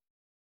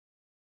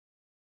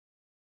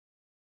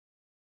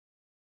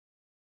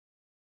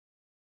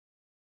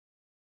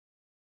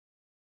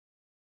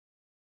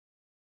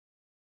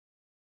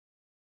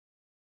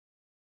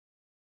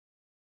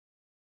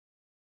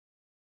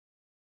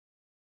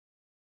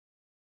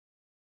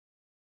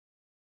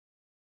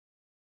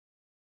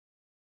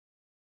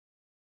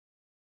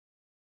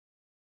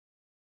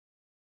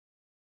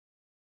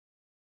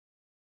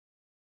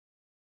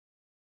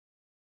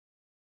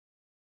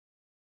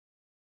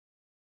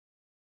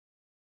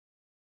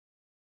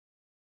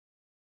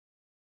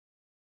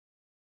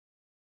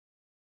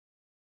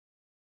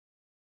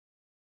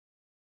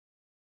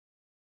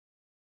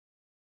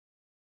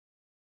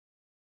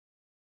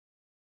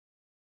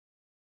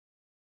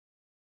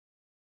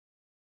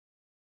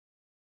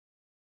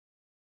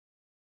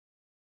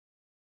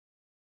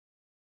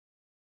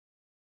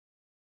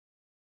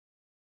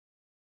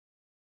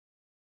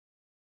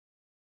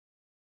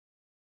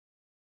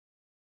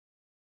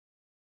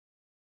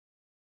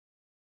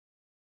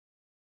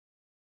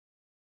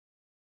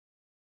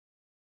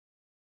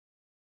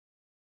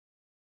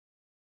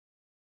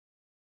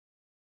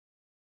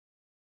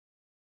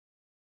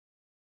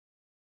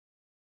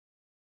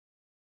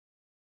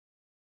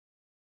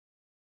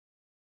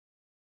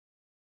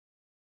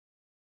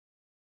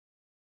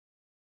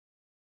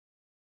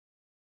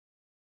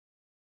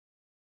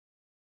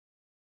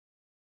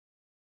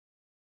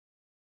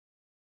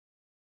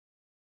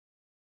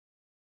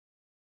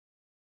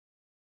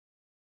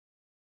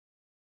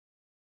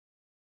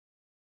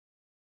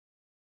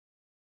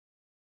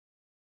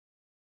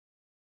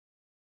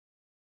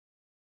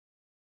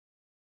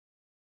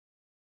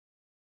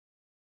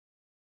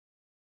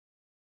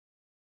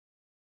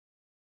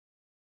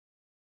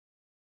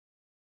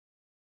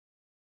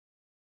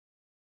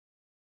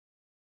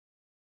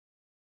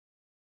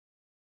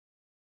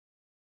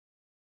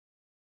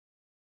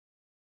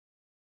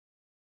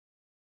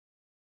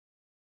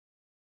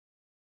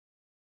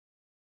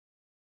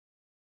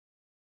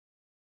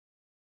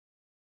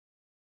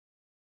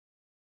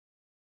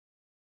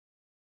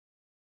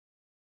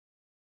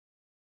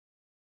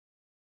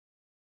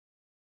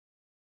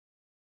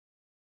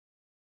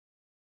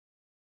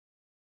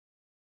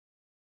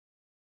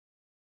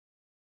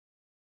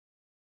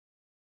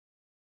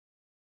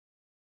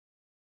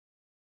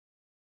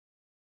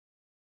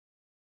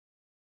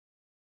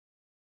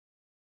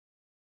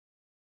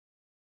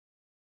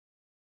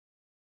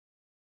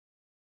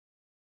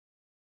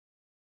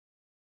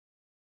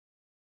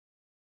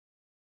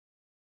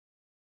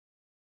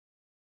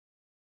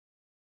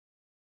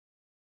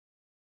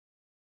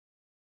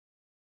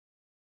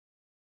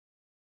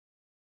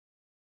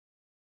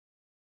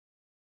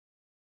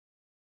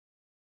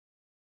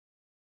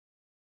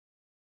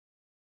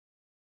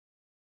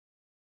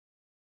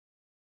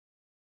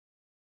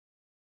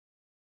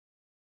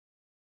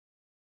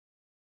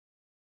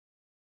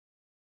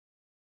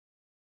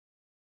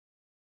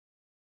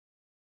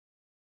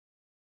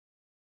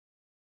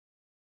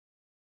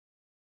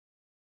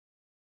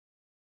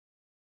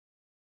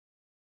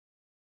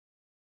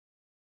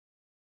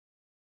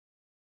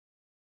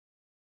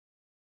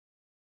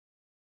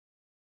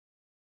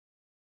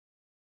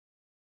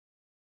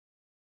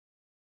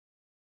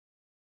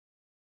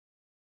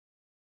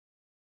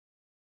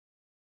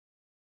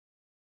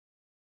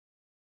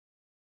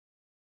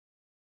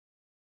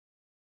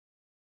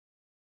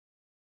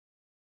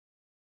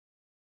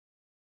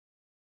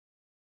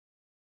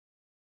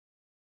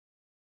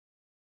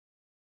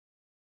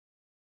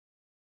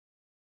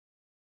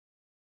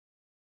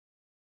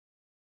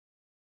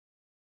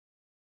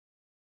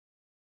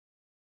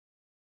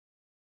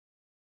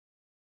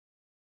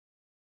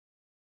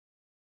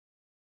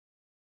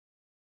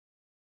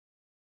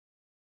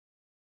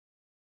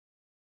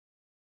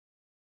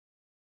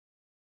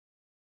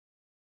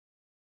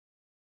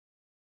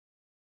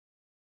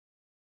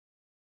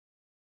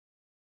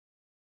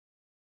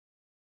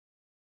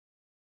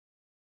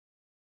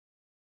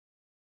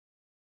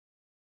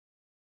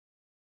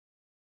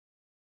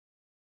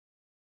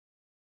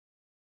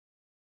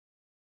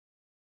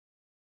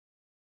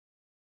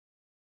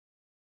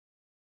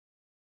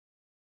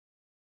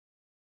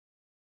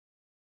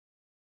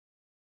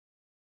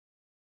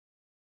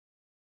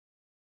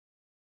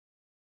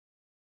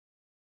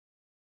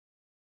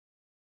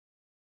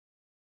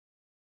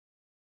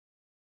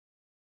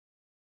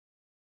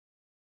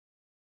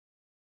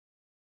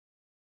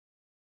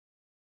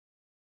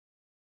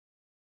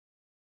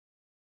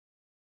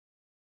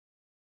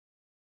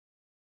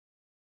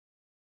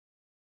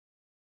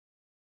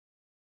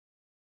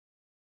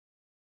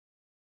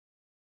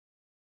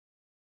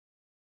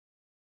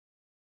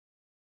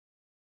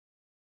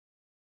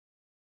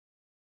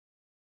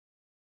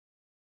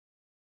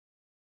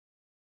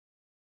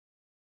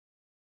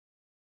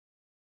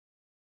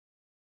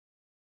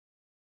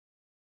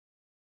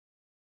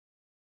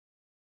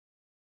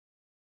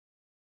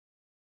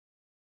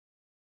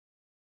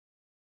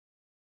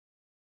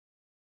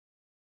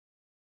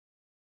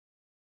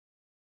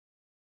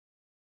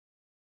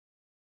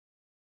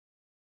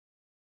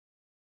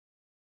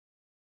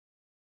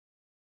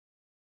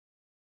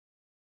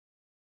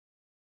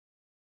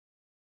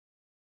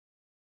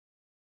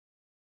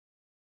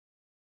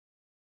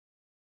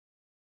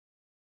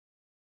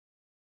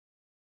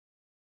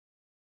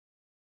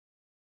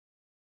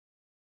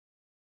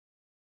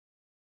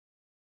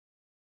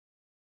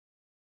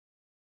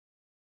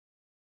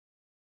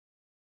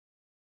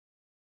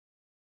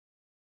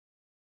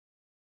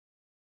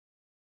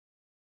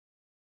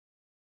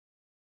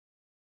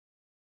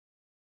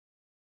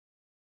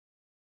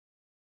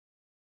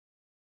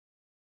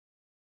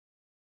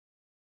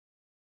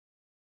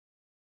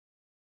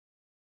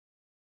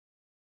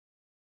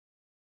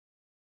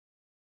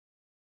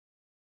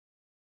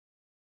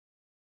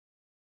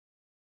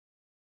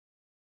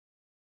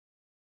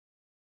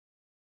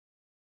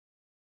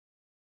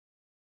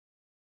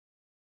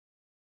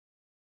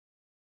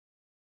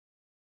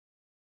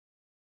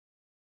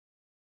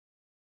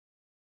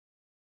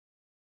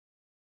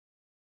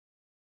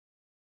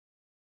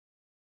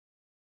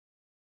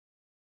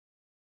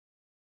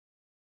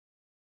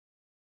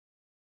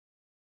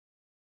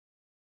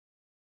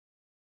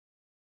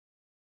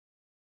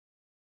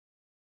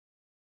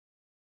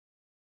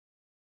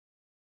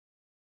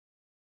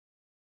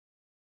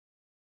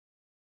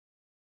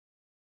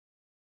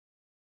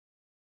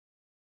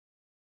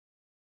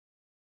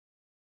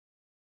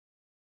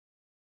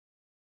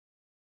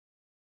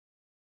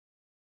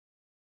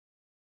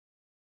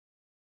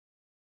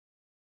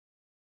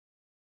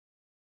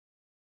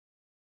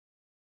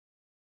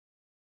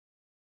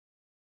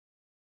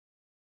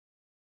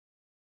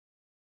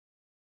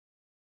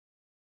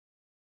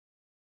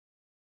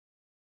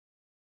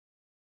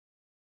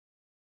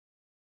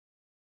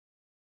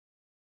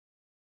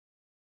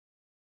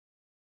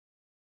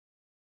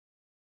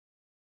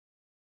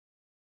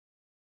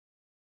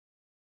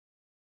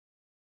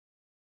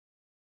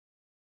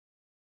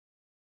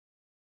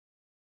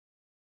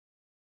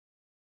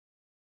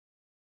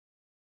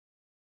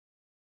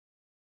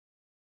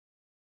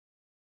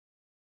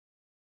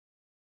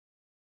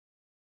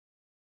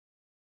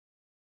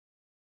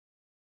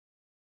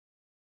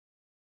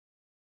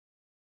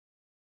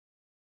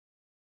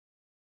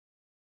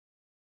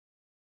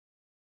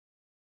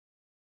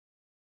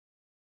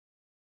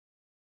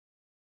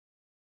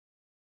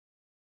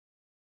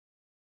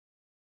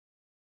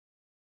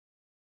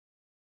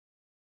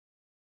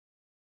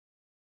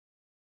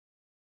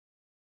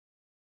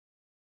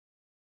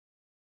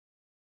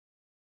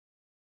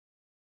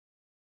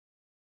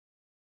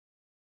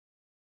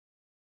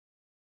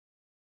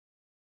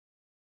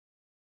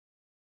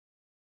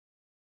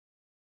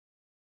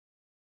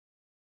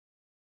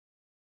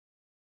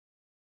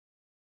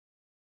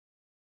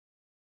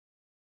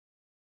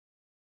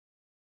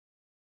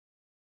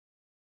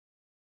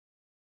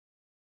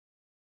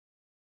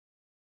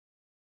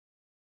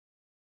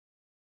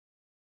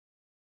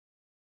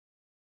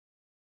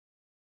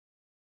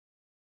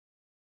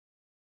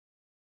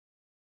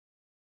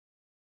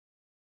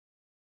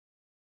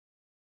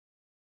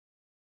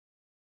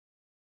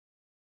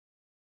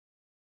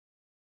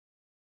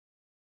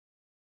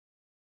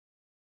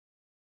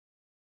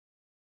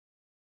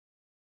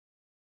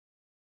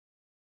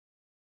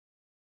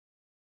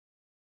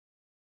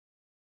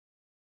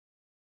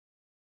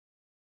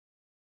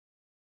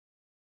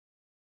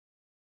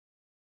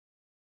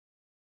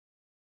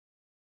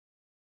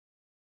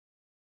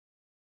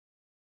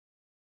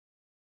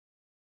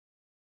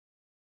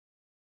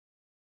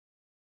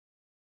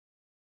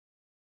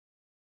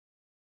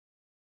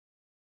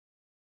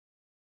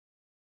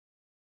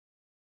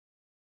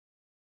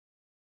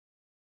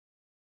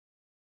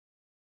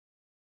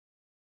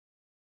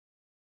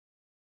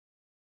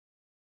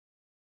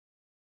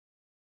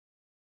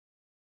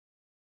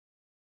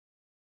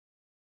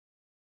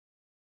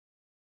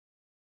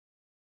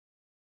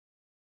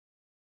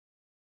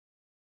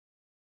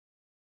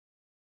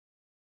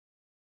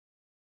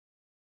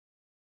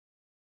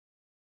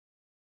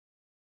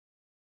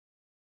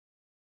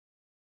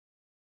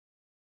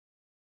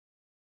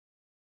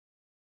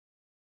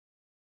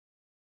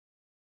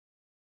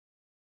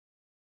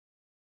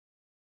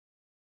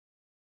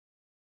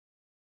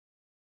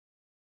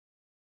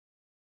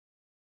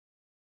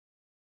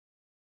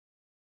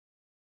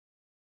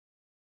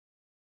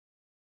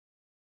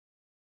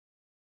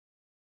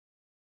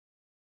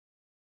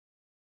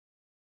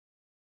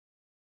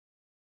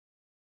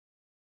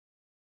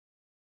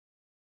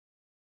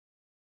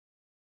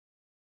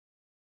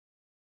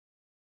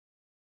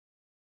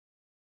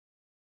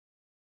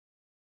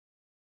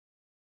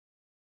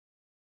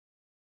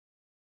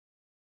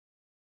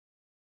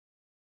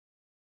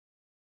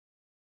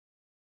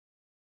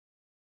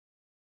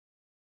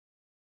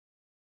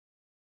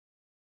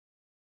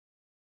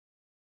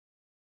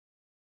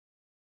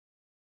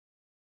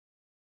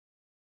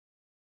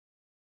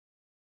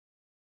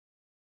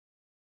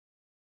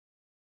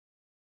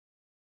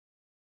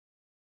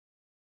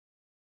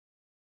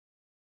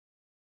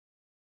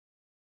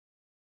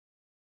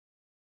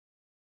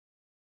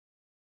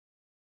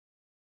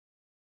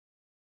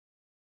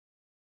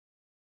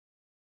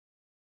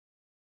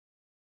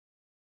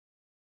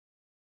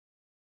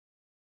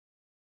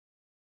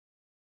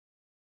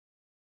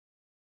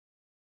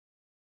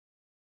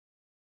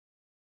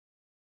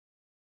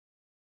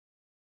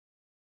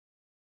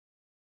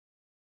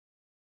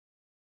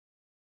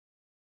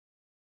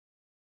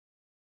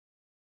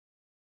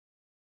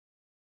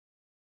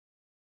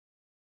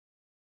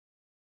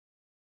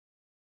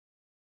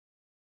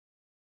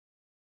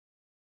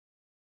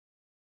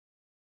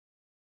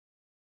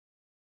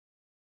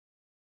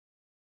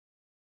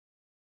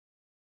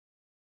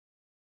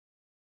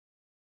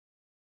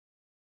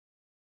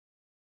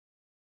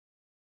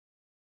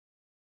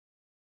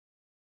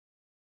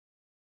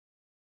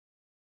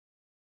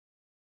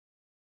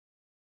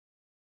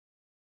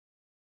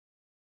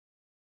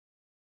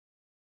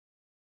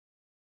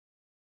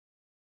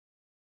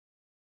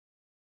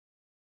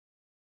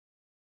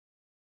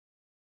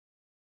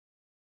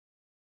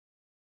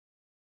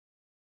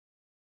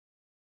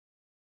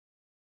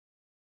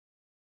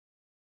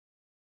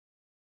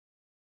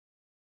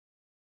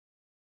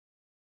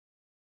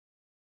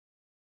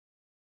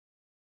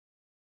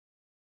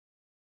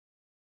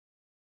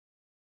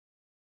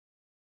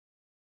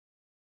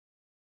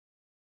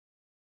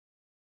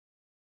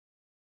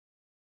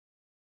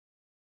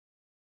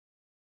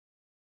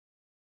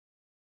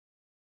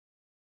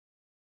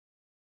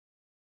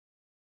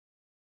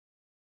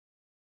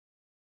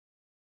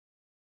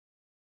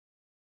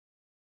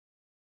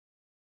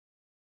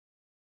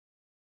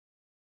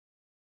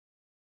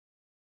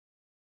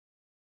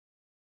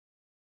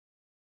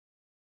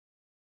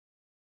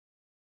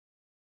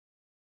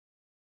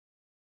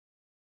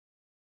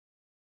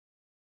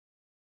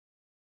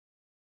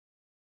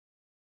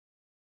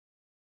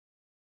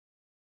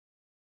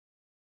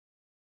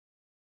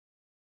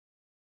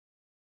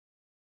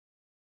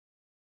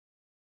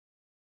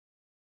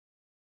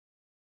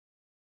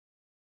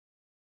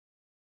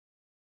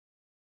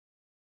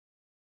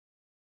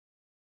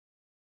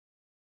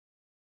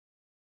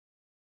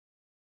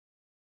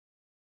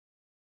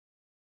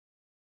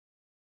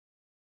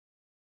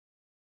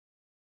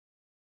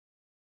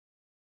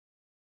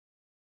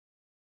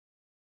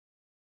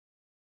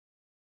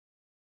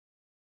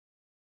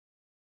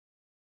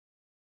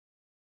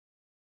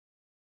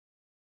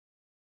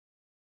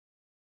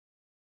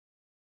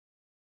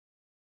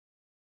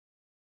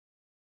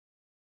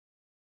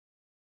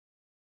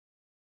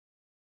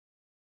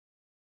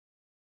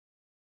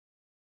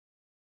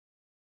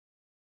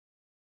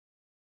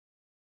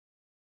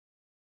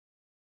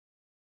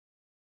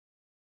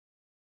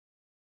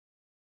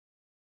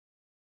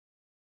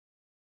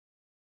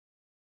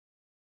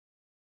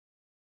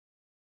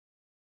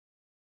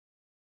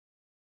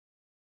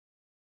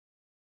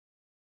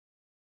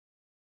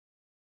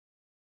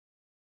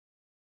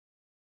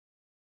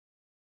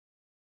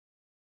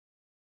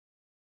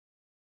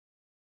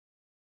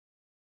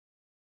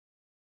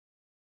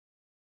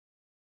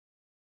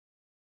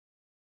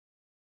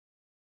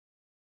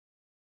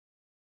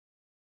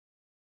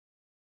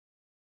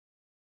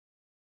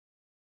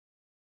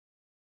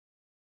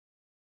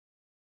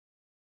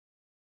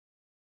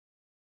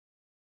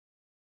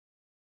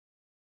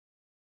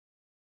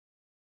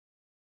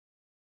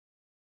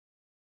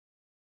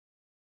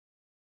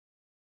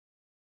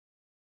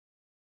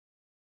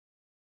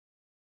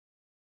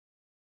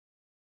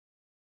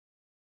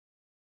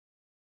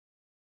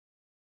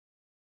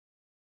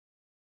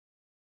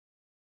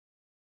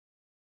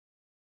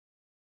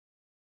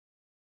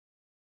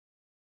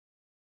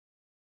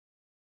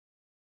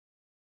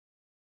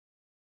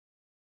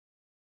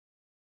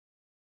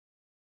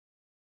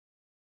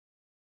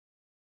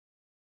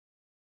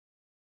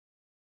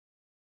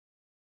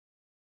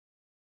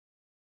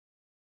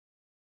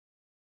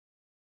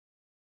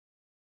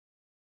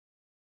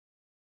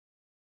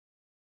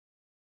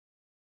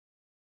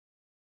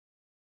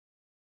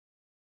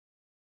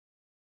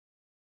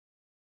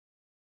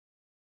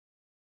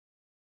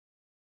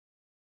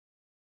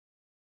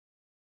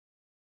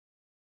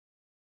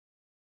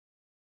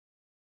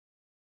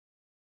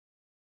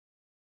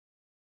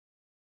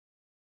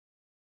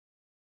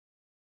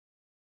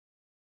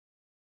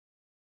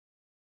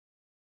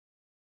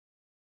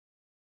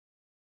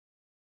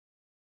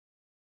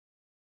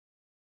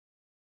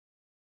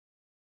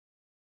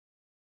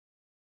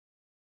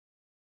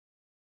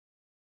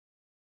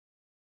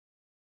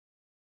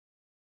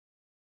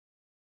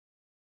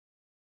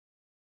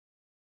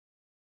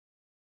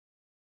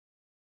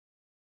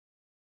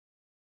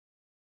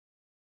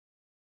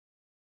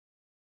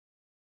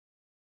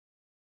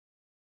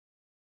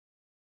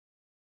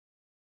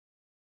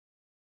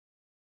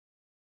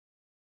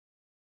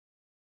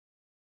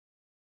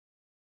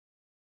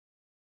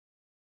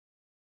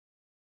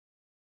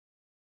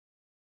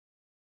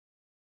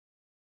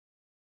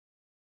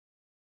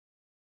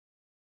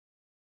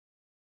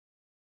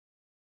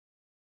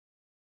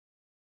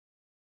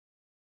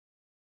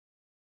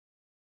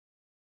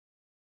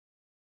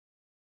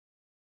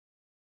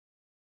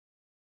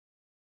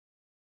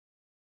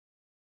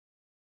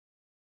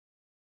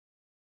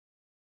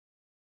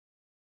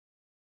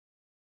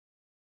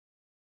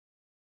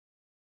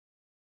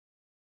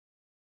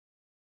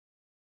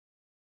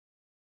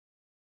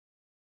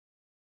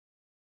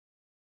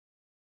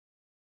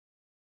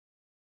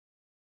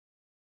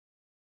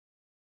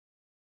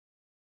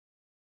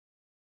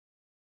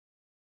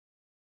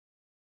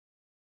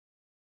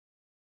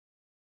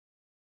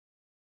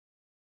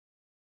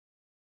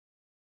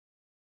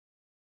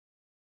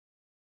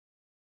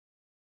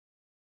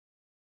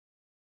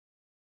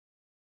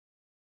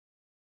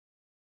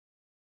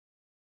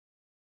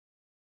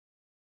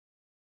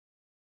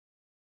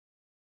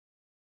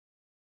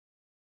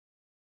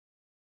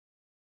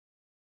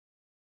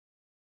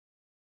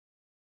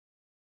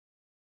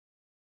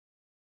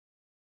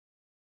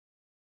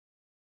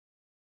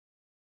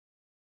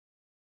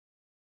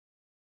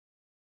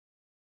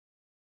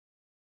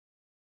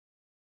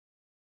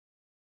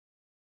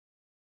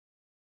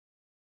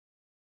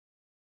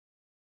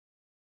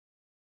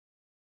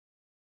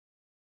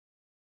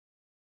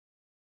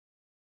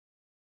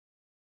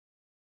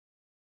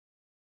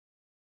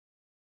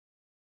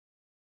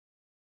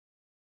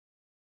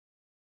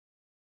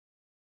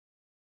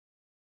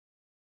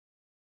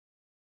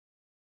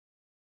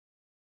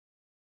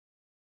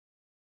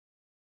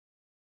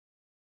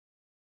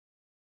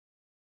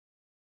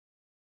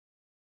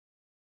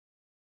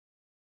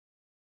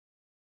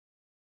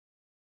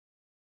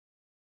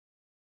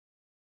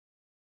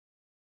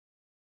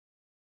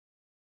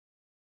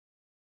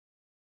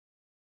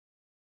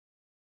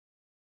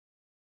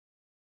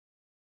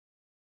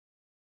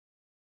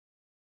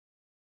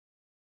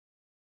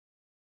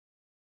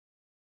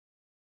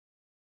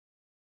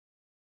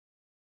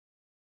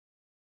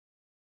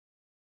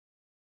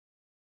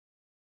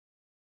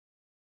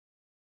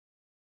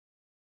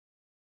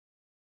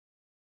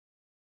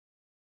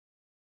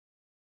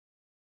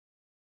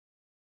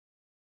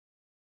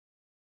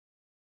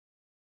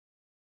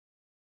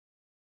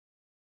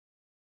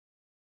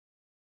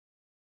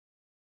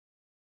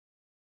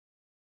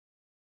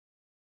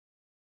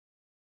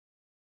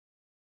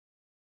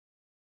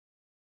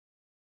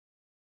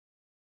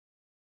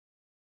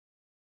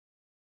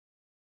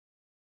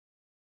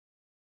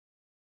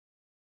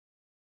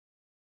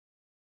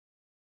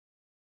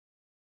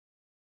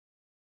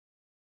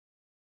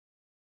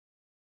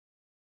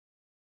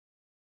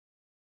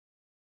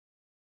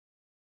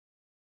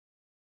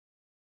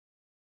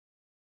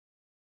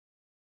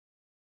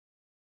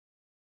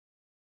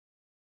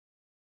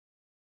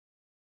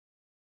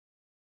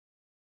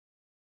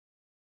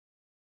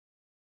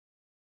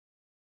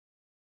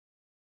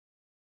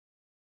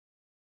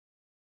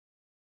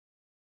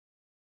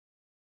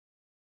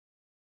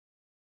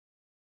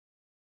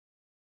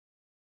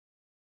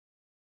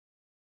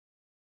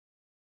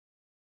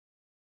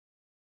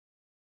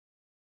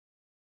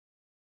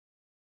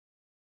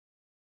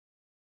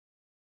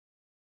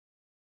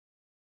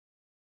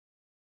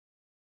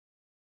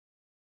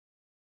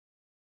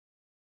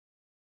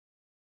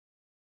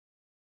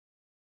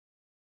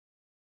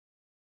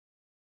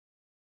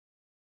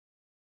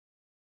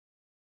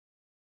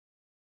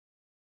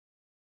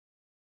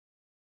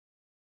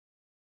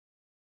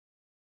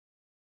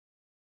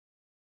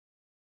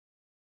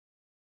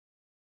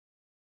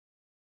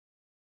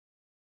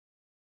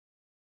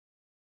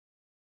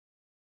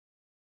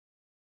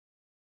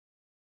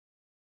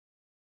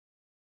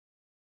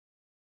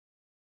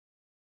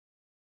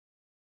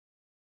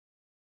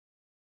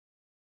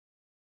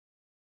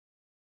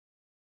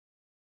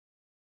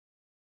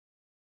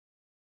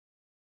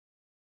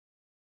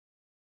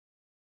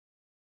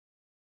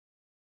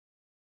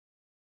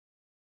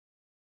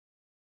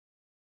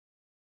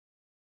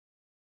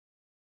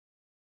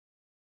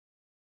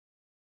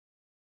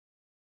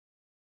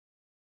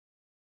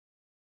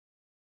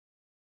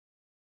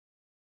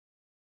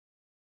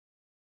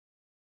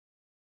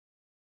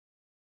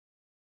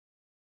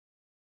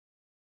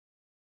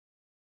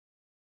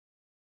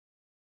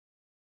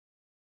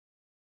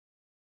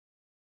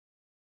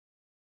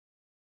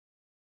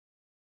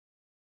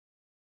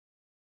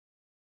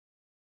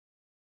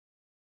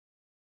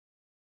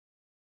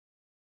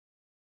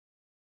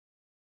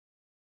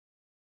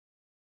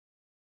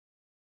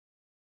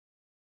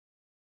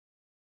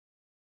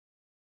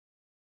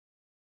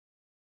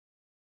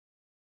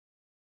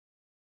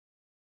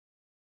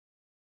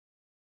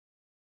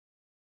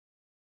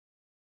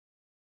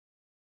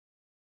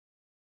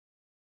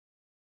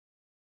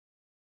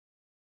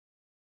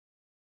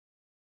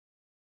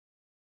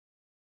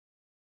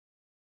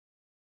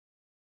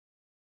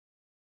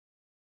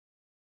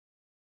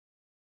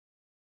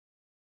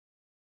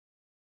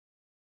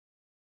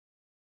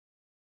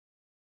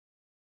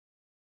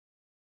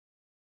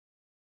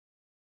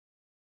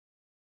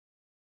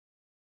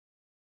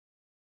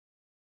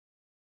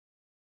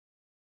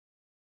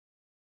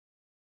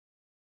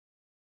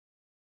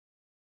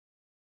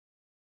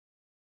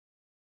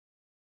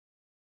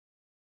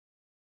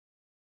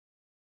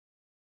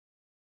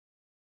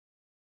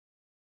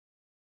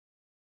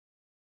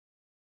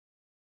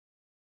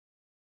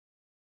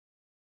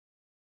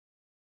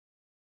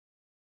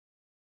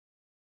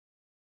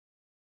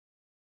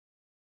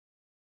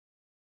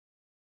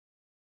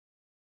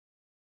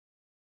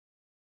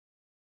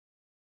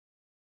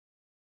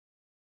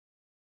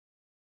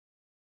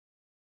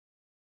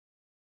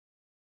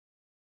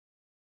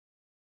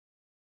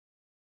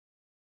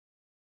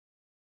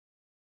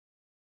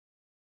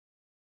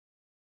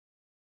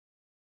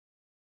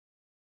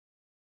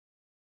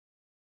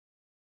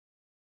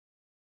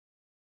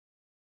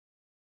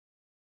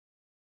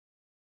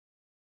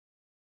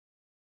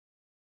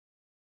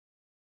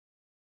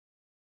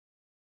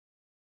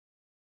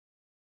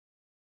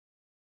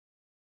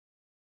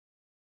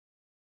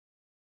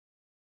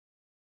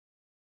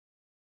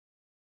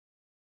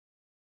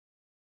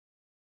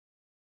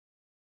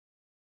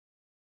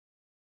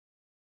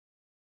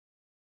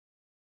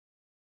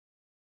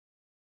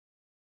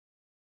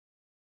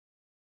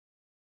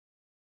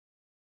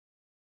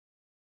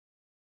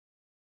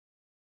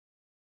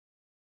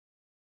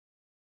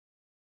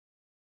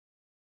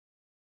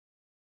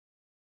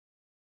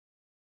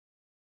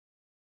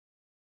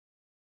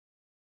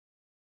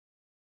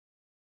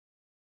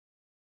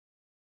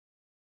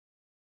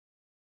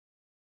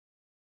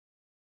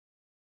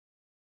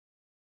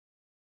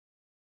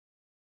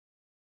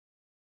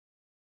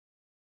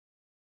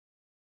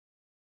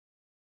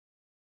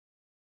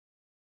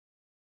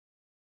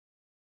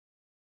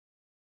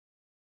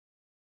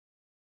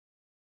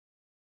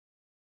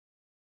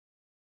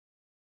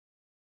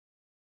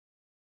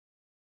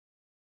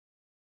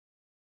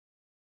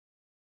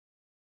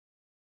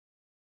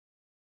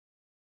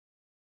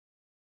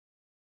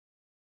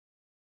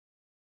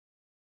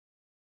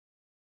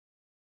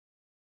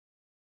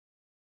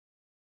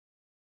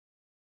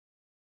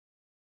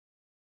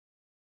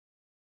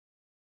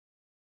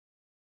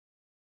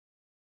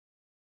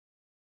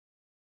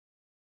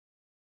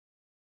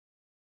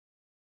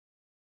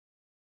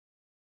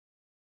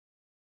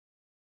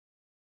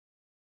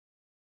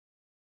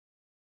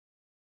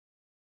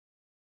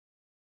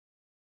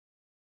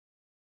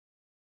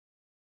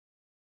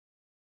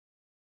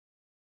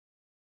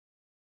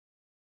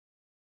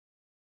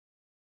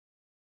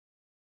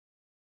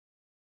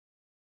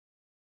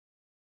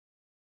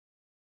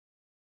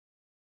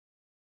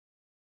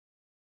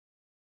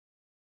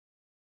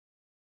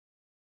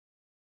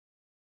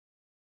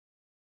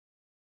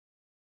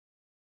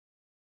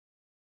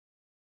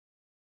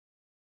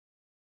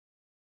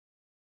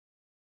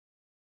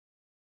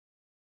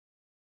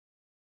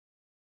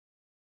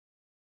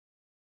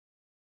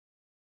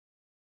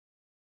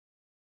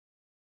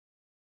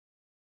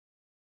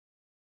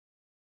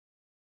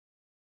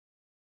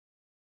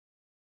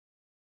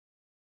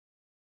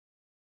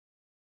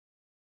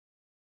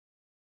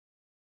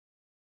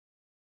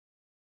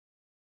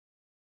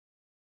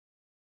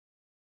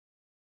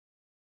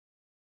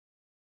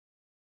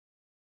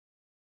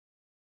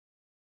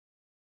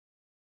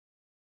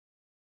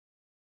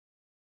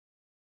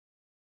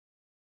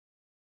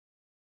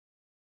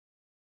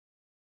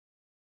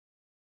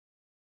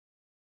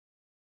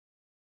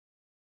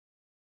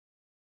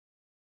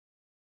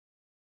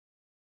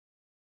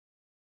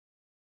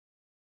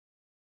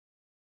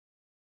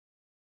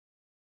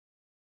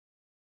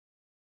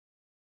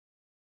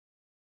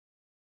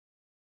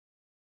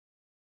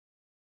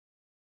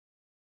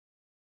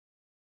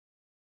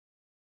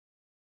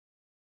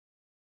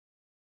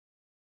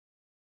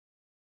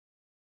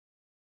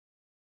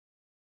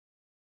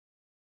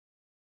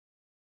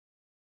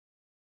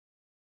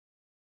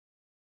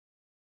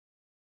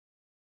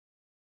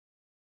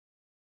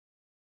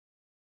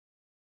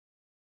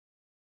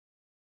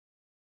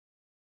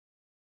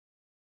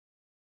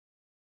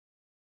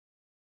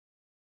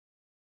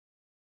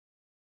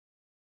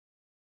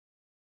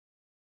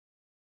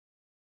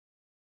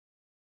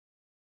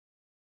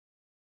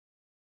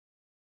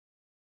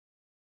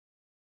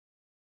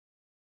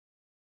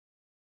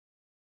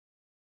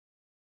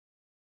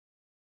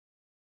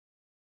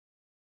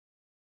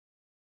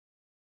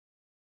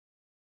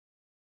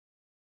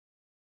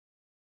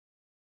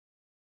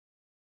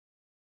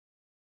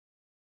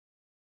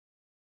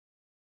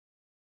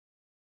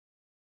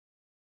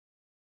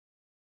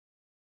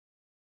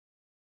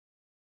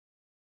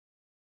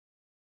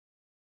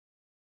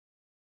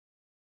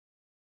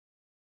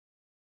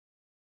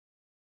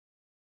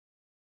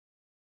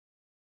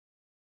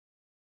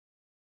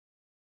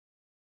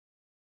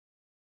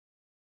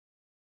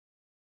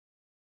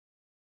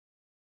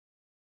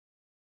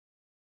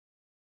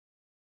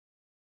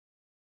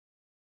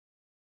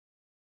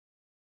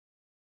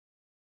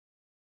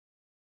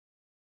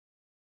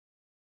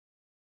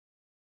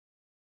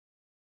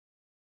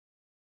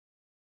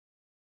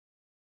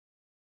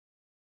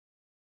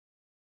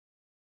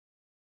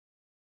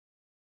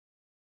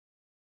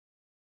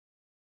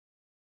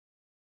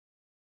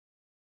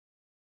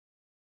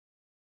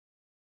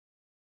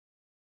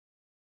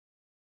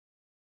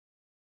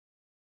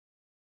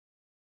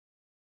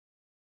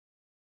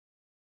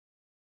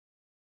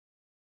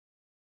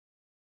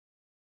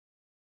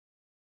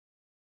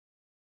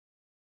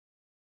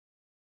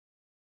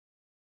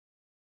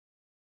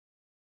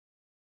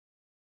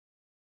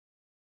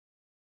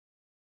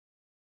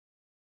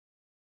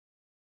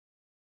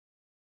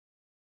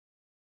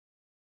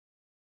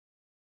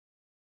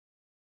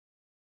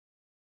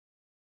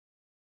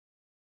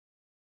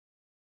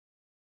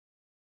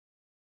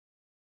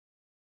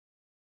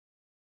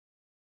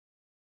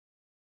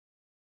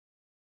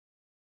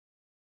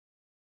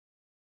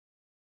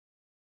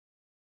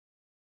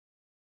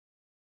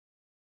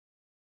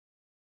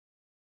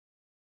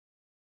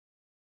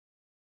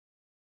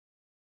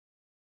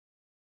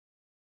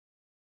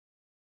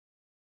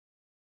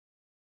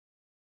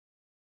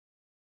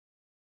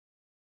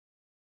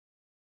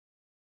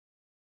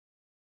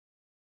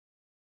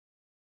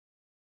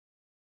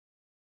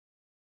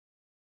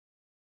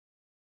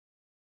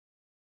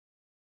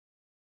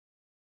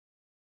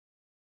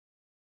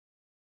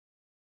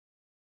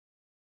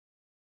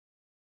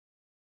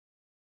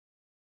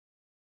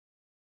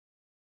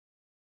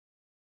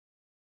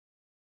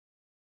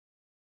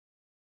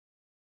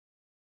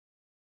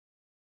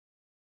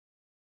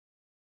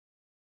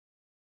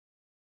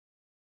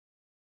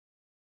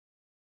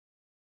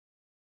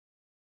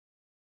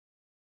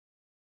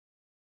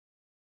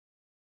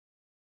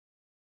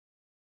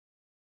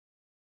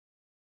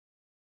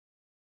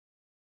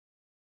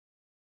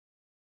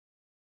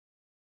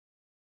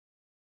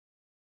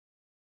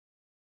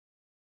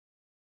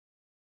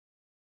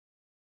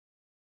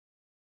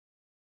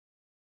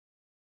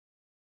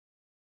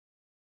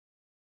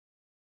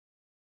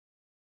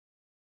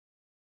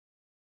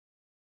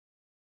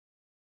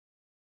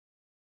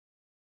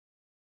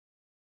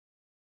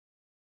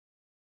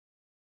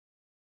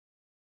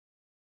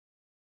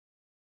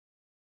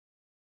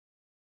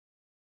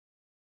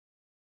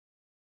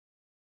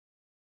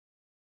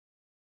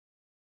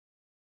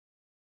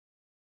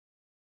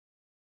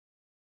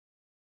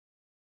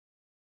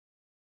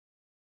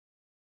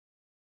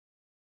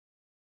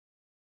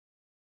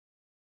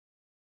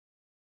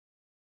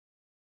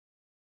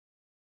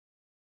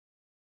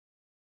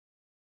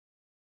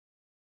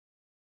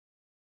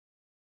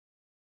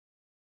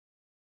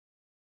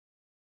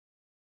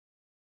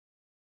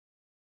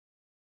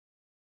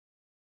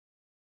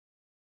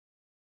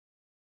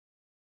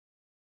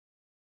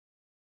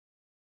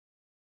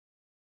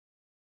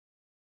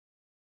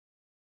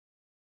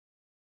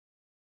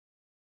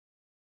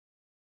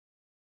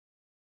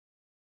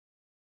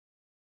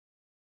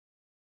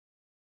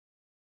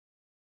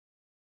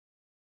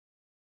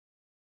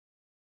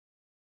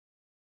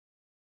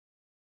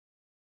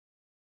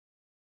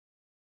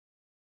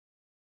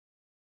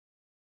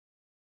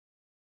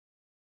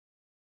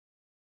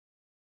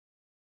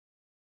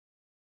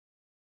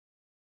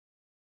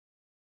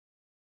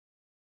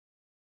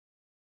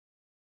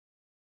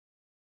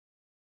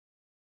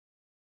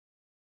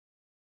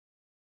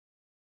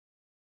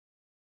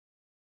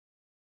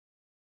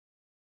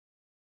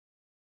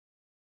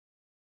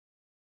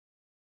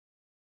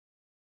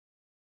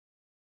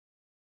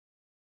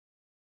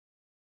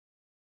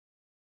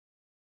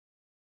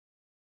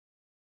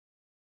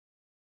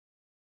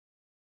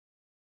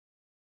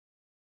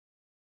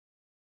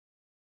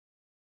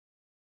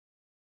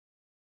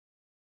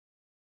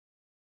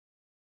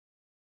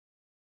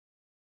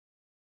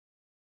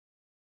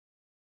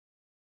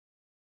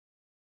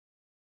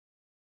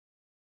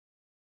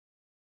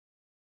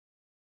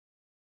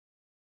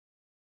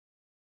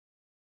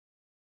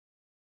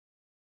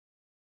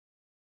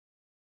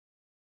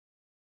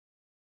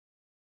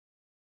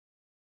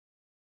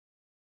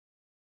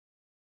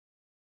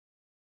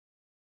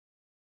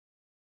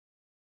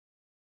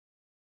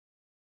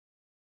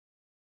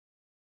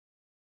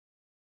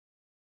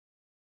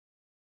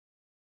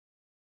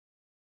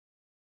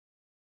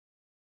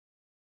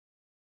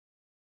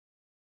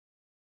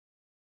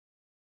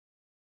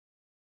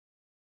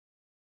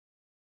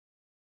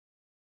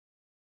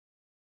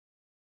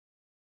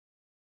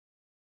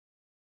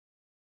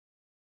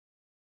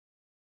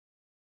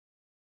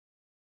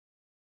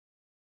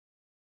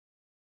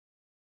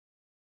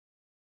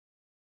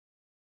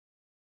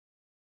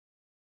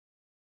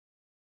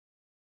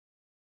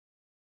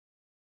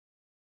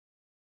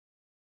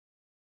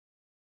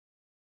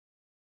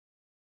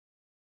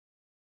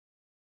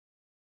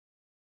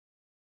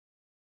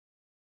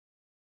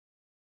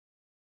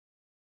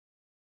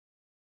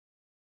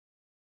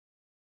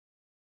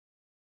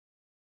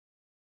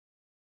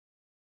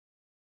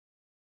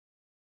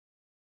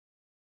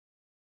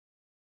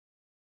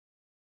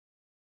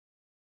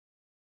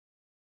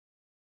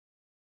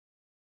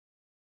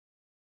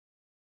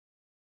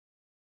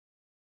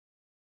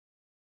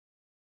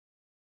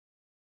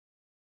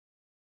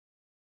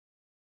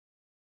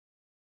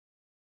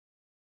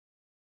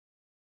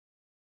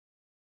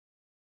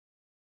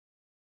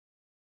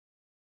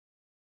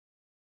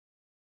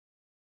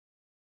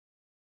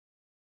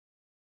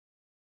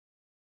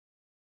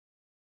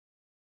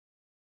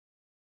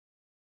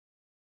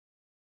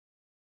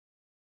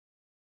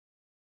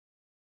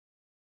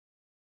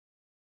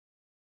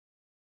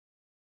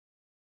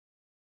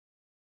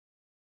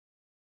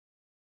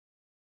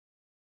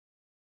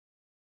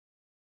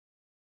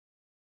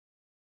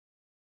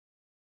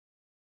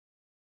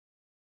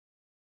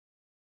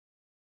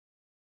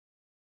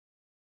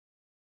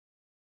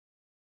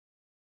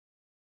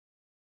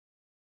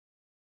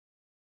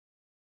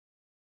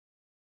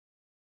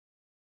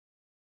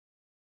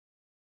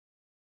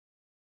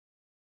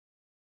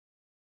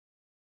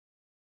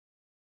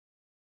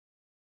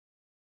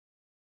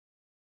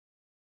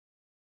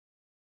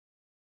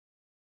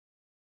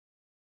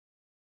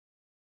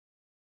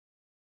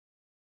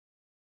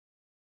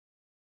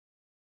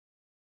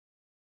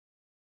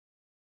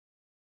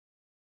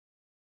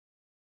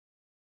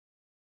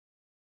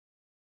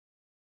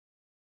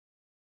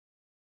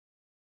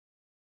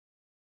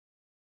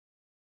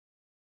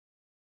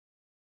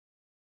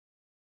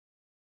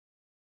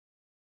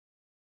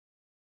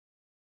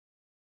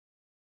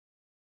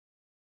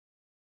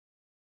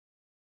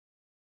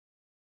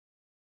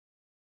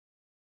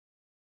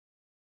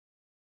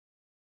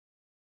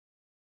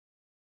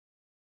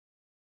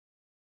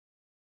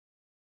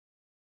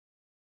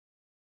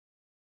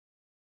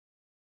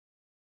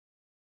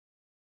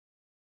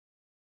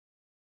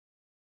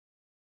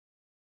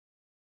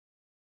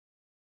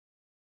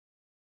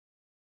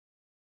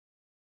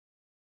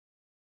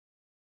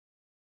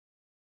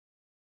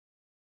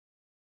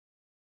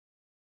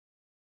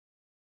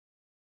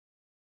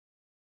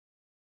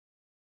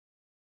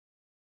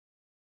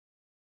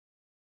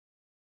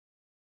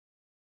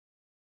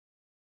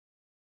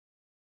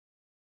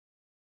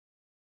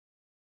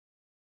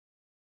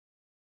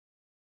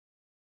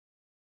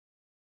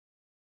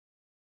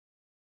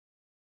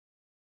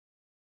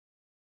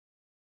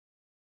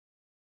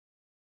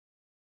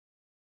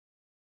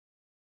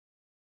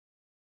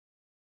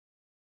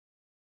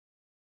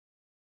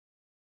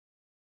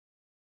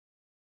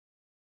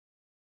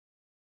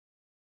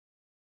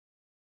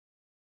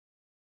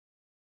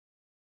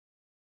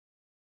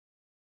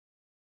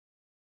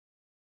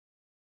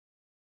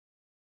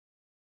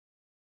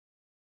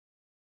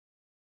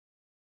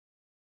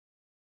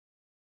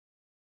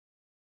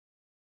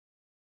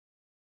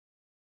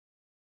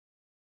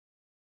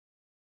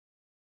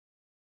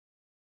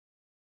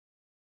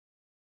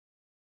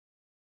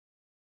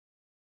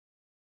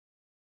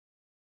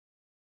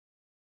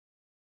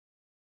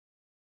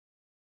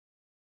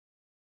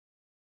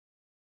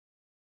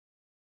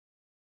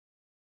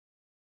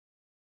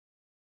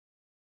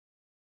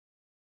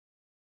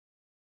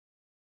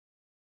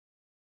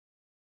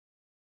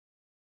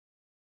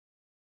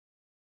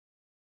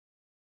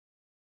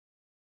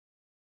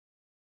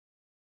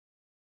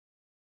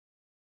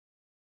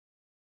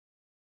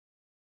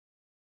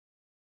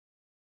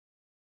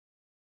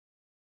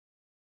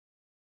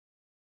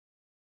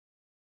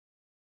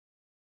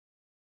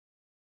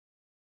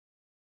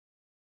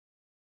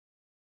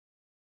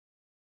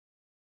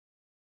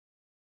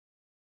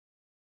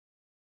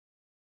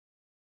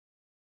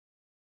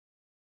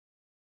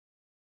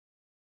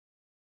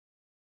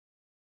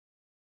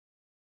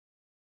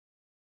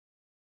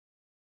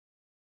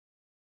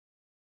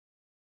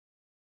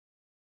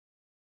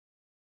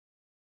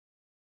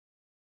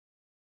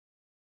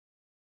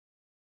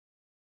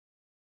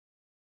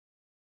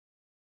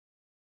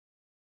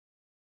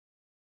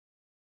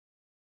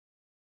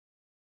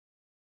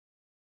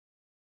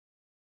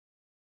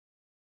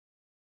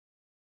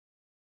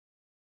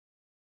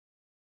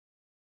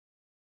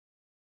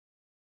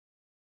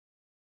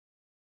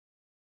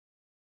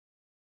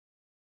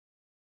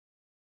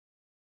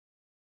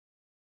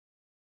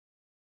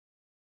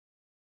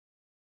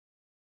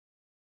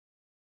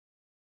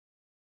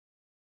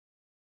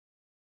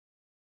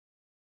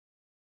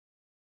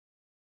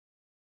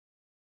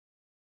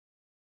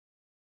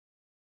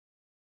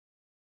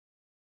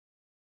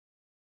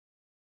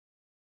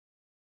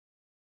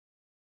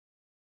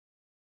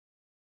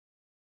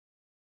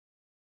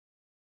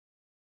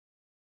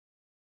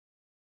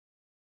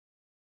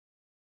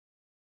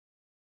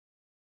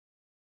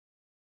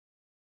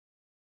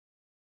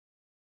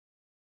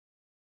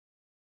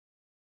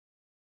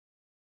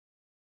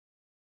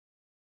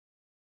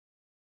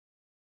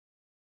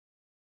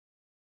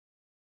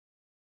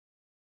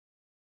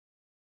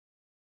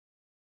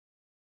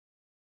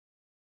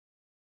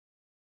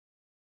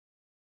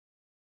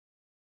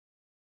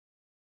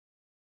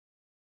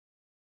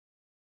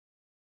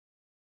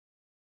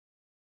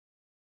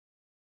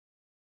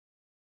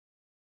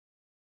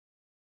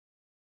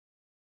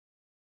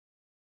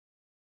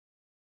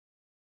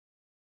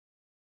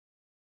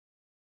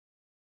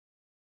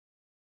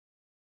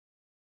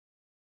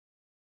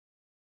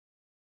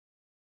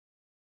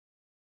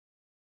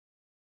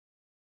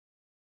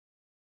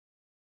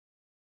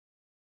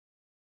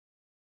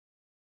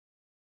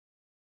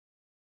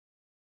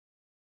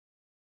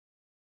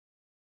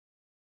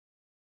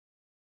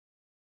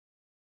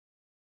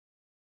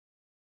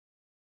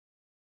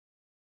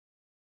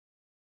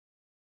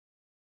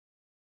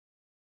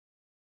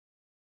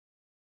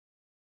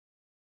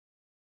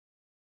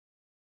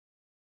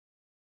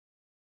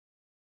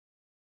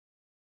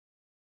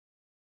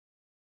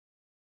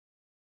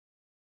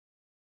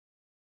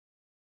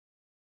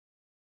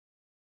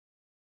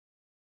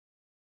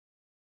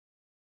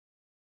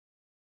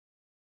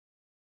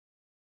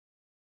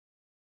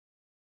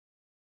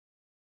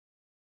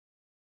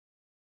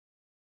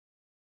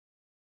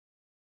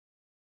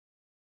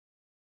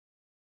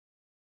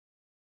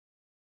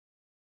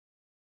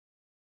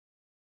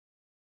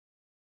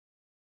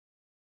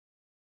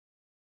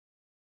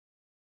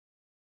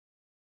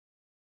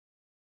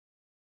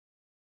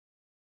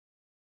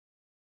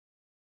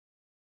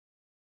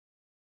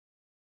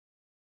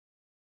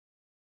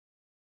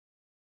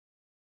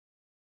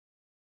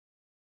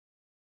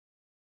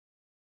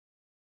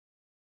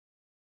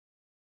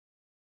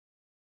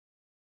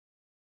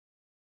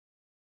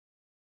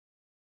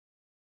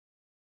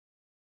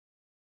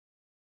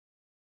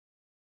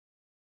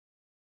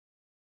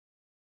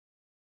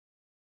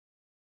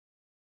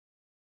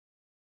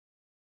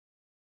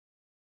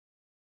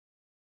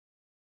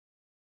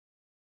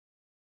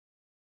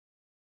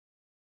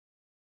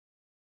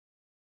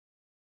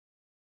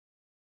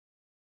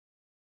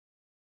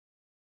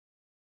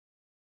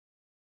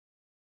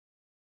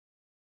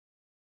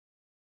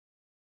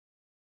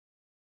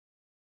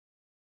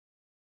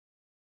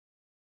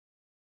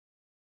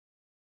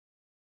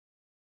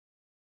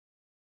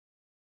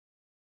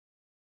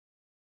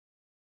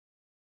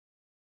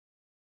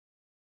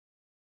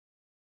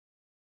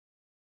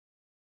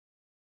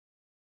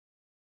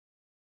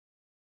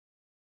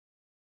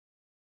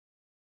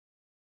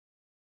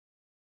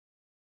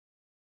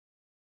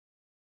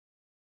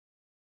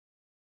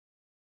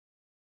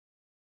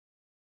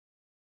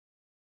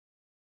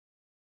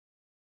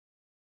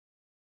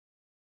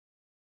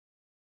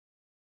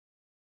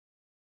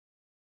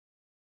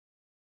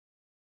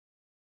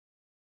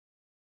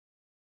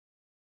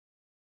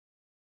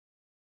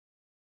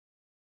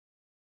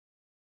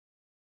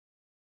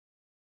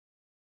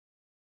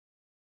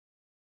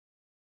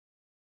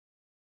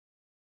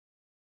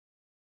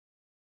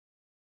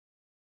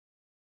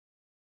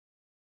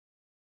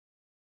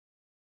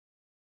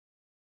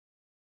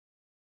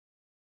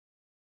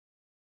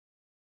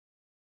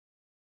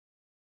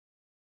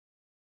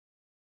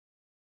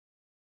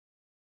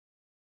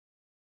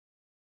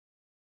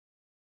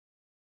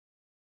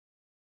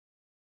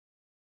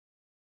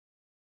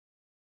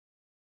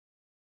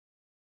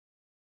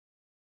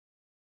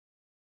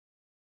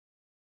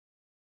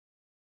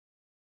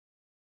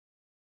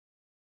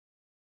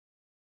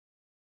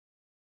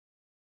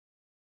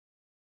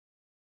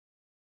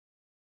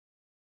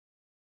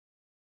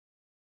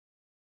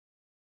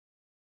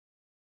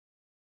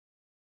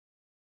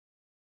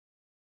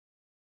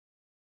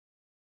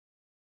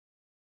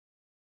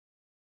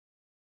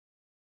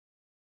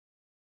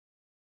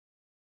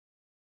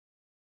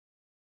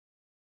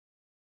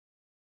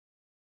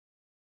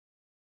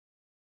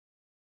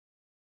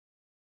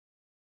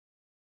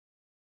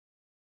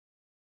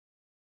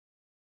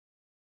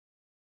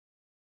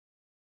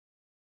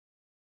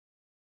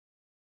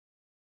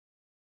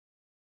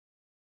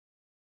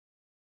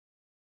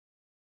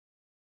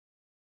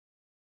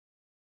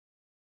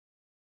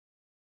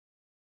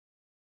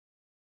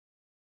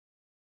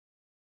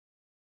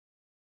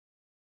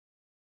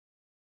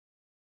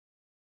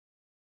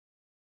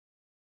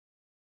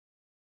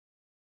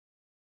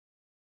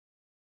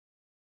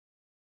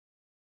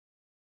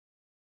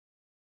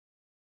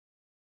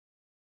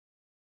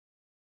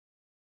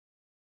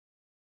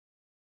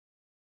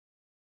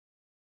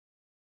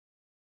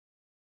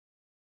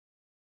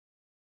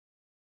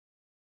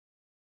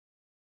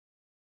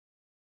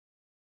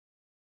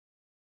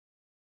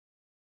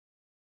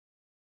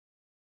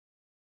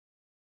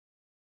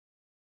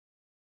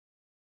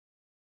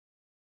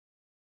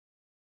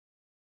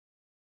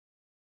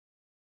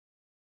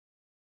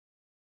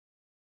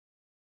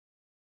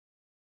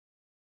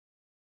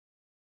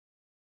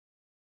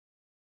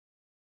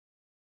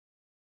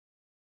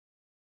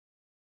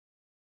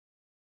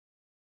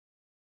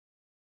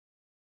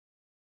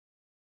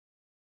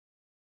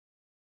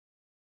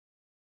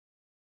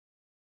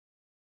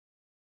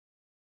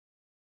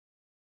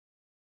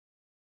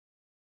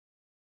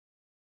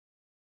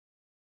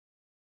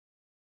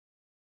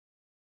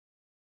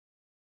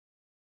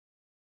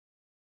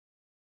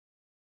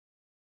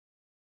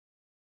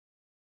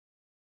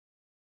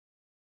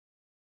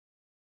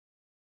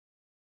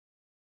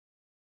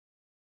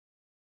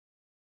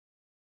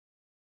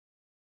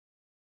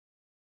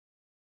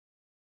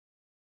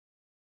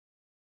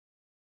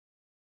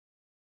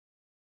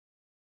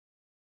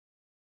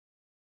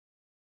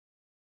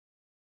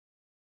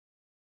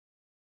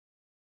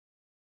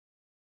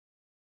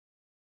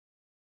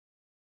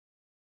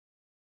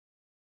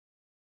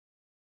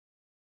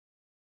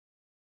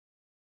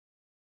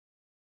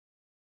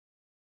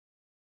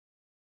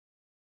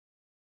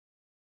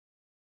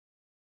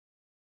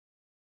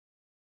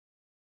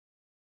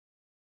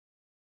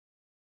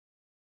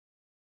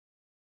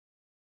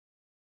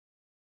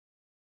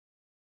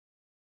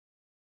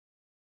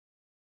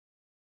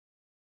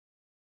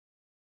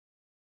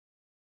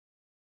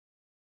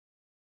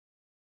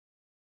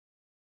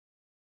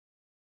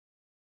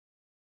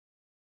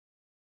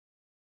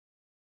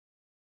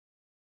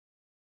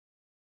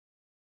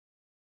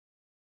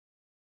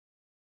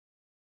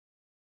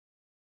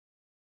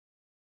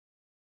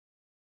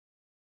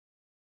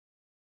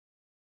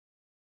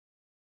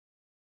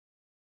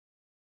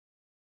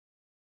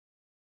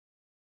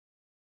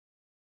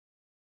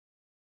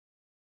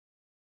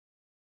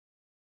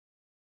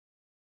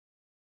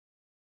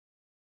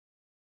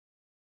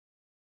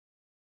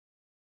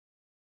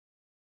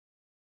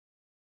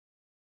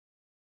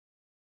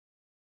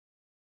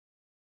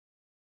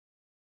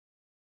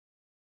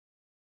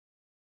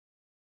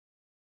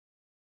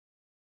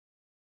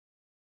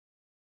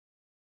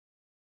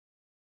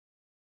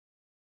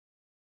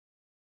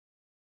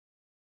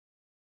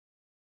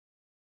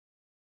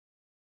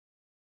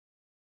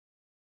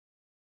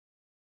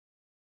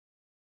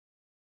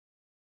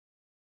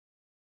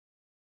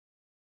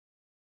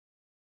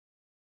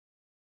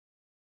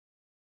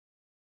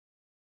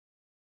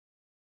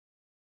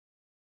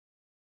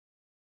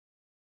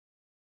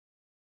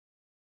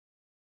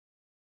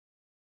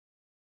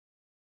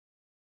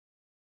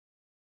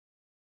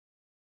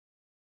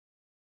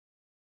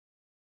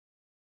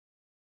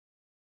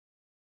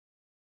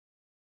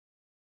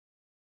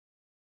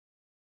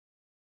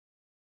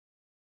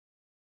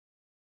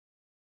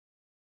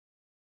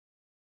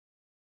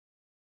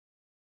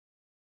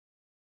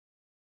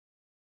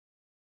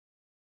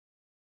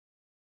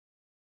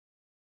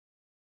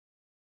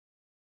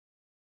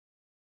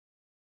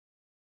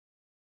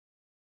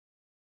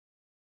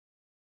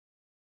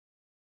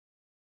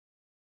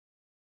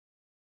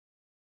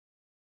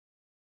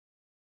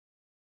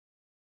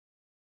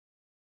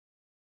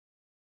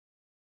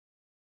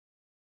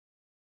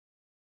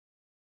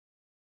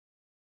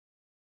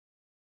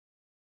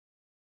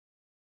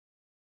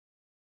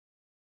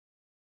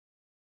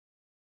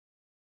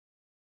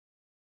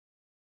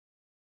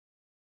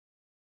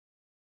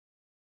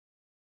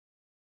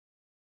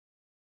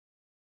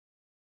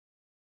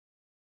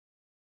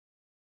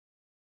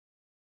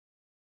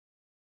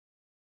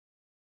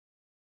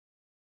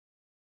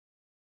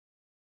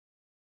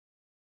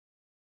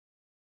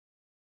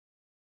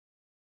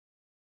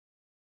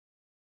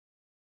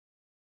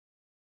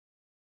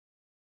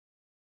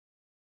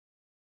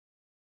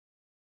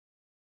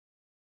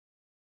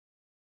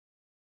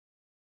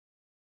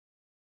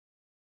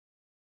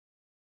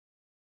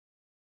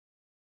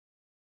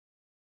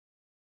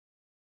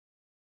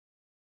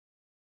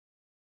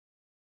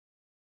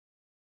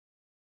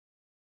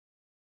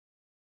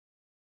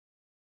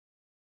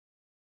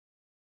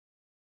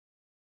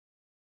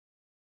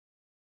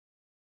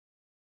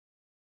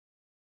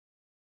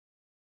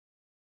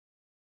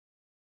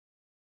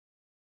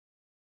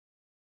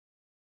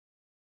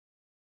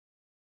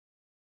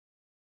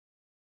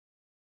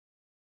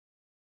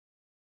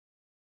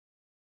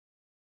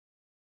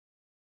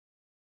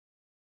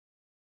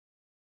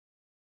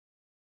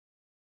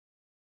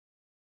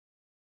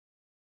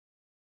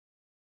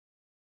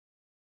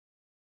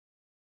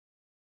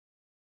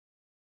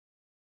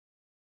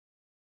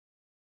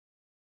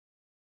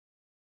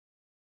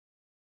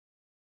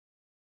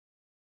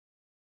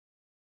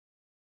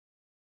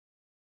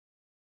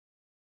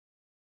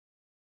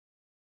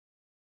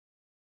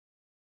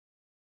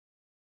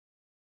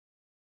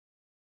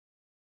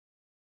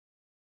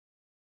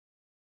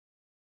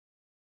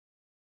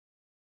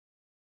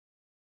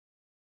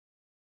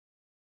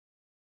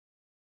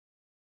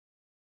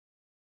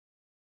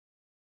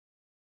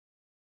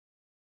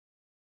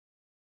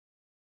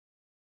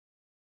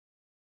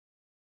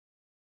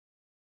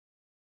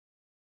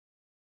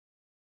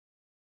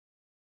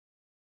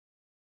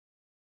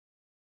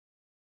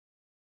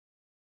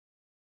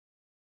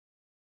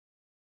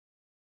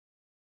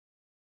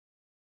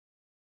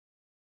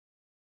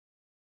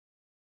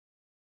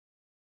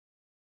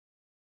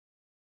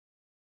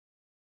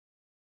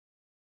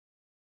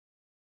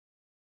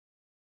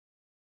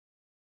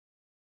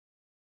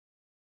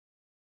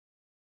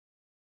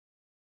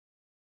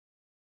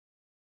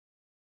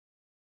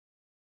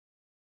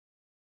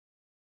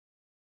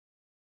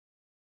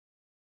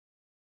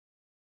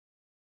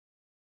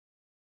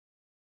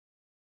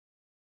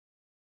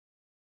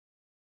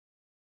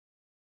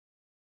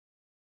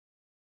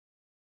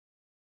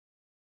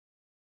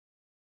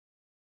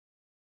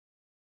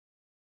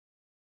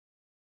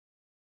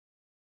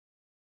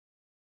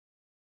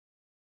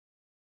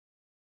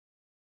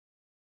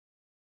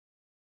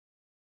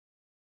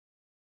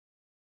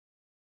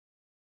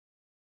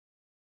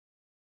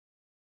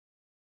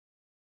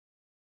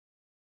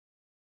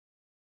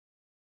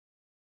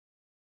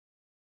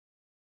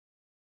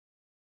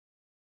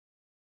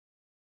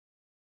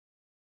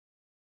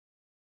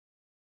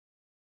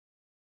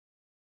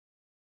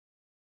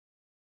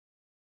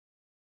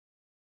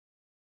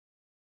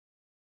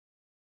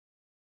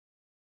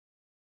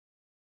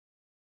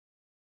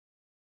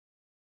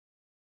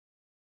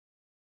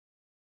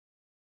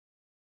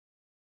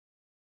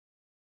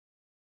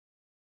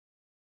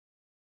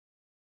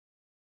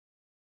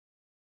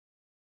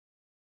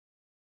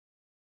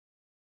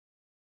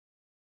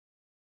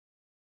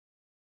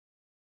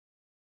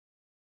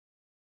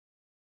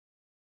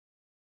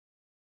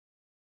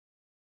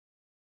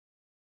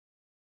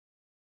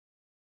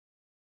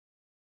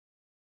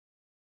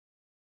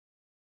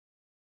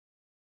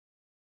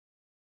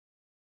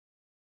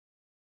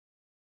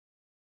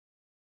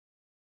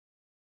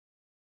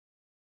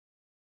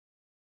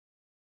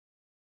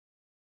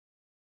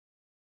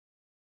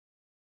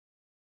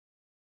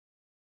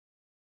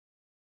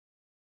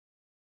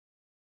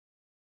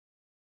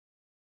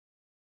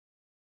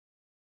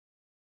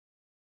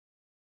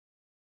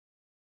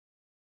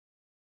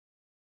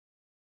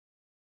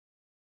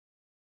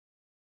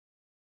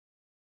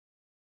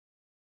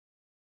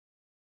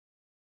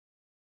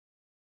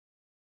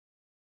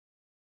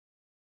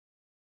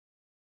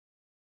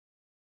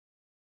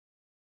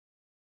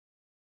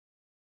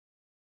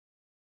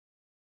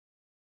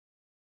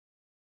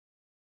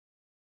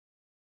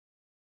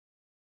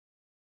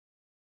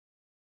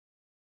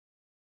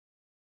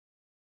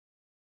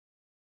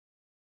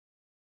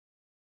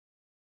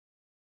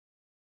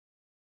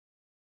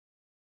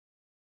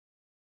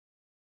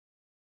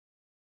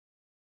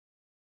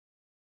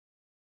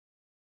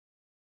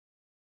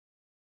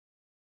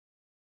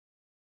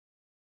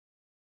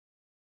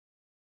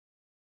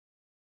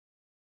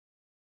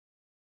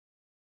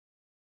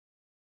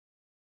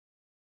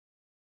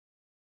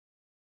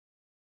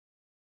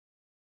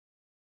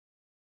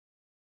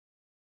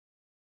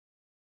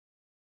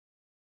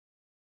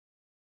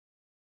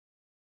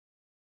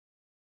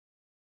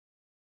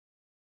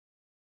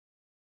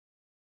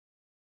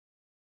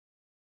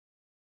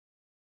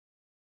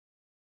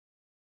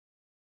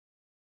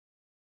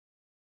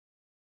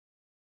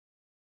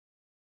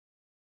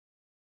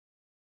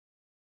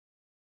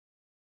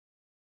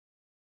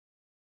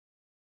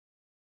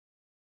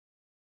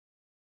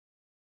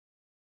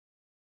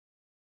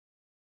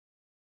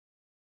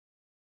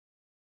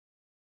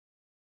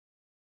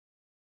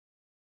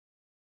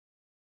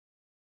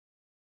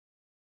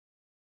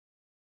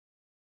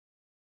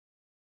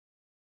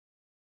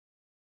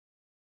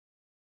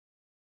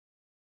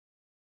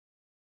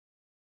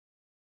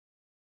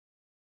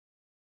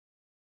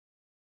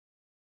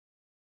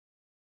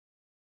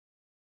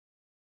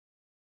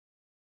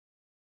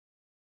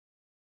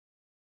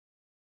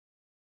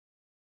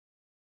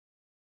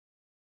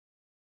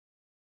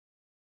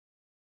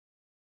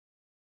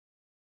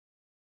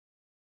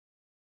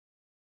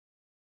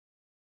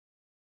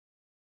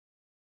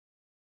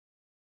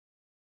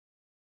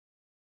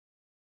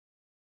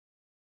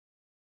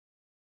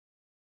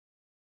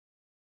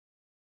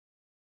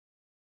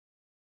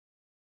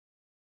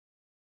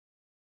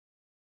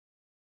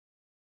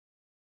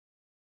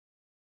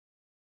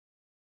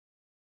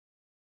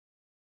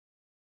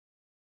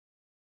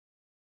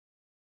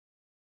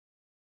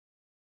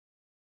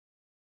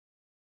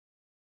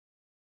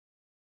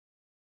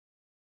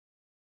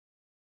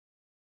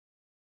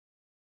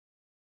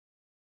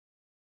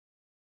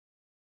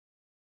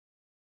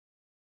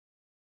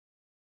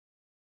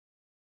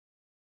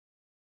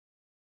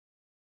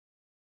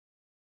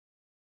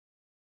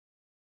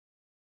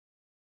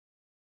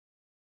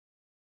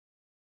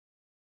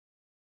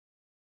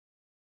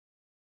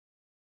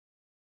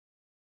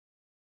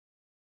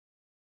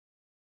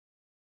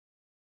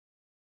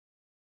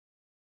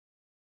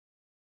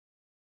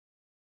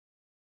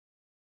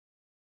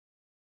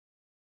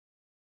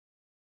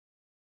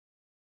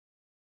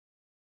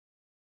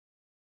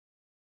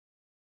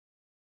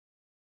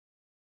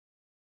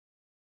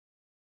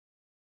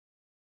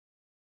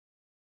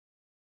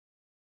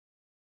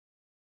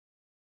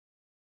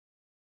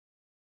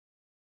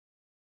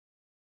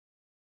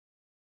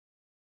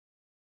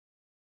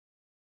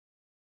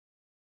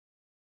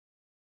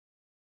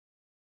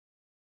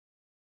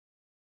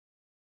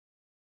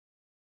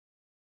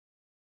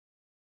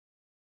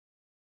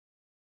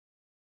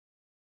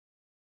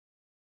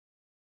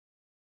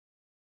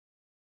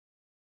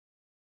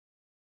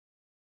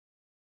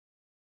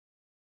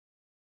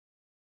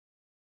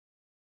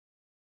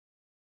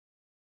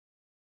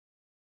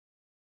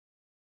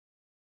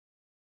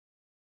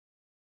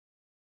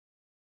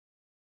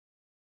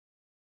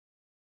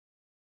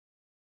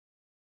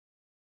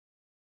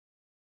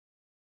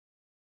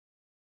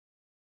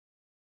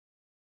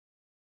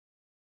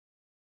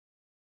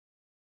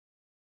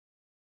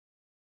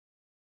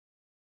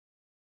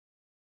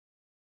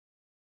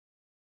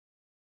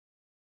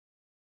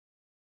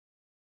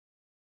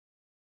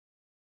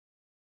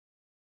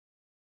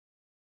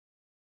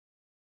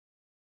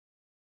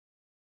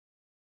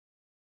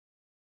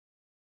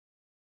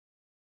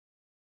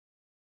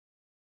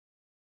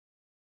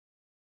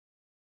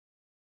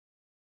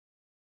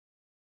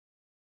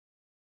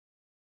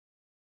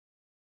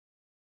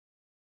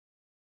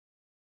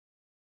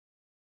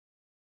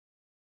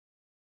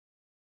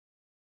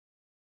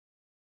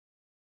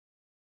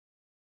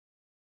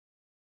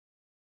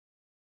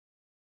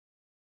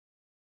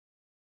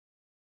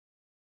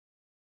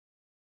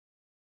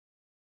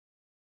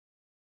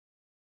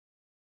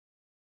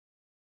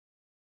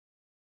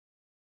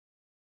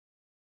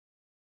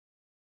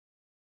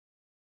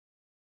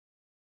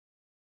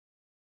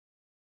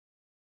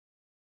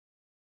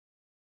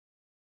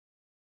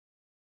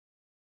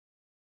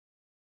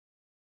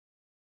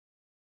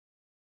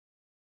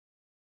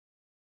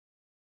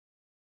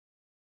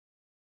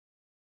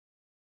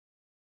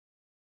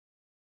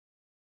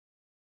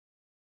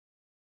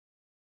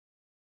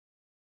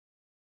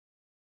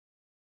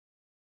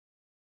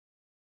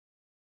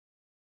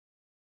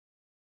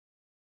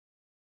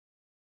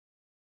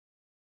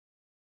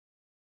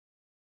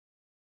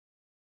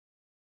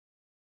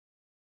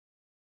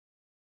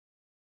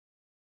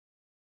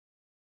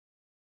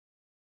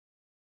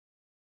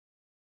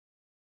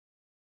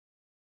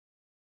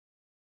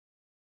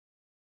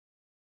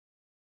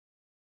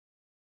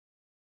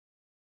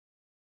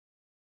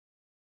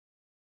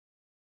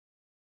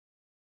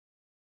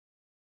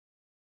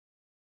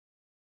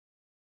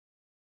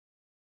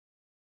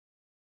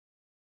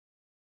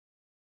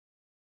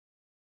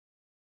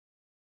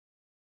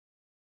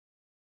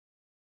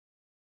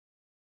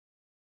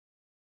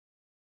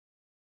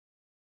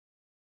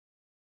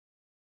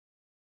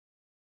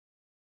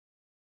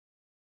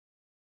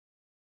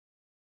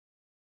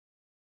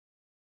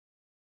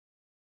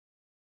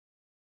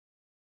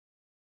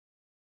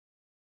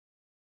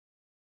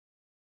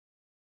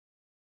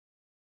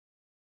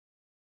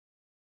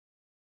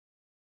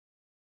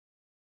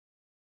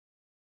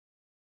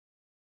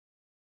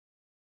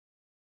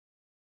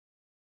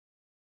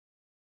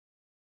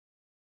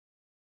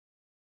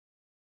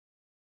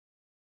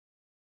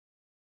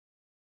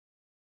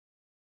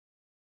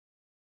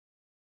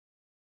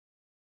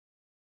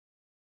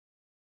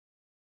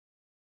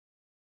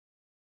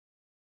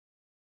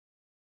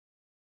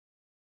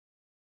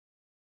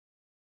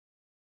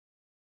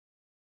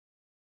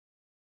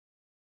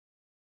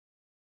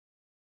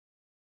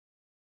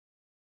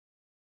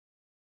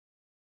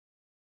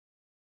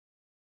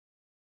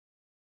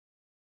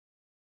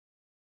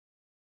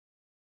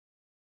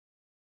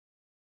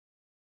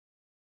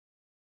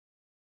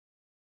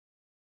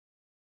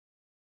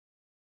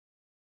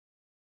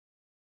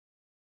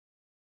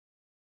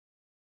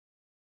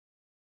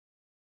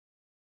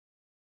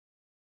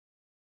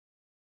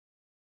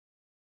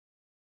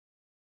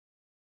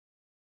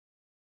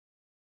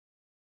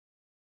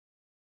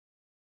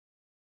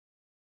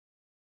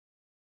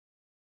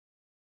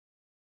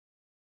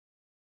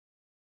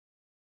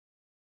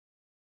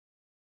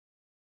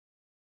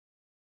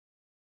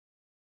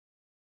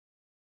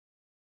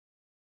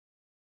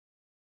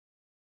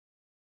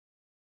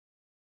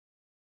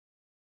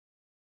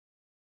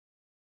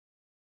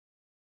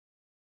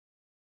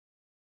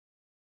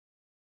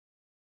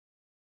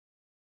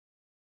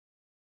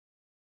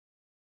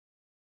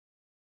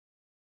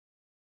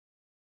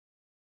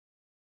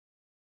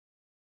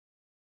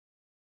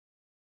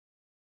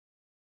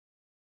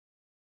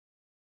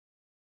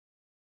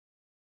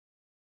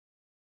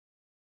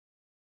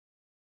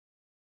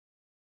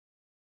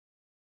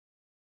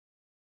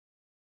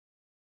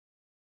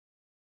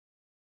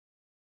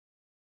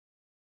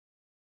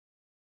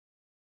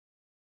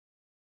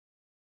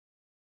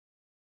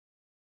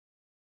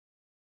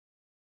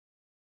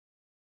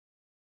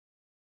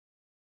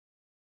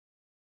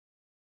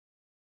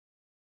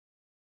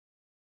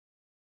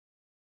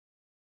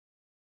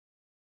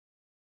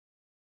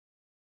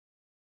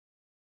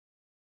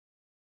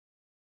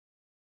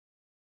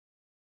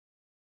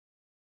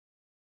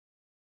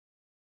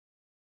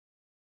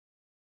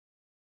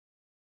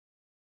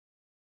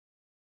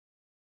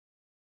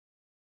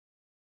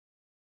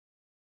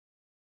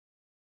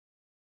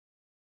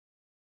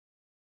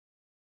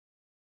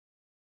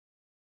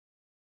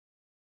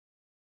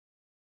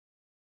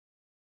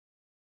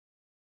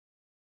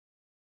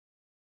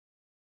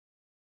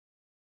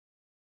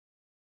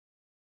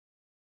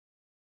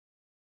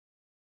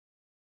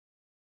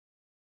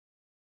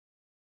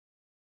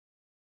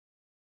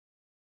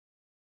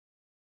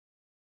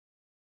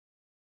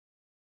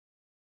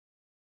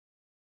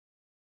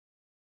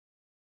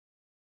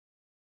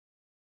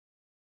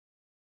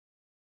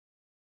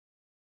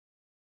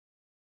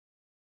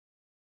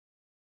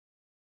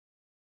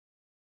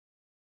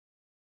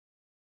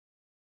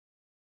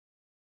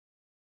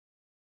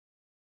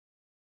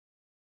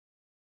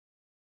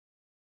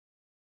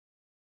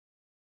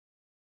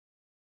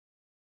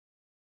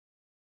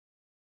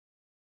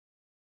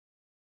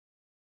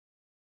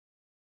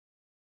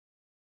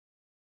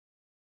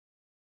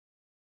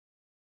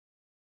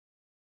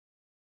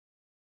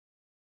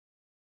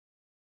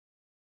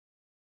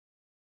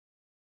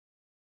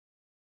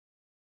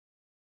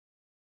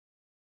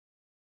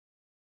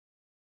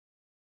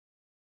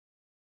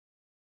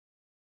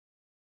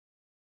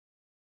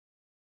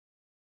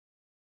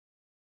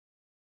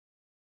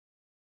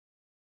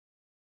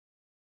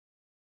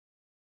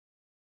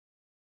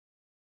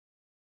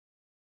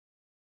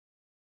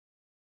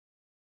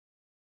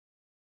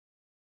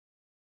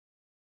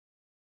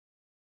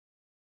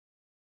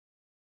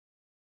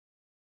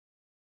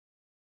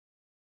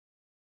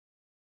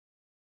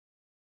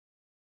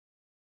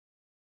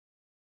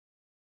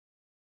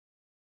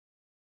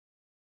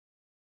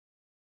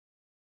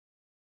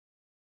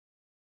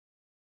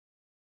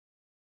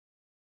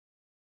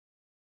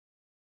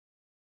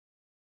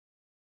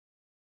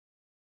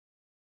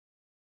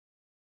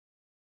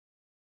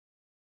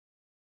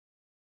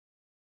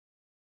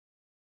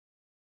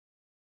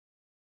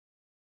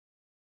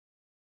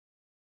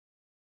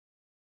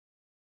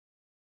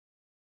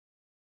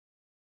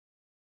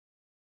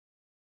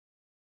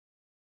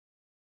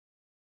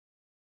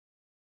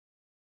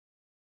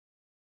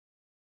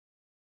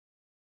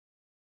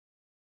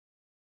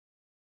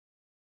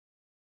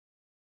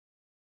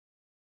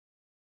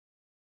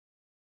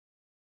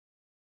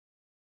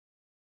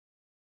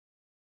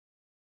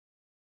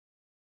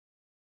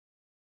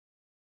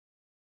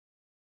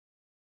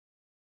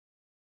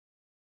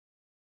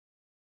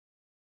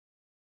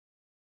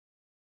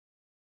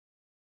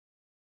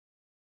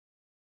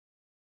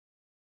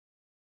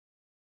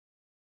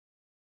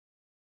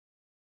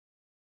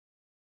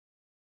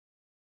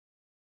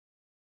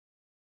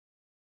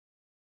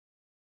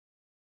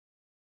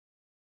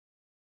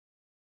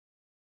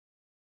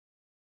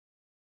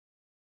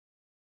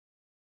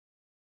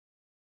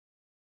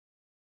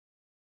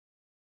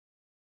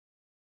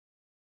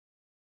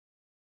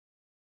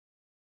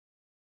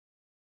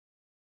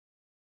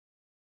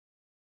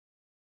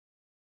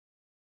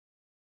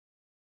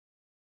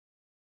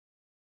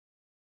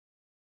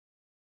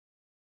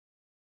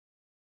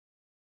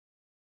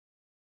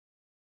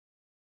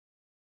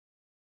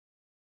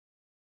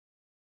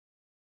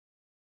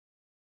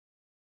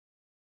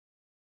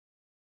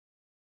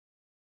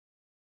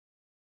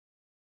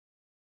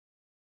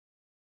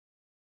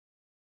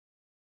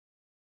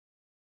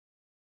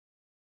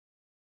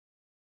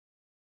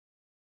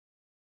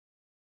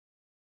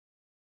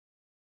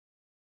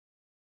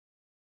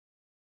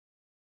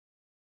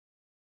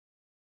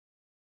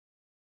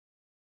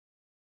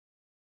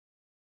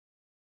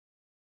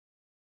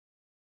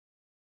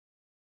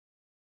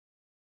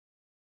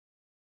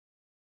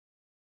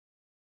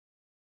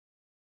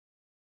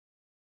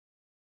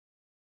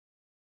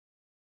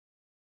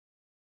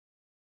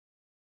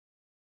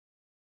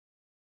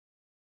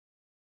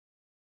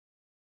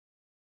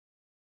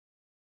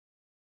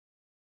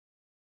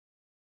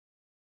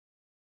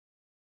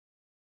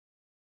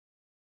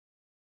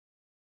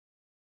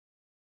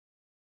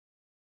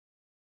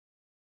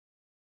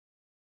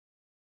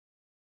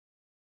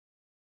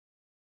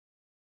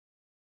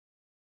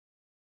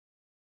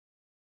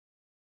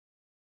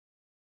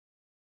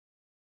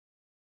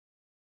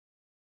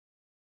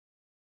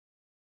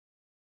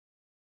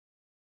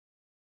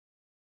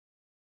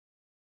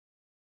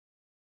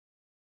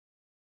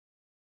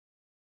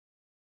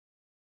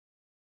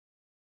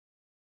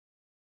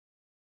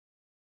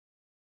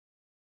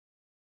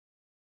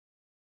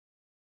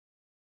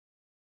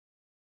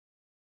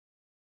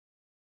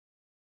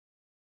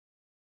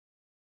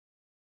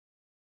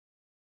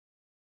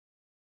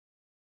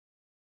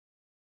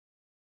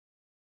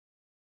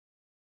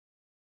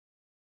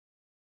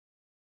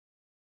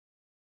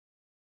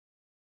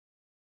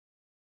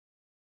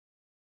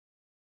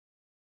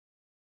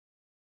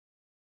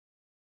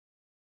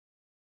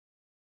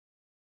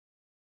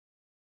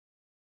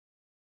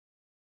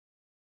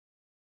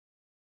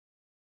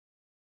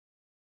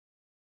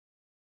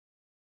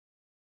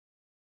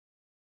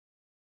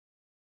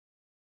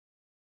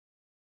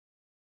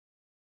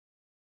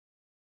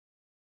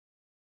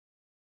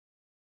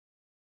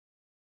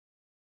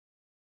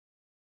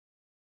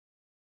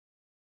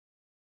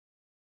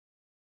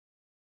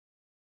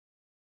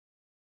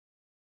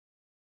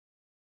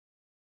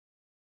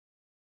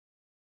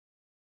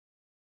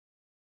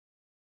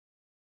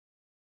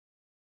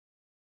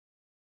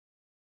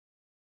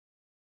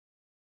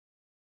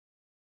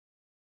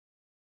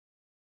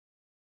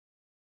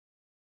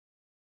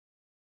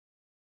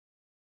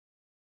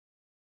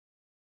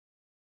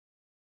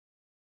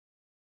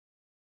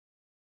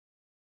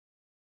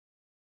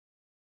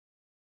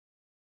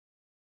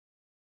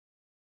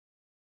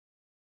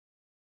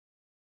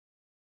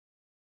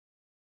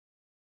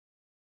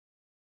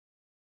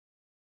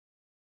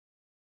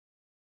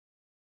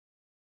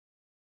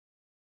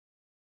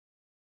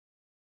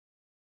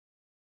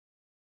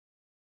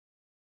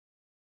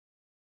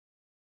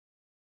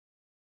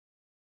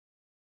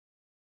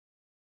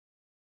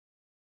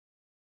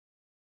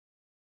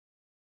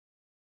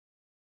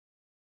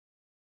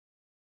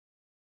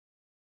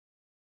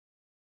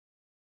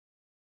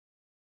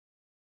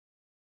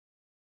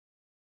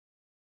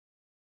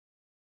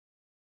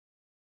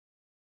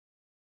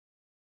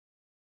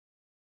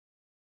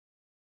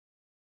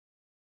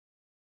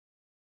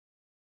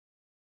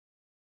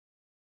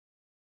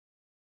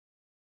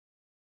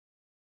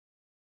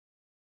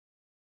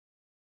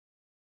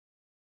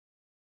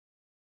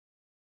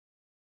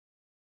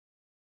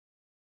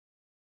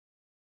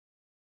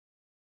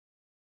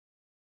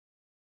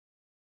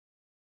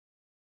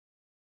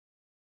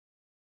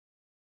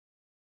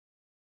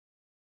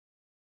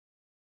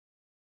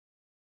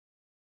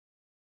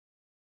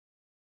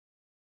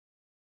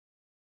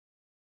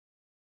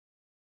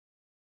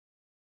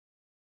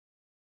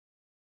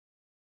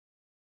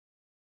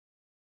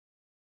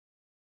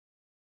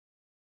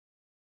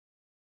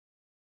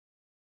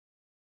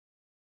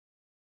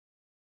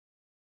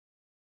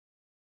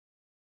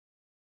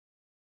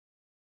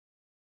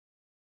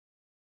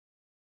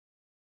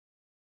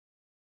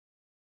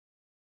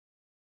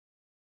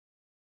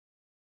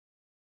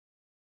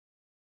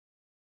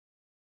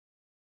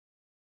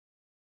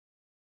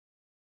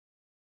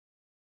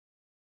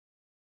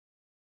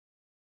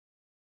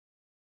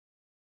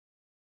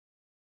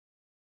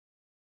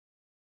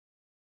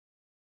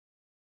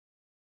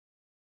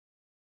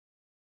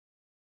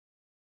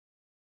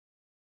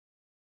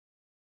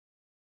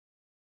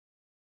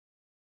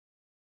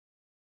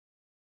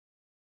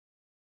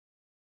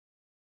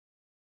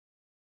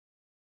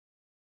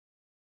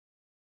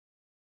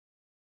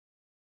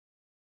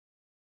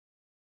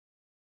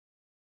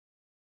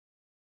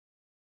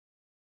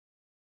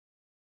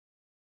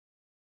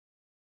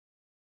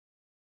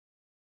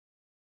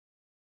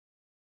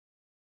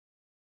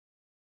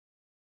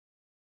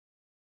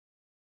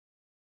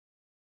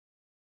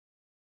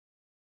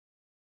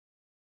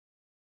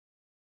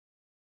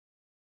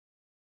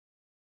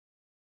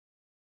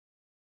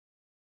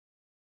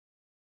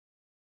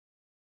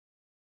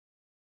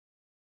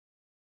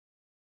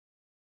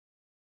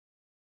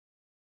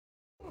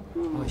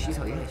 Oh, she's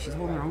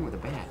holding her own with a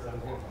bat.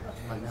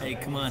 Hey,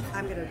 come on.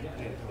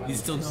 You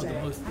still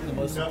know the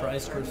most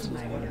surprised person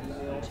is winner.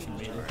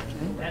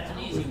 That's an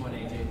easy one,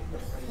 AJ.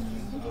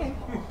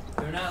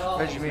 They're not all.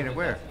 Where'd you mean it?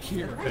 Where?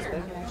 Here.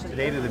 The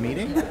date of the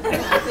meeting?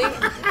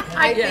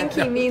 I think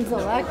he means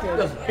elected.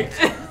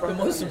 The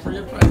most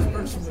surprised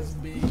person is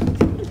me.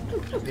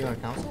 Being on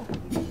council?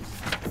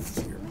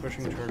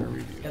 Pushing charter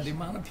review. Yeah, the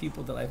amount of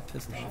people that I've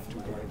pissed off to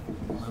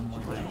on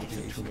one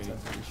application, I'm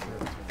pretty sure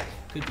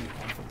could be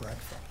one for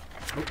Brecksville.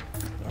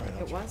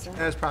 It wasn't.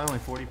 That's probably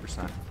only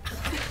 40%.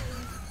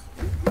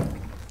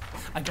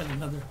 I got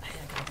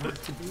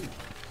work to do.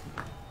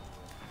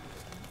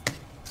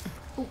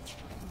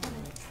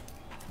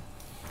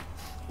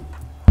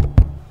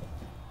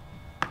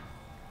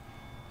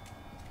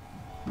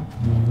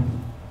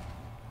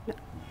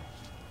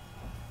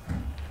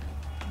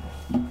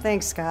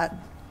 Thanks, Scott.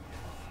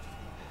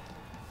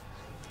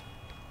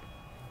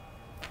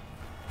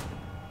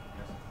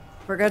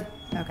 We're good?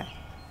 Okay.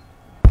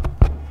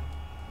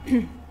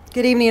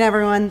 Good evening,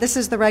 everyone. This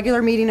is the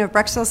regular meeting of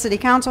Brecksville City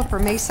Council for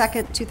May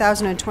 2nd,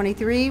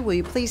 2023. Will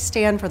you please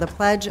stand for the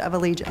Pledge of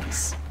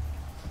Allegiance?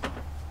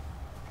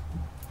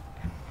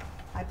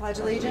 I pledge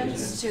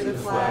allegiance to the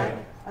flag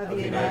of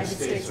the United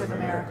States of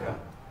America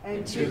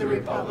and to the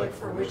republic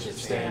for which it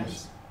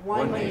stands,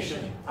 one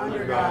nation,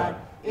 under God,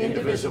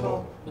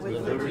 indivisible, with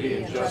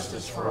liberty and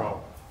justice for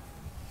all.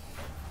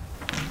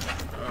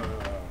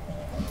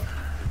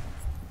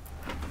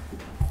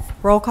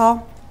 Roll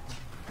call.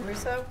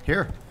 Caruso?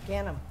 Here.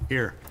 Ganem?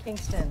 Here.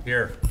 Kingston?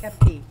 Here.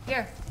 Kepke?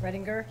 Here.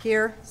 Redinger?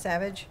 Here.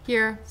 Savage?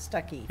 Here.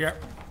 Stuckey? Here.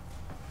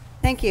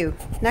 Thank you.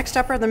 Next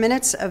up are the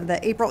minutes of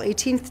the April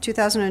 18th,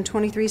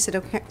 2023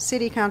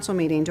 City Council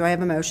meeting. Do I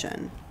have a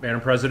motion?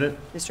 Madam President,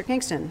 Mr.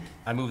 Kingston.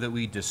 I move that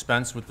we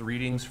dispense with the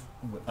readings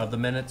of the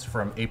minutes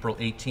from April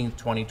 18th,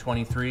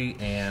 2023,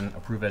 and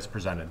approve as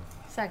presented.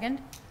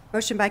 Second?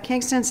 Motion by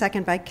Kingston,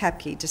 second by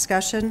Kepke.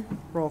 Discussion,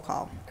 roll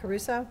call.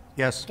 Caruso?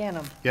 Yes.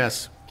 Ganem?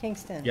 Yes.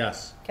 Kingston?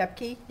 Yes.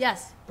 Kepke?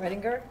 Yes.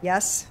 Redinger?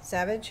 Yes.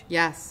 Savage?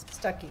 Yes.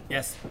 Stuckey?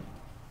 Yes.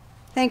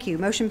 Thank you.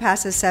 Motion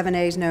passes 7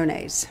 ayes, no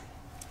nays.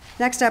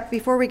 Next up,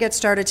 before we get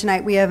started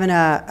tonight, we have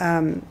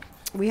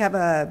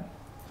a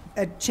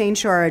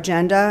change to our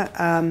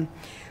agenda.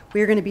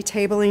 We are going to be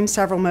tabling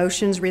several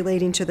motions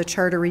relating to the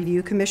Charter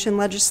Review Commission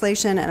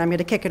legislation, and I'm going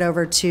to kick it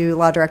over to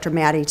Law Director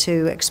Maddie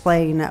to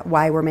explain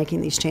why we're making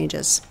these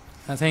changes.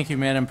 Thank you,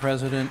 Madam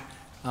President.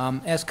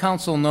 As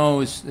Council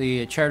knows,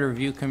 the Charter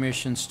Review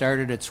Commission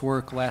started its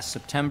work last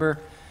September,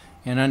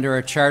 and under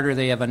our charter,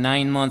 they have a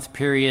 9-month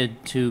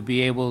period to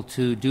be able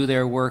to do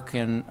their work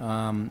and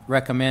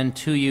recommend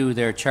to you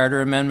their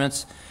charter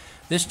amendments.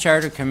 This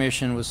Charter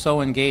Commission was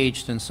so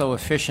engaged and so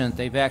efficient,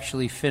 they've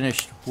actually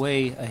finished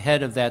way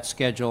ahead of that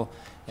schedule,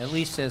 at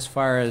least as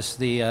far as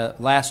the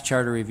last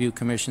Charter Review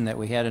Commission that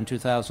we had in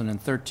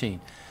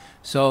 2013.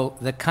 So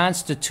the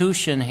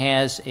Constitution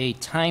has a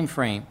time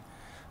frame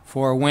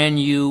for when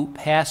you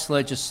pass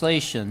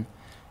legislation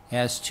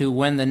as to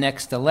when the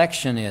next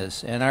election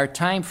is. And our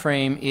time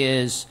frame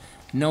is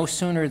no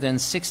sooner than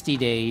 60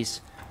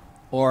 days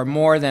or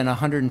more than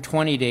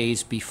 120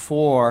 days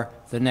before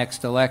the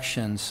next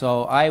election.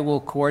 So I will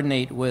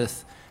coordinate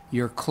with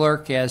your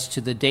clerk as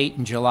to the date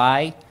in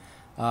July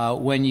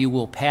when you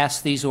will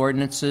pass these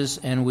ordinances,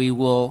 and we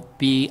will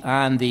be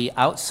on the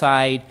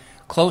outside,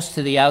 close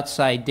to the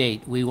outside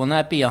date. We will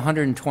not be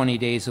 120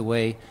 days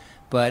away,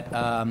 but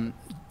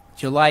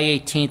July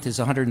 18th is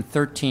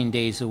 113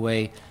 days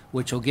away,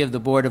 which will give the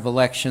Board of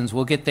Elections,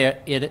 we'll get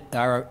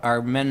our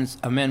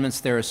amendments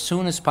there as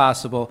soon as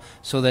possible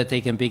so that they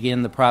can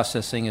begin the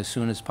processing as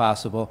soon as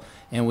possible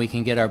and we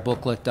can get our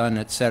booklet done,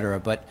 et cetera.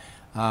 But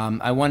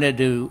I wanted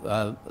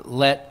to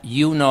let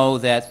you know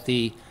that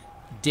the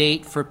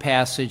date for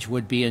passage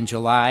would be in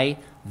July.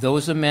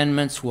 Those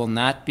amendments will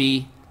not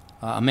be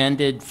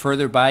amended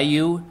further by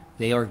you.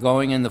 They are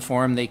going in the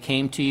form they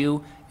came to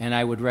you, and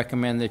I would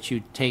recommend that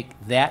you take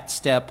that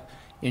step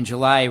in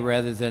July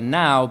rather than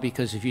now,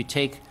 because if you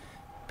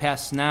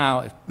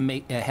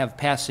have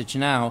passage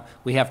now,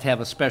 we have to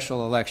have a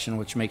special election,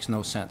 which makes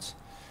no sense.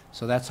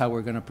 So that's how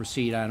we're going to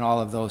proceed on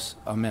all of those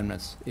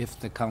amendments, if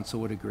the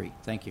council would agree.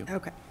 Thank you.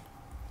 Okay.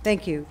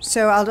 Thank you.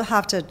 So I'll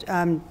have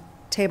to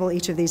table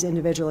each of these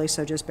individually,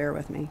 so just bear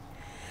with me.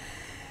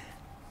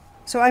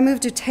 So I move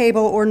to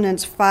table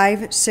Ordinance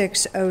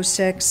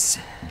 5606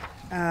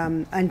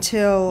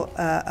 until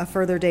a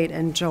further date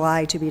in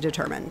July to be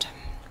determined.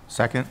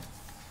 Second.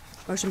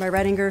 Motion by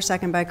Redinger,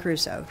 second by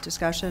Caruso.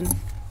 Discussion,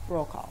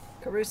 roll call.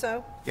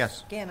 Caruso?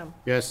 Yes. Ganem?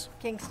 Yes.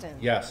 Kingston?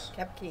 Yes.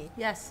 Kepke?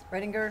 Yes.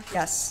 Redinger?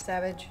 Yes.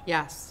 Savage?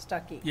 Yes.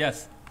 Stuckey?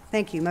 Yes.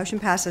 Thank you. Motion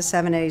passes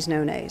 7 ayes,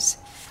 no nays.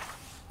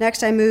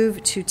 Next, I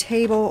move to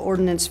table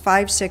Ordinance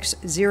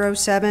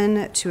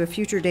 5607 to a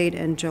future date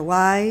in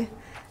July,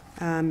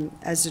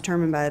 as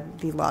determined by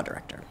the Law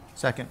Director.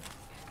 Second.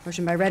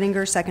 Motion by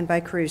Redinger, second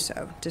by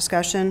Caruso.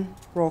 Discussion,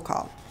 roll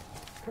call.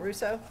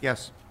 Caruso?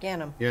 Yes.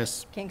 Ganem?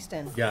 Yes.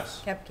 Kingston?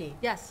 Yes. Kepke?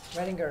 Yes.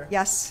 Redinger?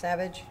 Yes.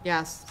 Savage?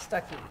 Yes.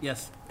 Stuckey?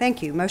 Yes.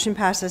 Thank you. Motion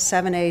passes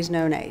 7 ayes,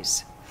 no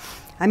nays.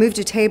 I move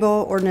to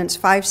table ordinance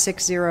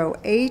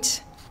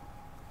 5608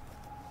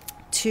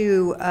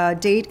 to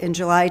date in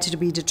July to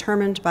be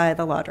determined by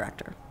the law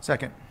director.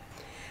 Second.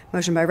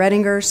 Motion by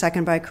Redinger,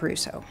 second by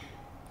Caruso.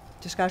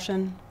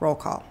 Discussion, roll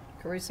call.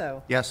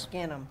 Caruso. Yes.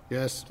 Ganem.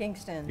 Yes.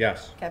 Kingston.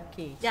 Yes.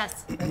 Kepke.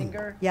 Yes.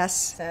 Redinger. Yes.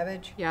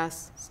 Savage.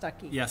 Yes.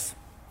 Stuckey. Yes.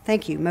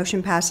 Thank you.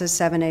 Motion passes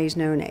 7 ayes,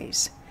 no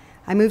nays.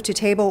 I move to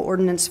table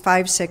ordinance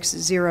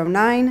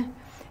 5609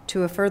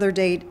 to a further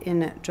date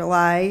in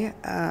July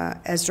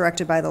as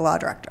directed by the law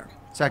director.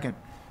 Second.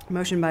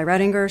 Motion by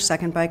Redinger,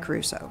 second by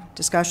Caruso.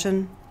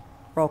 Discussion,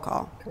 roll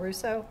call.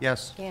 Caruso.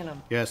 Yes.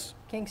 Ganem. Yes.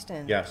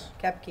 Kingston. Yes.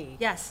 Kepke.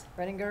 Yes.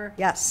 Redinger.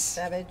 Yes.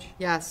 Savage.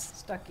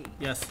 Yes. Stuckey.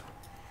 Yes.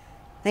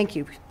 Thank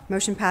you.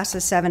 Motion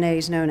passes 7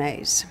 ayes, no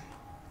nays.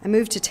 I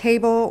move to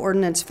table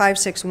ordinance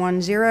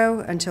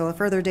 5610 until a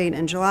further date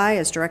in July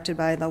as directed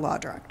by the law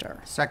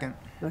director. Second.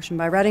 Motion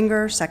by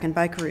Redinger, second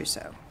by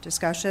Caruso.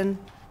 Discussion,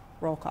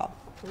 roll call.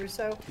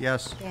 Caruso.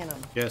 Yes.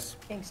 Ganem. Yes.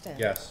 Kingston.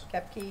 Yes.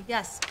 Kepke.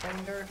 Yes.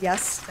 Redinger.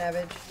 Yes.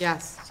 Savage.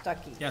 Yes.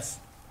 Stuckey.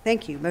 Yes.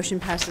 Thank you. Motion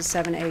passes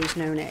 7 ayes,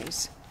 no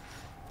nays.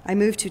 I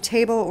move to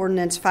table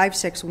ordinance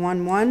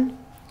 5611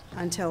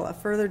 until a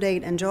further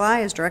date in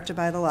July as directed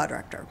by the law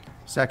director.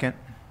 Second.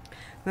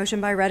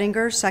 Motion by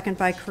Redinger, second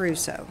by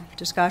Caruso.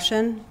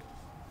 Discussion,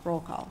 roll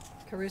call.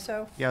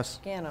 Caruso. Yes.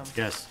 Ganem.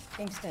 Yes.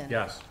 Kingston.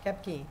 Yes.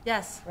 Kepke.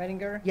 Yes.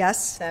 Redinger.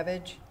 Yes.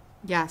 Savage.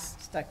 Yes.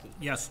 Stuckey.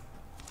 Yes.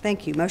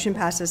 Thank you. Motion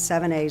passes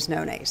 7 ayes,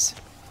 no nays.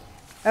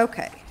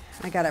 Okay,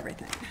 I got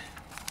everything.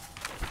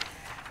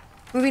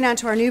 Moving on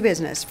to our new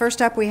business.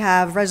 First up, we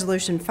have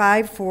Resolution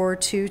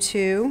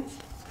 5422.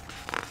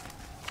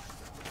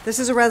 This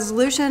is a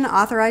resolution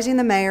authorizing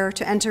the mayor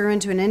to enter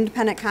into an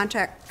independent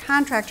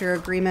contractor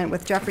agreement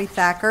with Jeffrey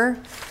Thacker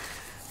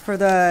for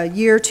the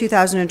year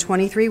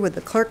 2023. Would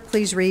the clerk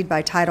please read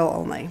by title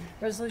only?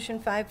 Resolution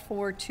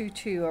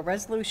 5422, a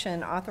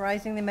resolution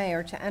authorizing the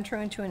mayor to enter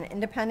into an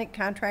independent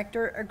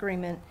contractor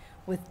agreement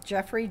with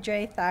Jeffrey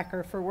J.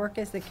 Thacker for work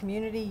as the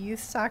Community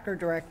Youth Soccer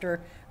Director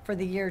for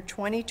the year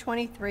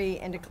 2023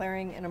 and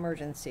declaring an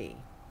emergency.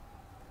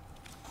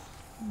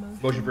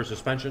 Motion for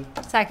suspension?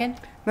 Second.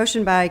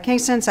 Motion by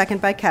Kingston, second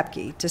by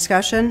Kepke.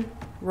 Discussion,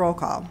 roll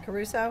call.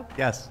 Caruso.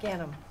 Yes.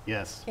 Ganem.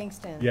 Yes.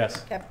 Kingston.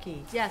 Yes.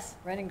 Kepke. Yes.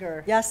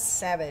 Redinger. Yes.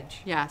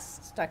 Savage.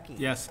 Yes. Stuckey.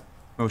 Yes.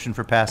 Motion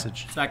for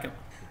passage. Second.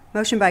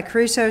 Motion by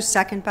Caruso,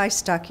 second by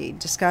Stuckey.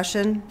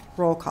 Discussion,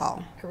 roll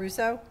call.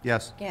 Caruso.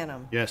 Yes.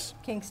 Ganem. Yes.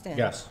 Kingston.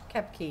 Yes.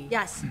 Kepke.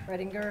 Yes.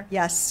 Redinger.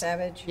 Yes.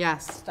 Savage.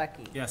 Yes.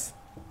 Stuckey. Yes.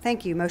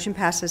 Thank you. Motion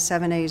passes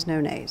 7 ayes,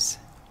 no nays.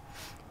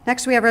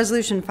 Next, we have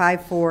Resolution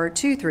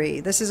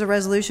 5423. This is a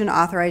resolution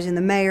authorizing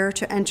the mayor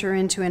to enter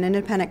into an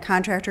independent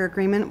contractor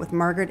agreement with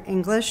Margaret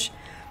English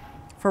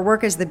for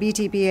work as the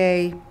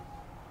BTBA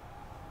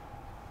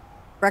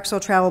Brecksville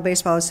Travel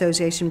Baseball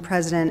Association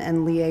President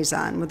and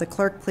Liaison. Would the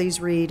clerk please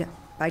read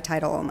by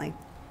title only?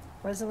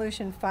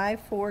 Resolution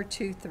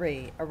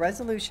 5423, a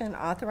resolution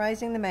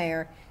authorizing the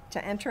mayor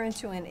to enter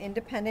into an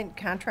independent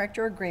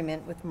contractor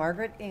agreement with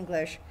Margaret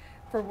English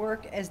for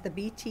work as the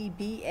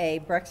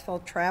BTBA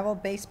Brecksville Travel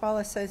Baseball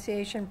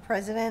Association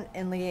President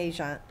and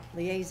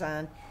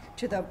Liaison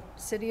to the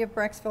City of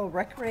Brecksville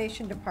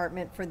Recreation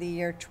Department for the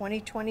year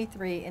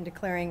 2023 and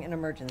declaring an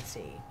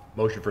emergency.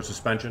 Motion for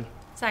suspension?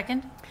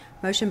 Second.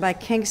 Motion by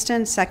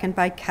Kingston, second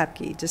by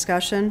Kepke.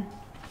 Discussion,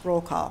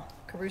 roll call.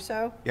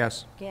 Caruso.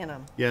 Yes.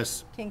 Ganem.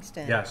 Yes.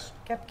 Kingston. Yes.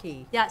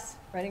 Kepke. Yes.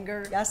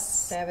 Redinger. Yes.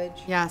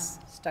 Savage. Yes.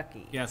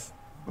 Stuckey. Yes.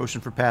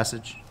 Motion for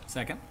passage.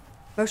 Second.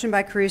 Motion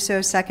by Caruso,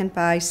 second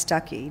by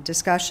Stuckey.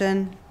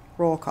 Discussion,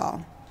 roll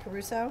call.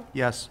 Caruso.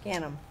 Yes.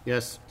 Ganem.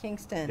 Yes.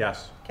 Kingston.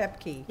 Yes.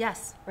 Kepke.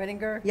 Yes.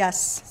 Redinger.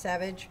 Yes.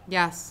 Savage.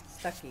 Yes.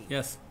 Stuckey.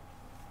 Yes.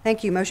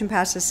 Thank you. Motion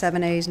passes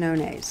 7 ayes, no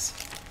nays.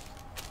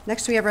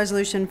 Next, we have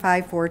Resolution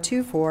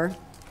 5424.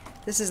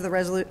 This is a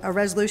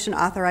resolution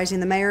authorizing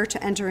the mayor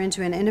to enter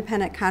into an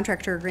independent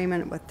contractor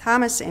agreement with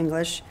Thomas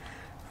English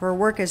for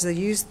work as the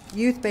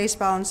Youth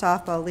Baseball and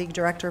Softball League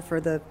Director for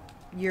the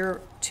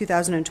year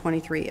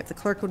 2023. If the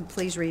clerk would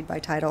please read by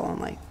title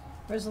only.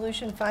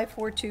 Resolution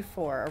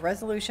 5424, a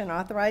resolution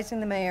authorizing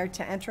the mayor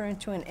to enter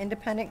into an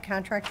independent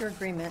contractor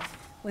agreement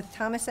with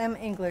Thomas M.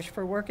 English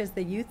for work as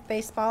the Youth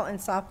Baseball and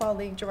Softball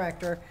League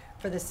Director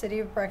for the City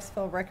of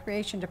Brecksville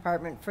Recreation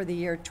Department for the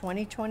year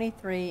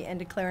 2023 and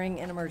declaring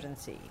an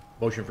emergency.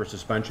 Motion for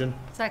suspension?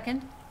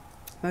 Second.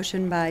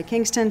 Motion by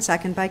Kingston,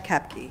 second by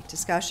Kepke.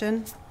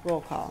 Discussion,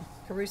 roll call.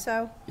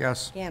 Caruso.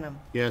 Yes. Ganem.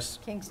 Yes.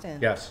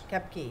 Kingston. Yes.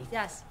 Kepke.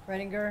 Yes.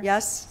 Redinger.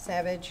 Yes.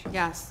 Savage.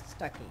 Yes.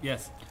 Stuckey.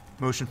 Yes.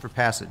 Motion for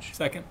passage.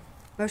 Second.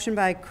 Motion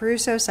by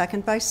Caruso,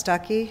 second by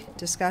Stuckey.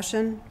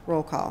 Discussion,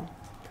 roll call.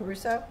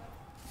 Caruso.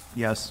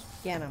 Yes.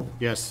 Ganem.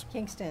 Yes.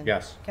 Kingston.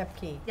 Yes.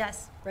 Kepke.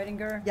 Yes.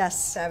 Redinger.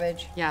 Yes.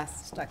 Savage.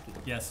 Yes. Stuckey.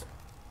 Yes.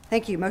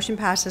 Thank you. Motion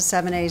passes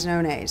 7 ayes,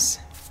 no nays.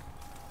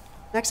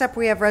 Next up,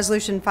 we have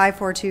Resolution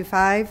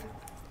 5425.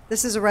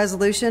 This is a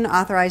resolution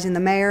authorizing the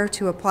mayor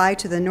to apply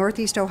to the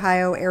Northeast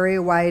Ohio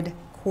Area-Wide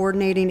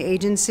Coordinating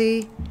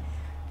Agency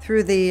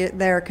through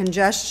their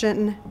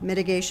Congestion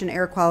Mitigation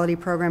Air Quality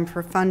Program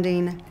for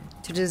funding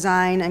to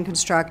design and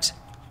construct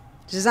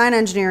design,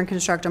 engineer, and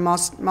construct a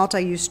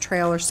multi-use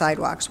trail or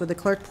sidewalks. Would the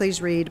clerk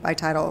please read by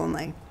title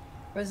only?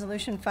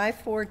 Resolution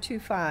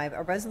 5425,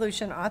 a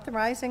resolution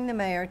authorizing the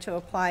mayor to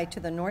apply to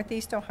the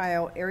Northeast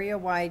Ohio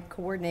Area-Wide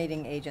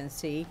Coordinating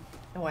Agency,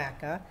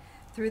 NOACA,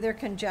 through their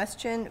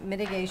Congestion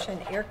Mitigation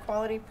Air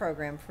Quality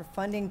Program for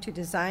funding to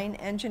design,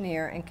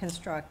 engineer, and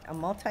construct a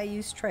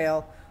multi-use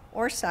trail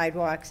or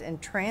sidewalks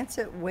and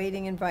transit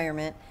waiting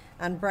environment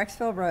on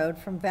Brecksville Road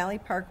from Valley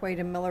Parkway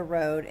to Miller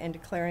Road and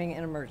declaring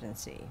an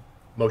emergency.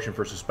 Motion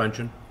for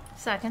suspension?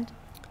 Second.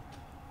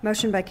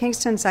 Motion by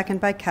Kingston,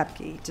 second by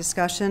Kepke.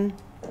 Discussion,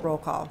 roll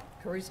call.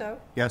 Caruso?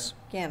 Yes.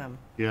 Ganem?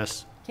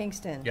 Yes.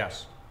 Kingston?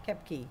 Yes.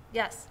 Kepke?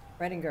 Yes.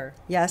 Redinger?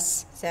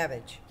 Yes.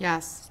 Savage?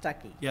 Yes.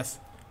 Stuckey? Yes.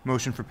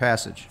 Motion for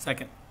passage.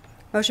 Second.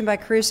 Motion by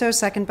Caruso,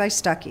 second by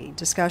Stuckey.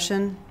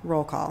 Discussion,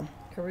 roll call.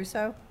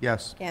 Caruso?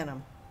 Yes.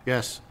 Ganem?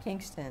 Yes.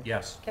 Kingston?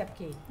 Yes.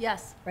 Kepke?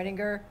 Yes.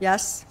 Redinger?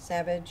 Yes.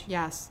 Savage?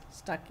 Yes.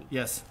 Stuckey?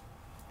 Yes.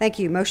 Thank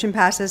you. Motion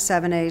passes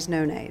 7 ayes,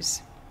 no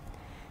nays.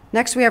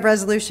 Next, we have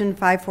Resolution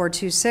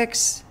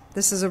 5426.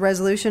 This is a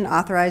resolution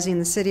authorizing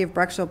the City of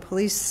Brecksville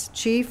Police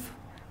Chief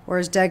or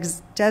his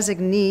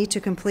designee to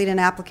complete an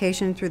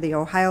application through the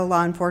Ohio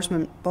Law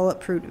Enforcement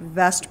Bulletproof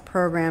Vest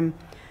Program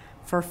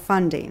for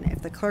funding.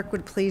 If the clerk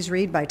would please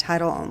read by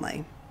title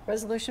only.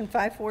 Resolution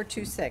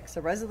 5426,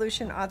 a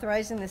resolution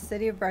authorizing the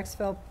City of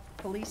Brecksville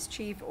Police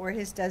Chief or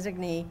his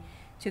designee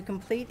to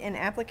complete an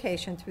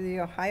application through the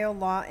Ohio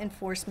Law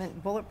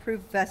Enforcement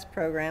Bulletproof Vest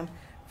Program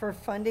for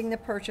funding the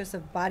purchase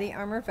of body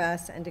armor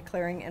vests and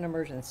declaring an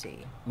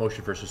emergency.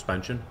 Motion for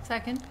suspension?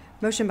 Second.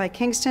 Motion by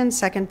Kingston,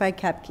 second by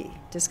Kepke.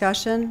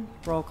 Discussion,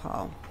 roll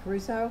call.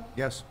 Caruso?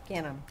 Yes.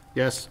 Ganem?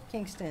 Yes.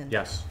 Kingston?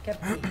 Yes.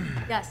 Kepke?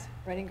 Yes.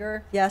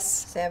 Redinger? Yes.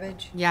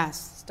 Savage?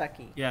 Yes.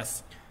 Stuckey?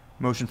 Yes.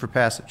 Motion for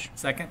passage.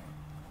 Second.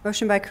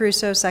 Motion by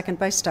Caruso, second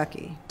by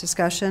Stuckey.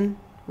 Discussion,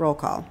 roll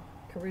call.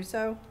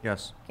 Caruso?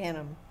 Yes.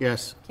 Ganem?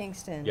 Yes.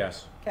 Kingston?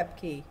 Yes.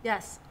 Kepke?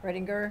 Yes.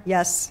 Redinger?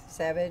 Yes.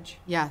 Savage?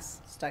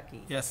 Yes.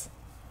 Stuckey? Yes.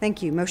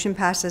 Thank you. Motion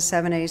passes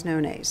 7 ayes, no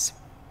nays.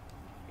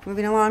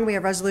 Moving along, we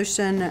have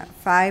Resolution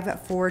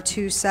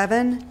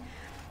 5427.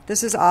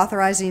 This is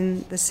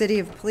authorizing the City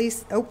of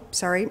Police, oh,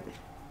 sorry.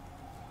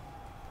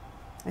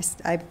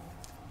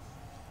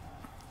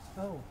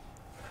 Oh,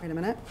 Wait a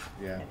minute.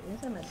 Yeah. that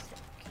is a mistake.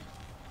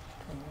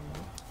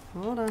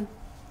 Hold on.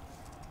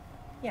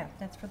 Yeah,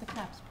 that's for the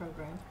COPS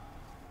program.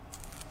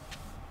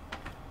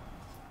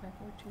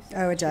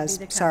 Oh, it Should be does.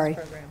 the COPS Sorry.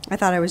 program. I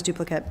thought I was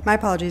duplicate. My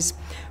apologies.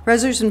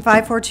 Resolution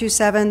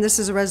 5427, this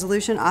is a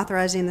resolution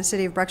authorizing the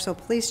City of Brecksville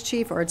Police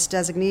Chief or its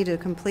designee to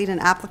complete an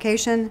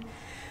application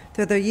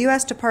through the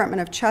U.S.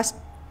 Department of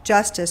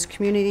Justice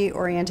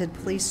Community-Oriented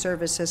Police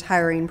Services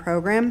Hiring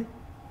Program.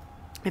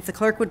 If the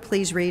clerk would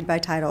please read by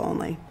title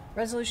only.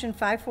 Resolution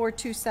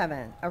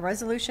 5427, a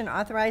resolution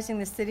authorizing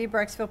the City of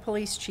Brecksville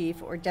Police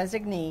Chief or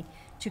designee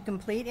to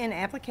complete an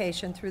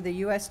application through the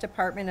U.S.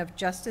 Department of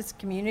Justice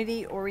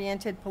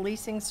Community-Oriented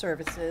Policing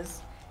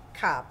Services,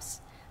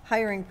 COPS,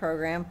 hiring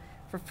program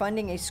for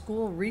funding a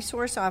school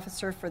resource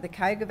officer for the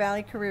Cuyahoga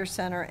Valley Career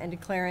Center and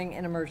declaring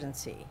an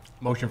emergency.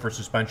 Motion for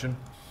suspension?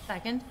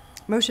 Second.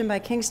 Motion by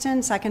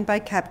Kingston, second by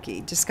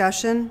Kepke.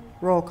 Discussion,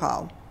 roll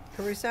call.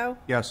 Caruso?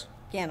 Yes.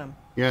 Ganem?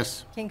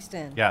 Yes.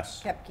 Kingston?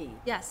 Yes. Kepke?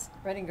 Yes.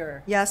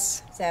 Redinger?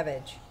 Yes.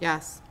 Savage?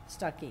 Yes.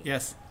 Stuckey?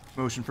 Yes.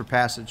 Motion for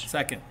passage.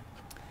 Second.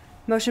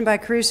 Motion by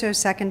Caruso,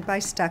 second by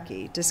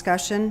Stuckey.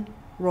 Discussion,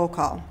 roll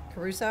call.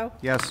 Caruso?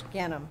 Yes.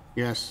 Ganem?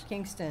 Yes.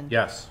 Kingston?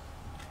 Yes.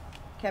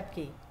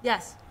 Kepke?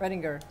 Yes.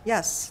 Redinger?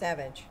 Yes.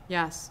 Savage?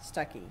 Yes.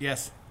 Stuckey?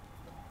 Yes.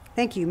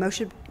 Thank you.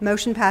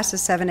 Motion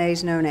passes 7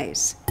 ayes, no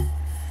nays.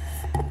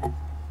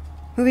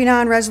 Moving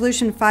on,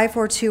 Resolution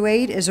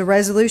 5428 is a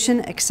resolution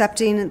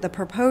accepting the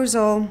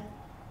proposal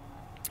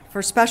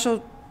for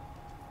special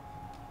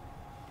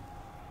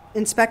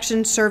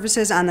inspection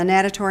services on the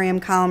natatorium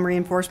column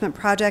reinforcement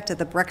project at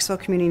the Brecksville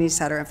Community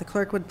Center. If the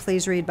clerk would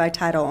please read by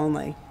title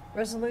only.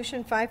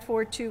 Resolution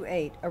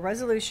 5428, a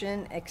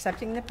resolution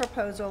accepting the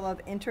proposal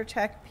of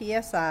Intertech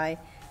PSI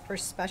for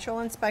special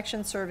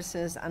inspection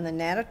services on the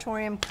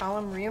natatorium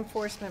column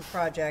reinforcement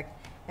project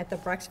at the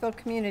Brecksville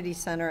Community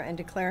Center and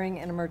declaring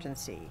an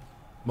emergency.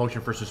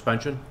 Motion for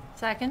suspension?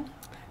 Second.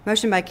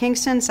 Motion by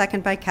Kingston,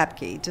 second by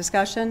Kepke.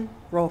 Discussion,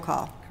 roll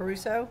call.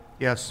 Caruso?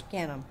 Yes.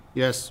 Ganem?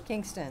 Yes.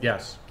 Kingston?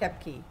 Yes.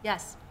 Kepke?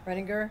 Yes.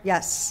 Redinger?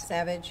 Yes.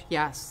 Savage?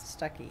 Yes.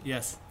 Stuckey?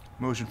 Yes.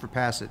 Motion for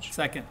passage.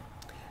 Second.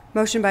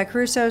 Motion by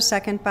Caruso,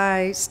 second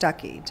by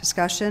Stuckey.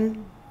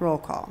 Discussion, roll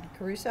call.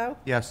 Caruso?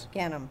 Yes.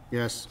 Ganem?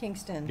 Yes.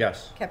 Kingston?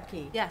 Yes.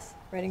 Kepke? Yes.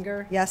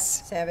 Redinger?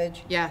 Yes.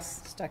 Savage?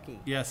 Yes. Stuckey?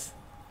 Yes.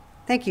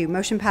 Thank you.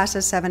 Motion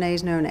passes 7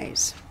 ayes, no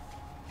nays.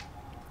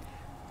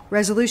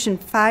 Resolution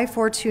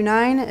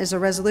 5429 is a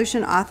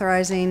resolution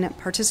authorizing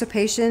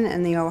participation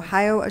in the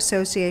Ohio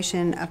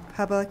Association of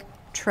Public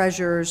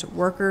Treasurers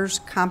Workers'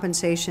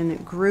 Compensation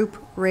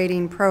Group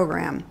Rating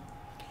Program.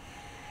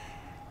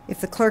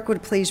 If the clerk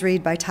would please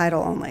read by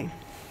title only.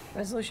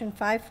 Resolution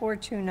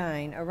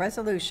 5429, a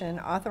resolution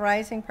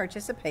authorizing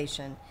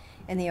participation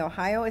and the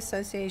Ohio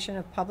Association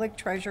of Public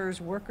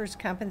Treasurers Workers'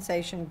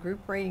 Compensation Group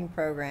Rating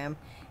Program,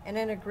 and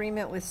an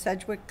agreement with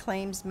Sedgwick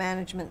Claims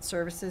Management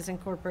Services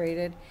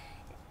Incorporated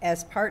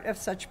as part of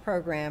such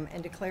program,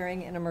 and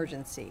declaring an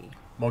emergency.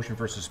 Motion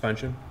for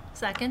suspension?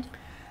 Second?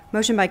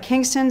 Motion by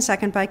Kingston,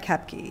 second by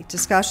Kepke.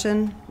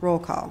 Discussion, roll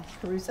call.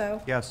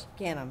 Caruso? Yes.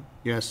 Ganem?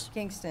 Yes.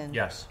 Kingston?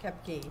 Yes.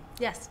 Kepke?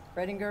 Yes.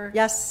 Redinger?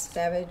 Yes.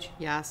 Savage?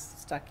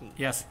 Yes. Stuckey?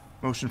 Yes.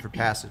 Motion for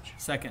passage.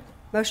 Second.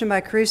 Motion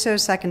by Caruso,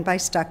 second by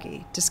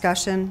Stuckey.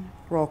 Discussion,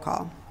 roll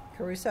call.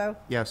 Caruso?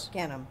 Yes.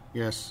 Ganem?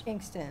 Yes.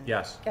 Kingston?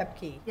 Yes.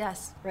 Kepke?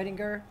 Yes.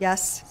 Redinger?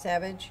 Yes.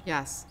 Savage?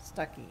 Yes.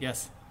 Stuckey?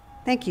 Yes.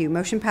 Thank you.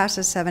 Motion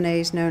passes 7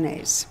 ayes, no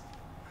nays.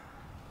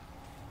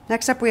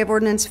 Next up, we have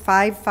ordinance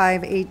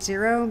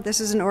 5580. This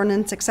is an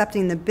ordinance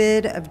accepting the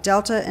bid of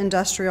Delta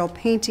Industrial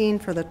Painting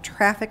for the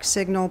traffic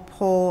signal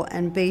pole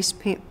and base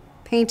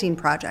painting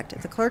project.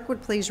 If the clerk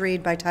would please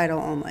read by title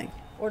only.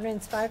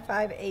 Ordinance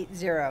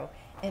 5580,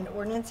 an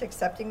ordinance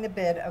accepting the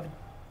bid of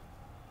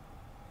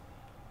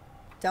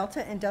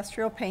Delta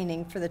Industrial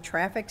Painting for the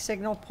traffic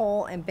signal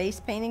pole and base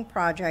painting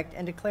project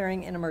and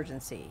declaring an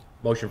emergency.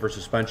 Motion for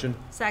suspension?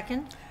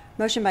 Second?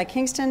 Motion by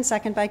Kingston,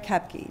 second by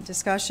Kepke.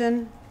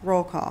 Discussion,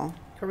 roll call.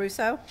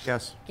 Caruso?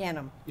 Yes.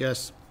 Ganem?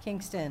 Yes.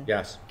 Kingston?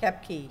 Yes.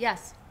 Kepke?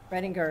 Yes.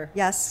 Redinger?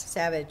 Yes.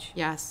 Savage?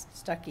 Yes.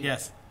 Stuckey?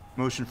 Yes.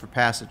 Motion for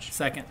passage.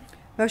 Second.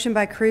 Motion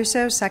by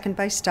Caruso, second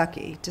by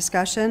Stuckey.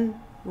 Discussion,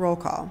 roll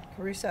call.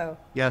 Caruso?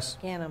 Yes.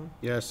 Ganem?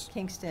 Yes.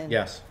 Kingston?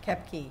 Yes.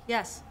 Kepke?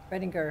 Yes.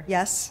 Redinger?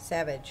 Yes.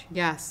 Savage?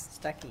 Yes.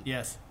 Stuckey?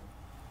 Yes.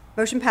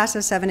 Motion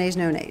passes 7 ayes,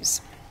 no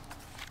nays.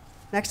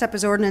 Next up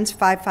is ordinance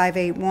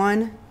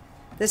 5581.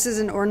 This is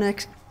an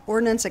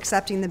ordinance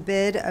accepting the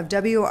bid of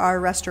WR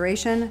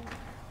Restoration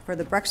for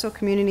the Brecksville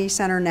Community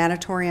Center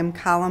natatorium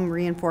column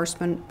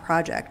reinforcement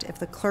project. If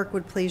the clerk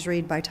would please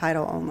read by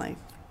title only.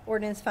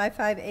 Ordinance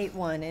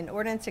 5581, an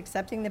ordinance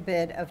accepting the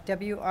bid of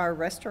WR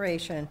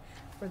Restoration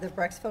for the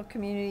Brecksville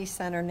Community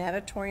Center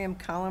natatorium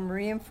column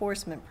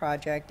reinforcement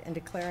project and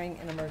declaring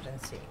an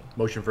emergency.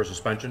 Motion for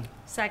suspension?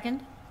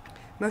 Second?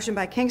 Motion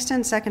by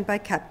Kingston, second by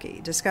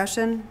Kepke.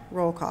 Discussion,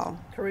 roll call.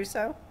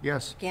 Caruso?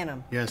 Yes.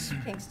 Ganem? Yes.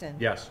 Kingston?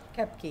 Yes.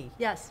 Kepke?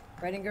 Yes.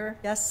 Redinger?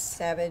 Yes.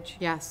 Savage?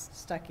 Yes.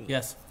 Stuckey?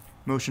 Yes.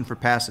 Motion for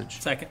passage.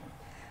 Second.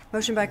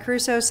 Motion by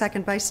Caruso,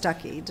 second by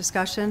Stuckey.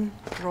 Discussion,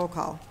 roll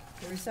call.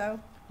 Caruso?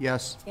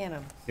 Yes.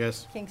 Ganem?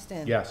 Yes.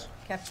 Kingston? Yes.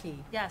 Kepke?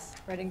 Yes.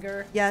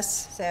 Redinger?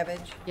 Yes.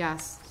 Savage?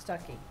 Yes.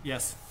 Stuckey?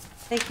 Yes.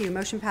 Thank you.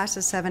 Motion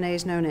passes 7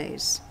 ayes, no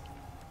nays.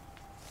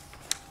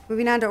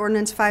 Moving on to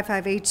ordinance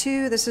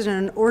 5582. This is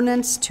an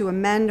ordinance to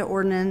amend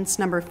ordinance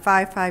number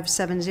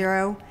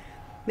 5570,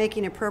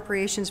 making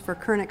appropriations for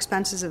current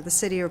expenses of the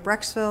city of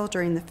Brecksville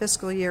during the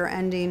fiscal year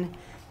ending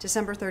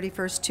December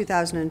 31st,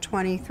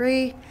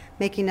 2023,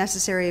 making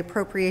necessary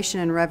appropriation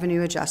and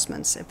revenue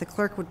adjustments. If the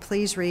clerk would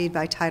please read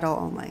by title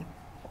only.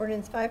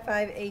 Ordinance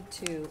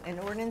 5582, an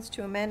ordinance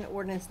to amend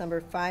ordinance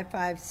number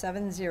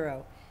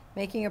 5570,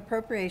 making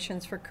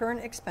appropriations for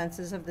current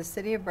expenses of the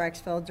city of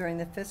Brecksville during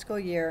the fiscal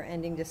year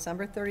ending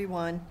December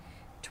 31,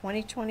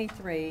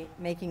 2023,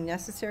 making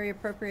necessary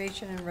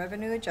appropriation and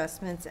revenue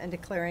adjustments and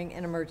declaring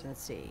an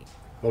emergency.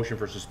 Motion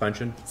for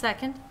suspension?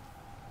 Second?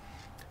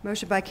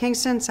 Motion by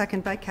Kingston,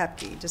 second by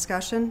Kepke.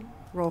 Discussion,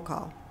 roll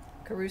call.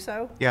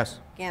 Caruso? Yes.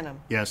 Ganem?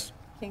 Yes.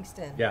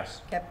 Kingston?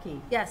 Yes. Kepke?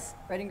 Yes.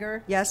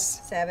 Redinger?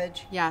 Yes.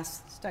 Savage?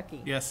 Yes.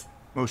 Stuckey? Yes.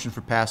 Motion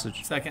for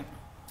passage. Second.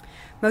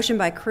 Motion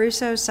by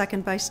Caruso,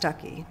 second by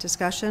Stuckey.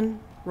 Discussion,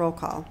 roll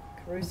call.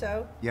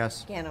 Caruso?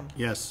 Yes. Ganem?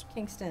 Yes.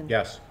 Kingston?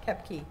 Yes.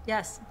 Kepke?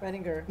 Yes.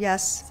 Redinger?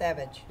 Yes.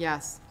 Savage?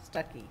 Yes.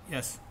 Stuckey?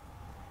 Yes.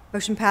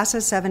 Motion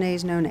passes 7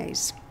 ayes, no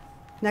nays.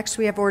 Next,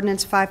 we have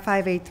ordinance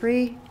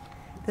 5583.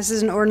 This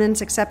is an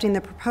ordinance accepting the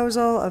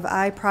proposal of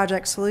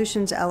iProject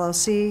Solutions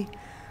LLC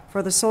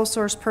for the sole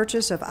source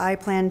purchase of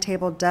iPlan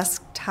table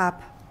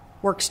desktop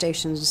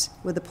workstations.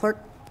 Would the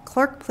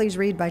clerk please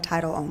read by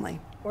title only?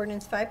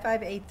 Ordinance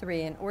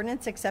 5583, an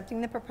ordinance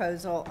accepting the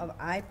proposal of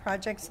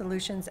iProject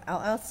Solutions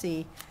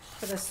LLC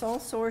for the sole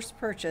source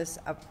purchase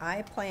of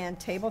iPlan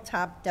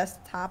tabletop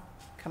desktop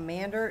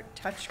commander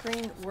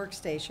touchscreen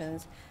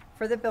workstations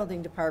for the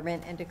building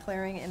department and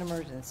declaring an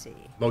emergency.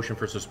 Motion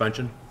for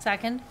suspension?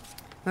 Second?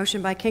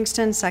 Motion by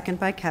Kingston, second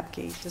by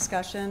Kepke.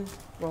 Discussion,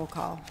 roll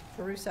call.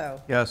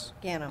 Caruso? Yes.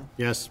 Ganem?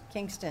 Yes.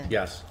 Kingston?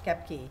 Yes.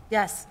 Kepke?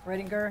 Yes.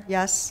 Redinger?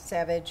 Yes.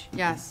 Savage?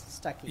 Yes.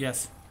 Stuckey?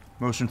 Yes.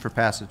 Motion for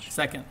passage.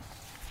 Second.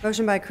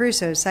 Motion by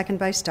Caruso, second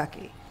by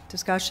Stuckey.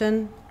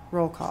 Discussion,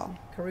 roll call.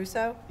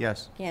 Caruso?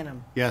 Yes.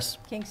 Ganem? Yes.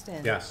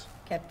 Kingston? Yes.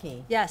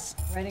 Kepke? Yes.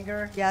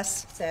 Redinger?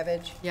 Yes.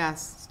 Savage?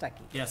 Yes.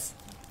 Stuckey? Yes.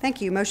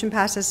 Thank you. Motion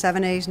passes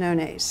 7 ayes, no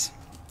nays.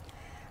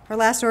 Our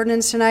last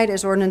ordinance tonight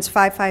is ordinance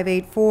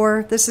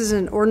 5584. This is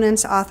an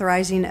ordinance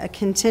authorizing a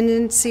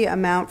contingency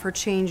amount for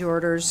change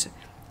orders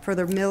for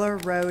the Miller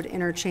Road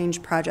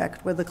Interchange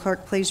Project. Would the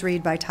clerk please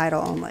read by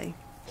title only?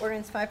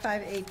 Ordinance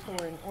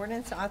 5584, an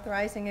ordinance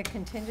authorizing a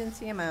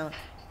contingency amount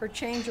for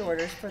change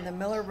orders for the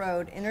Miller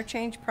Road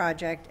Interchange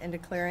Project and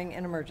declaring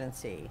an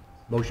emergency.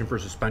 Motion for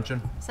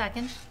suspension?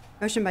 Second?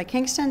 Motion by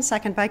Kingston,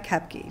 second by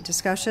Kepke.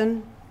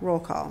 Discussion, roll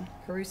call.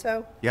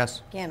 Caruso?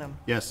 Yes. Ganem?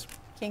 Yes.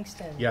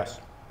 Kingston? Yes.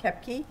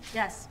 Kepke?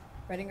 Yes.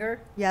 Redinger?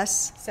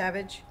 Yes.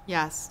 Savage?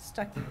 Yes.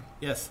 Stuckey?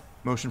 Yes.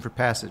 Motion for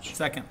passage.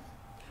 Second.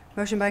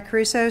 Motion by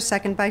Caruso,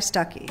 second by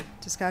Stuckey.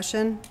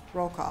 Discussion,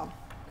 roll call.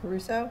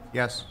 Caruso?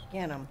 Yes.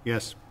 Ganem?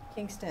 Yes.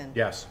 Kingston?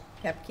 Yes.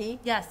 Kepke?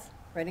 Yes.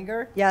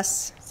 Redinger?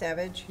 Yes.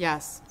 Savage?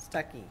 Yes.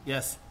 Stuckey?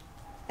 Yes.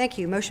 Thank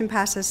you. Motion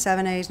passes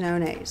 7 ayes, no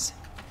nays.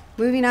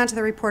 Moving on to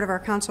the report of our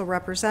council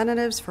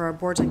representatives for our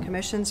boards and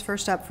commissions.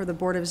 First up for the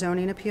Board of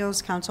Zoning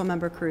Appeals,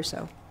 Councilmember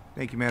Caruso.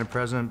 Thank you, Madam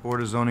President.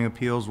 Board of Zoning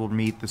Appeals will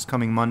meet this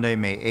coming Monday,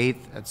 May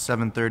 8th at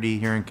 7:30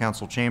 here in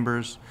council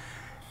chambers.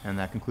 And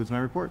that concludes my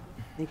report.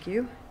 Thank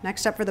you.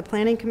 Next up for the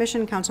Planning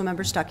Commission,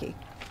 Councilmember Stuckey.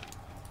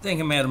 Thank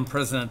you, Madam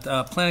President.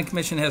 Planning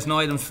Commission has no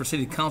items for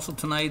City Council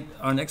tonight.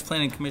 Our next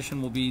Planning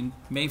Commission will be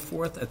May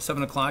 4th at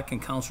 7 o'clock in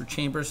council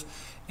chambers,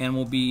 and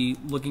we'll be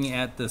looking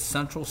at the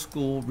Central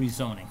School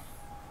rezoning.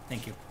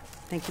 Thank you.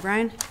 Thank you,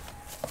 Brian.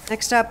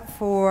 Next up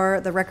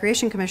for the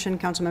Recreation Commission,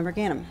 Councilmember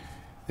Ganem.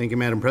 Thank you,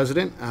 Madam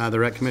President. The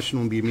Rec Commission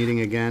will be meeting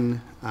again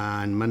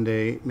on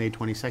Monday, May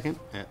 22nd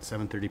at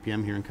 7:30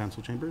 p.m. here in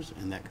council chambers,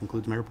 and that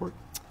concludes my report.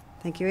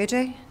 Thank you,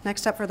 AJ.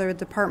 Next up for the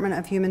Department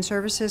of Human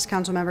Services,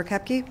 Councilmember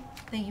Kepke.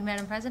 Thank you,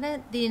 Madam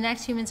President. The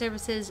next Human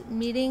Services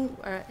meeting,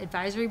 or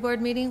advisory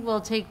board meeting,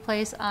 will take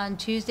place on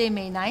Tuesday,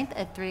 May 9th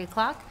at 3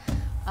 o'clock.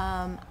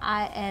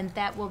 And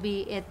that will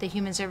be at the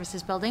Human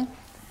Services Building.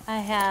 I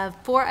have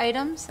 4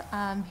 items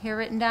here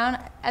written down.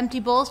 Empty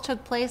bowls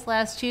took place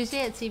last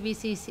Tuesday at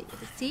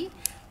CVCC.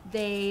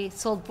 They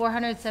sold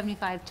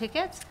 475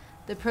 tickets.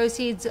 The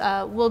proceeds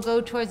will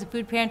go towards the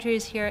food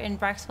pantries here in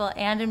Brecksville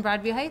and in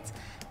Broadview Heights.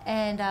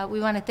 And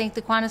we want to thank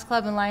the Kiwanis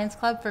Club and Lions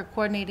Club for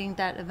coordinating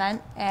that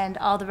event and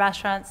all the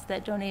restaurants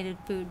that donated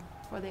food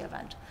for the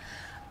event.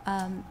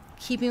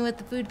 Keeping with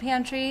the food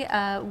pantry,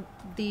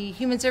 the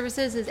Human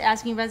Services is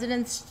asking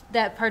residents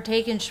that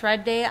partake in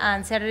Shred Day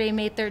on Saturday,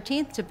 May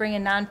 13th to bring a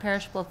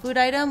non-perishable food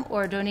item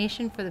or a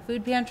donation for the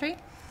food pantry.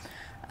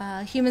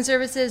 Human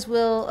Services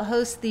will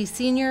host the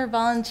Senior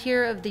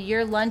Volunteer of the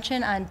Year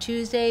Luncheon on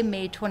Tuesday,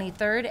 May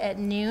 23rd at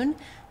noon.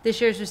 This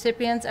year's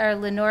recipients are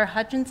Lenore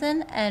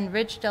Hutchinson and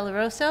Rich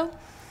Delaroso.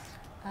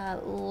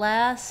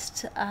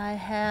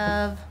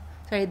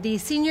 The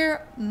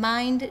Senior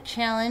Mind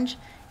Challenge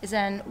is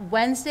on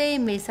Wednesday,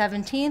 May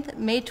 17th,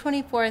 May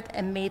 24th,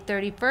 and May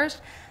 31st.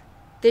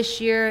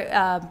 This year,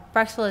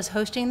 Brecksville is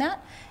hosting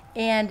that,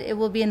 and it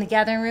will be in the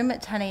gathering room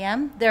at 10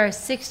 a.m. There are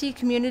 60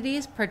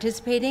 communities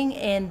participating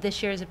in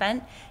this year's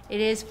event. It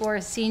is for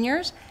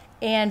seniors,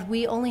 and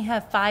we only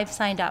have 5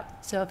 signed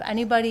up. So if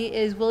anybody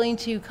is willing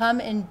to come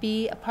and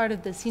be a part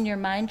of the Senior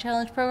Mind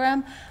Challenge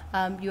program,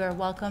 you are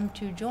welcome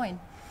to join.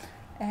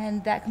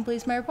 And that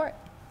completes my report.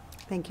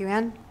 Thank you,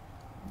 Ann.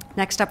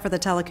 Next up for the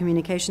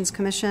Telecommunications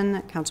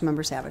Commission,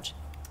 Councilmember Savage.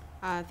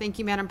 Thank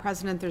you, Madam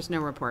President. There's no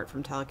report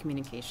from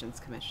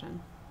Telecommunications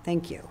Commission.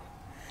 Thank you.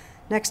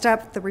 Next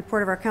up, the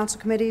report of our council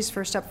committees.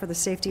 First up for the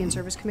Safety and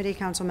Service Committee,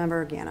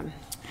 Councilmember Ganem.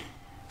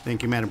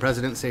 Thank you, Madam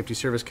President. Safety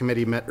Service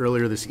Committee met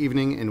earlier this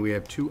evening, and we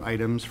have 2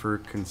 items for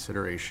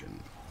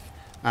consideration.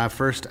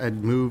 First, I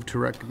move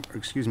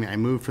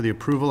for the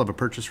approval of a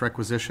purchase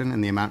requisition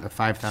in the amount of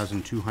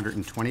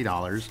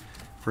 $5,220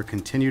 for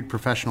continued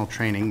professional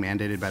training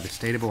mandated by the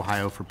state of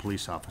Ohio for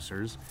police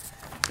officers.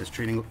 This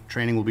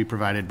training will be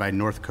provided by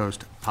North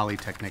Coast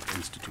Polytechnic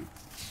Institute.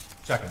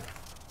 Second.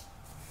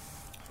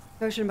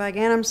 Motion by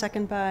Ganem,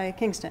 second by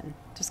Kingston.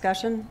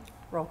 Discussion,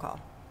 roll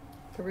call.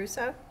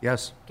 Caruso?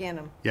 Yes.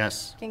 Ganem?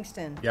 Yes.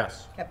 Kingston?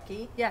 Yes.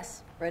 Kepke?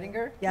 Yes.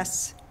 Redinger?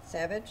 Yes.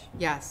 Savage?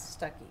 Yes.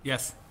 Stuckey?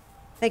 Yes.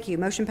 Thank you.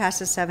 Motion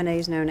passes 7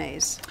 ayes, no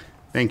nays.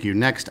 Thank you.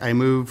 Next, I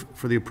move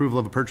for the approval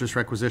of a purchase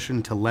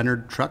requisition to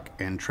Leonard Truck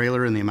and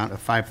Trailer in the amount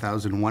of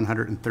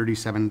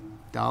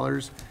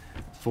 $5,137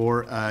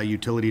 for a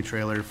utility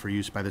trailer for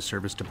use by the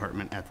Service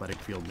Department Athletic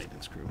Field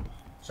Maintenance Crew.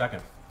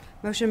 Second.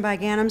 Motion by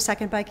Ganem,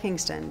 second by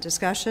Kingston.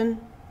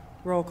 Discussion,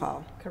 roll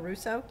call.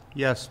 Caruso?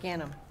 Yes.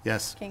 Ganem?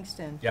 Yes.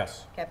 Kingston?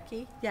 Yes.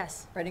 Kepke?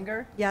 Yes.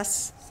 Redinger?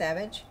 Yes.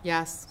 Savage?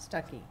 Yes.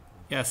 Stuckey?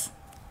 Yes.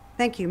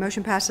 Thank you.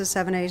 Motion passes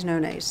 7 ayes, no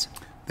nays.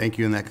 Thank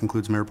you, and that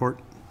concludes my report.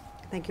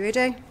 Thank you,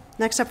 AJ.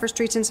 Next up for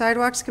Streets and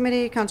Sidewalks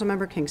Committee,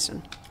 Councilmember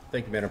Kingston.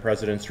 Thank you, Madam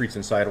President. Streets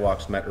and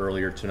Sidewalks met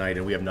earlier tonight,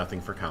 and we have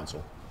nothing for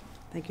council.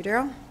 Thank you,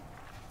 Darrell.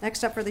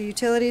 Next up for the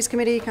Utilities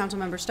Committee,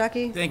 Councilmember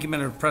Stuckey. Thank you,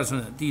 Madam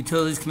President. The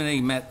Utilities Committee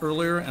met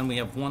earlier, and we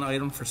have 1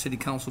 item for City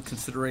Council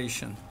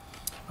consideration.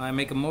 I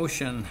make a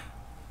motion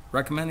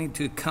recommending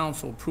to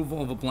Council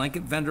approval of a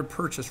blanket vendor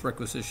purchase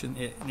requisition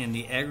in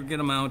the aggregate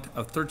amount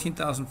of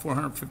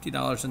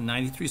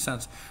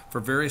 $13,450.93 for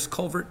various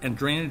culvert and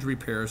drainage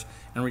repairs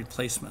and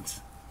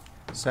replacements.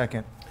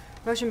 Second.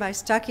 Motion by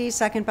Stuckey,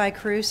 second by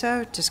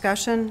Caruso.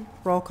 Discussion,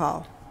 roll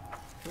call.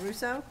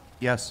 Caruso?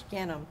 Yes.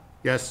 Ganem?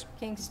 Yes.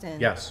 Kingston?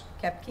 Yes.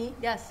 Kepke?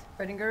 Yes.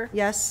 Redinger?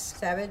 Yes.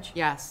 Savage?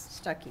 Yes.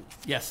 Stuckey?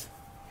 Yes.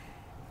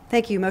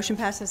 Thank you. Motion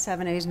passes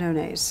 7 ayes, no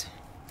nays.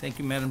 Thank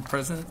you, Madam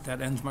President.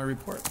 That ends my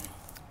report.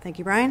 Thank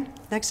you, Brian.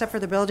 Next up for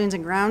the Buildings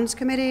and Grounds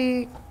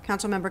Committee,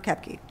 Councilmember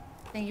Kepke.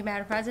 Thank you,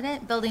 Madam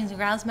President. Buildings and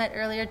Grounds met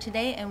earlier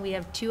today, and we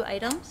have 2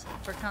 items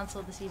for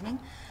council this evening.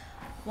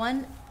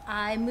 One,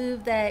 I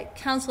move that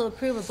council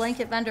approve a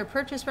blanket vendor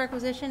purchase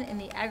requisition in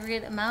the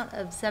aggregate amount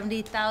of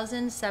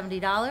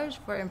 $70,070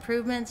 for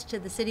improvements to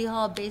the City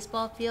Hall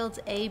baseball fields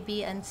A,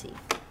 B, and C.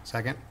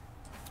 Second.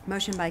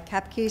 Motion by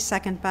Kepke,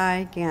 second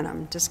by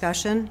Ganem.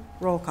 Discussion,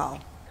 roll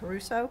call.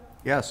 Caruso?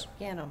 Yes.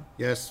 Ganem?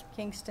 Yes.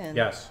 Kingston?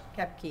 Yes.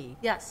 Kepke?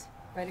 Yes.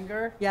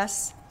 Redinger?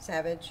 Yes.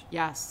 Savage?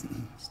 Yes.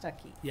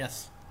 Stuckey?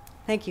 Yes.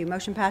 Thank you.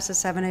 Motion passes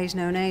 7 ayes,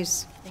 no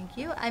nays. Thank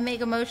you. I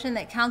make a motion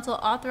that council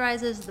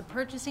authorizes the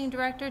purchasing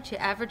director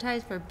to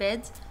advertise for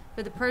bids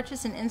for the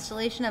purchase and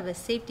installation of a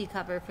safety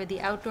cover for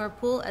the outdoor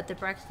pool at the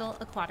Brecksville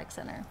Aquatic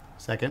Center.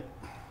 Second.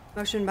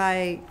 Motion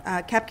by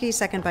Kepke,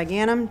 second by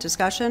Ganem.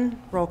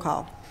 Discussion, roll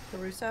call.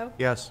 Caruso?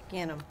 Yes.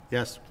 Ganem?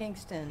 Yes.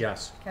 Kingston?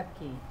 Yes.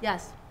 Kepke?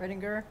 Yes.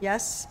 Redinger?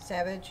 Yes.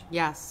 Savage?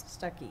 Yes.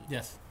 Stuckey?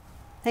 Yes.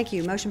 Thank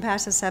you. Motion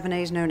passes 7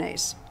 ayes, no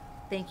nays.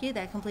 Thank you.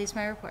 That completes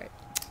my report.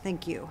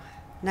 Thank you.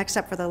 Next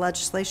up for the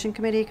Legislation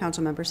Committee,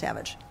 Councilmember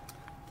Savage.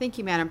 Thank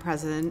you, Madam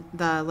President.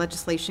 The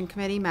Legislation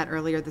Committee met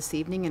earlier this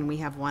evening, and we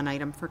have 1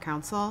 item for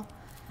council.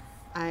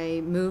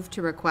 I move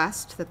to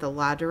request that the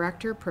law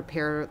director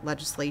prepare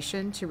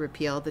legislation to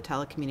repeal the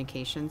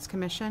Telecommunications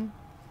Commission.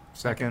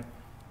 Second.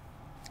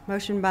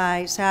 Motion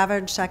by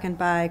Savage, second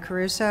by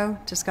Caruso.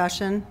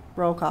 Discussion,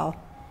 roll call.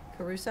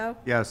 Caruso?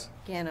 Yes.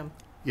 Ganem?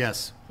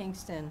 Yes.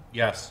 Kingston?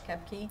 Yes.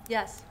 Kepke?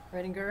 Yes.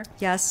 Redinger?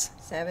 Yes.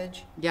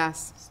 Savage?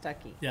 Yes.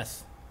 Stuckey?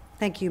 Yes.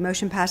 Thank you.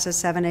 Motion passes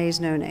 7 ayes,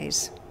 no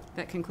nays.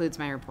 That concludes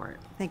my report.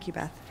 Thank you,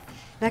 Beth.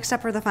 Next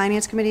up for the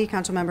Finance Committee,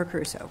 Councilmember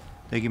Caruso.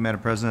 Thank you,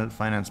 Madam President.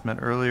 Finance met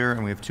earlier,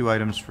 and we have 2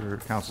 items for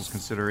council's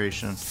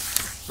consideration.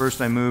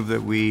 First, I move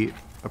that we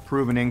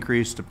approve an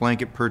increase to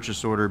blanket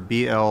purchase order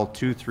BL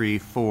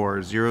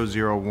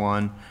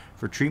 234001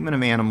 for treatment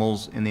of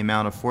animals in the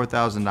amount of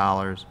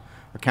 $4,000,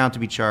 account to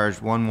be charged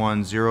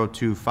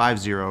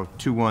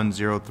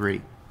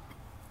 1102502103.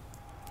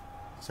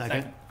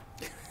 Second.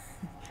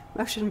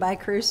 Motion by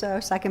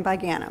Caruso, second by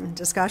Ganem.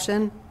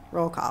 Discussion,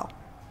 roll call.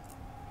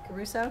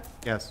 Caruso?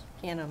 Yes.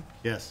 Ganem?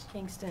 Yes.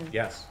 Kingston?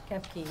 Yes.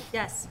 Kepke?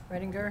 Yes.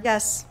 Redinger?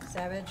 Yes.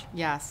 Savage?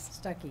 Yes.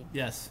 Stuckey?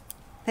 Yes.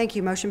 Thank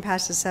you. Motion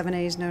passes 7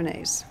 ayes, no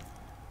nays.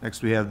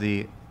 Next, we have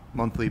the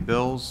monthly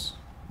bills,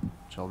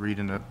 which I'll read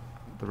into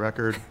the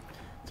record.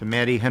 To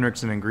Maddie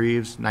Hendrickson and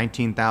Greaves,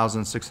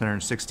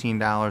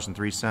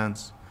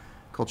 $19,616.03.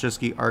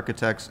 Kolchiski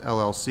Architects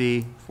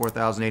LLC,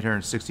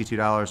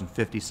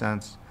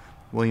 $4,862.50.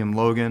 William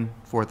Logan,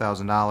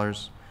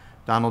 $4,000.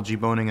 Donald G.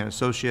 Boning and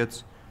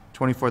Associates,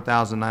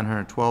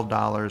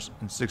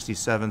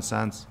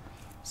 $24,912.67.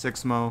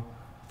 Sixmo,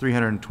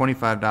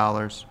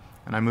 $325.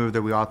 And I move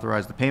that we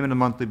authorize the payment of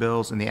monthly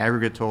bills in the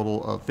aggregate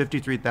total of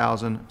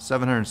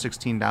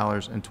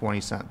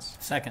 $53,716.20.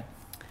 Second.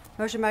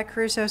 Motion by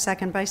Caruso,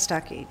 second by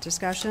Stuckey.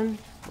 Discussion,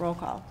 roll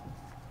call.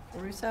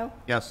 Caruso?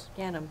 Yes.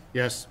 Ganem?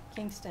 Yes.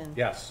 Kingston?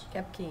 Yes.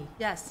 Kepke?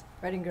 Yes.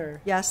 Redinger?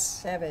 Yes.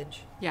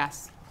 Savage?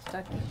 Yes.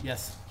 Stuckey?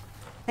 Yes.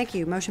 Thank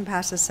you. Motion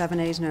passes 7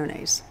 ayes, no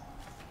nays.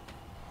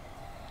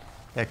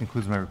 That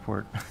concludes my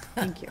report.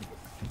 Thank you.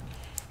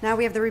 Now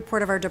we have the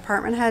report of our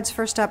department heads.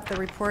 First up, the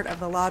report of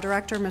the Law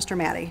Director, Mr.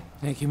 Matty.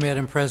 Thank you,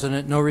 Madam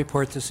President. No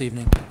report this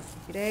evening.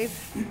 Thank you, Dave.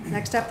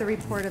 Next up, the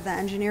report of the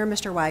Engineer,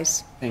 Mr.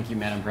 Weiss. Thank you,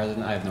 Madam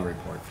President. I have no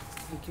report.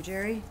 Thank you,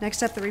 Jerry.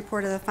 Next up, the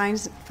report of the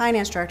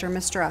Finance Director,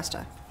 Mr.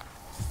 Asta.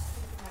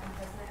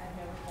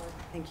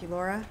 Thank you,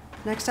 Laura.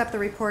 Next up, the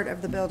report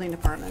of the Building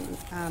Department,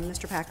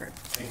 Mr. Packard.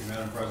 Thank you,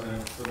 Madam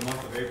President. For the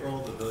month of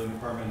April, the Building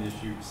Department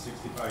issued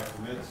 65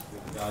 permits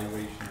with a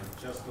valuation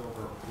of just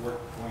over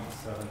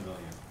 $4.7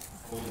 million.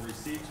 Total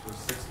receipts were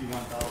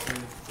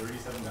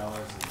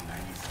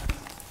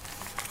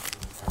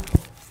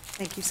 $61,037.90.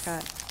 Thank you,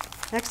 Scott.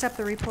 Next up,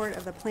 the report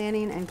of the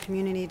Planning and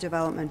Community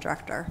Development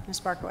Director,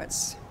 Ms.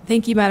 Barkowitz.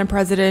 Thank you, Madam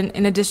President.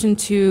 In addition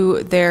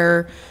to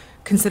their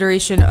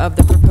consideration of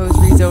the proposed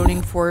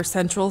rezoning for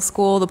Central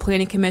School, the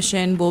Planning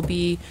Commission will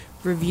be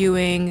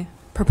reviewing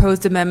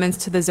proposed amendments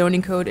to the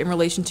zoning code in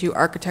relation to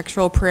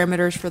architectural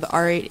parameters for the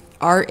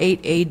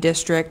R8A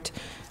district,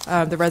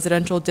 the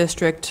residential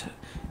district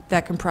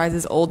that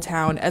comprises Old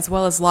Town, as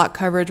well as lot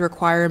coverage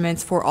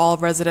requirements for all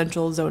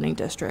residential zoning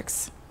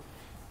districts.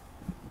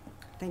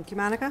 Thank you,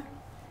 Monica.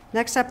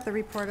 Next up, the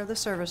report of the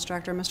Service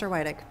Director, Mr.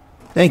 Weidig.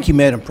 Thank you,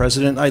 Madam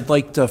President. I'd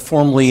like to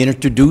formally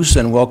introduce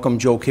and welcome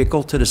Joe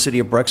Kickle to the City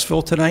of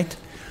Brecksville tonight.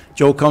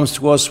 Joe comes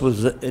to us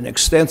with an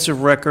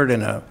extensive record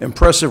and an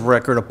impressive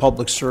record of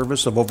public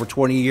service of over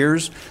 20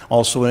 years,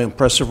 also an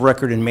impressive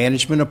record in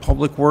management of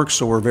public works,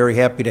 so we're very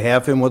happy to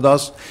have him with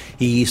us.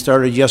 He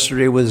started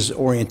yesterday with his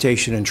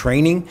orientation and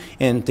training,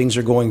 and things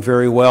are going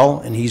very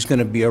well, and he's going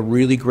to be a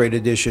really great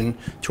addition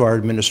to our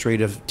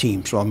administrative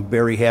team. So I'm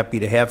very happy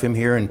to have him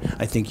here, and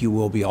I think you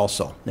will be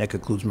also. That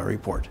concludes my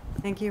report.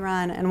 Thank you,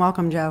 Ron, and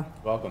welcome, Joe.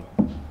 Welcome.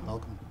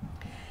 Welcome.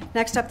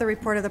 Next up, the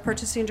report of the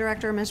Purchasing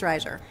Director, Ms.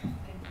 Reiser.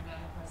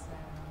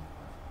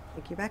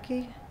 Thank you,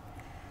 Becky.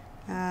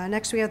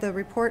 Next, we have the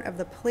report of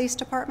the Police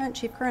Department,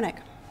 Chief Korenik.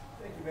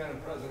 Thank you,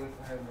 Madam President.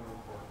 I have no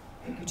report.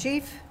 Thank you,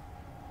 Chief.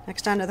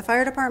 Next on to the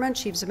Fire Department,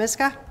 Chief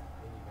Zamiska.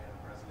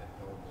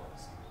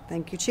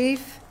 Thank you,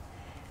 Chief.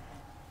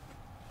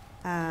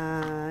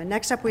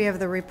 Next up, we have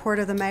the report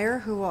of the mayor,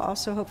 who will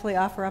also hopefully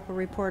offer up a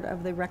report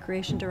of the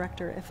Recreation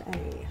Director, if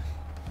any.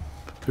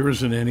 There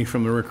isn't any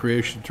from the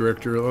Recreation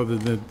Director, other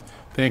than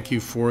thank you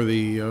for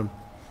the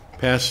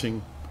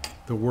passing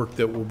the work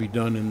that will be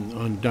done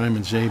on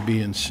Diamonds A,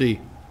 B, and C.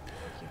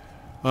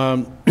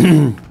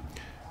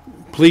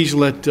 Please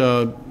let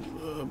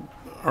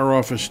our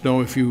office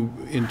know if you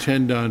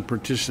intend on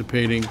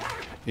participating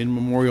in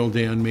Memorial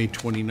Day on May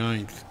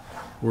 29th.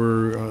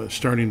 We're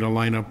starting to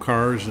line up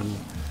cars and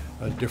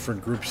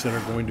different groups that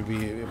are going to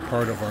be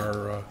part of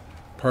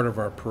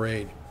our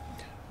parade.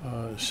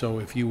 So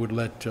if you would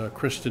let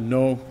Kristen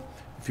know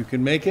if you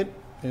can make it,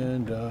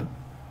 and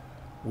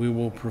we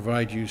will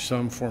provide you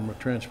some form of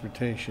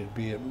transportation,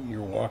 be it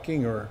you're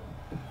walking or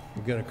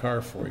we'll get a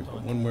car for you,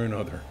 but one way or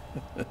another.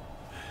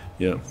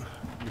 Yeah.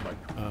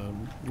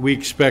 We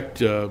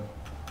expect a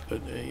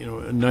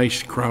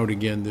nice crowd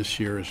again this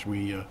year, as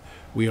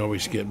we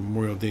always get.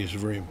 Memorial Day is a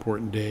very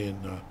important day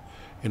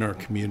in our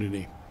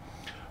community.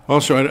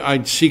 Also,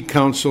 I'd seek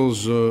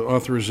council's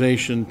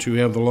authorization to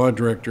have the law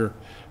director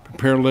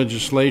prepare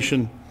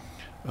legislation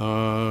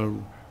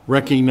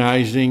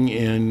recognizing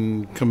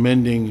and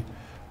commending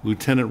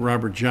Lieutenant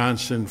Robert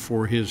Johnson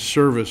for his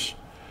service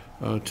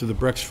to the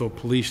Brecksville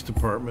Police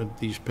Department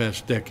these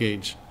past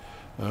decades.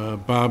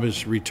 Bob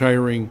is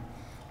retiring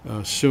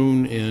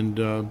soon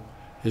and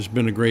has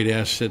been a great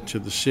asset to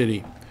the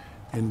city,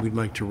 and we'd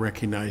like to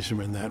recognize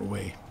him in that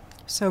way.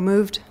 So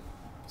moved.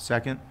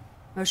 Second.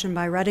 Motion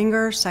by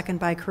Redinger, second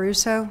by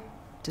Caruso.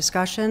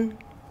 Discussion.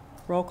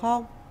 Roll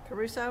call.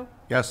 Caruso?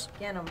 Yes.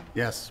 Ganem?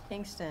 Yes.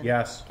 Kingston?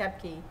 Yes.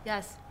 Kepke?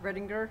 Yes.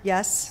 Redinger?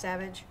 Yes.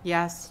 Savage?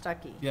 Yes.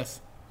 Stuckey?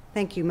 Yes.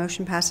 Thank you.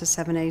 Motion passes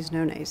 7 ayes,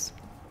 no nays.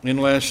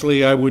 And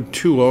lastly, I would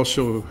too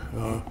also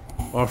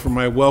offer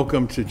my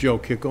welcome to Joe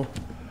Kickle.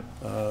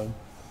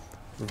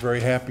 We're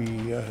very happy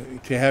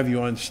to have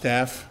you on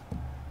staff.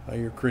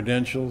 Your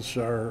credentials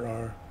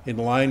are in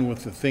line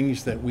with the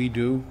things that we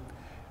do,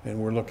 and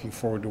we're looking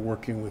forward to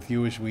working with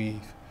you, as we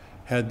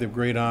had the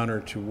great honor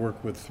to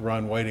work with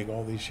Ron Whiting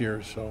all these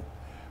years. So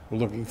we're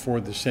looking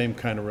forward to the same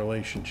kind of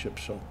relationship.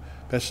 So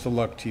best of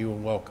luck to you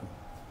and welcome.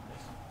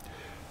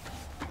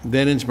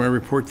 That ends my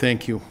report.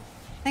 Thank you.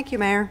 Thank you,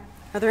 Mayor.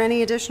 Are there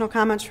any additional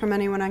comments from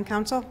anyone on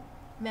council?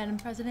 Madam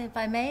President, if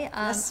I may,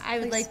 Yes, I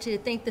would please. like to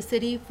thank the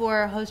city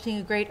for hosting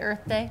a great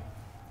Earth Day.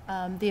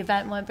 The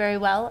event went very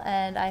well,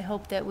 and I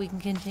hope that we can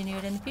continue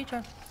it in the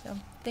future. So,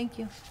 thank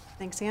you.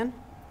 Thanks, Ann.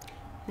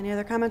 Any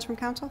other comments from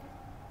council?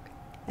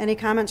 Any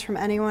comments from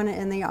anyone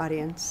in the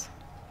audience?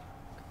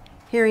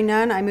 Hearing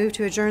none, I move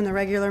to adjourn the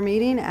regular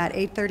meeting at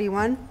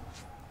 8:31.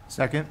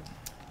 Second.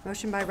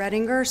 Motion by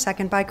Redinger,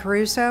 second by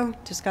Caruso.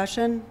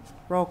 Discussion.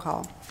 Roll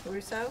call.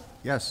 Caruso?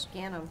 Yes.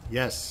 Ganem?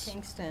 Yes.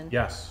 Kingston?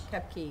 Yes.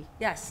 Kepke?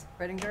 Yes.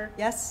 Redinger?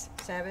 Yes.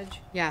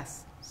 Savage?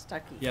 Yes.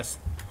 Stuckey? Yes.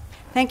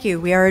 Thank you.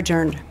 We are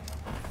adjourned.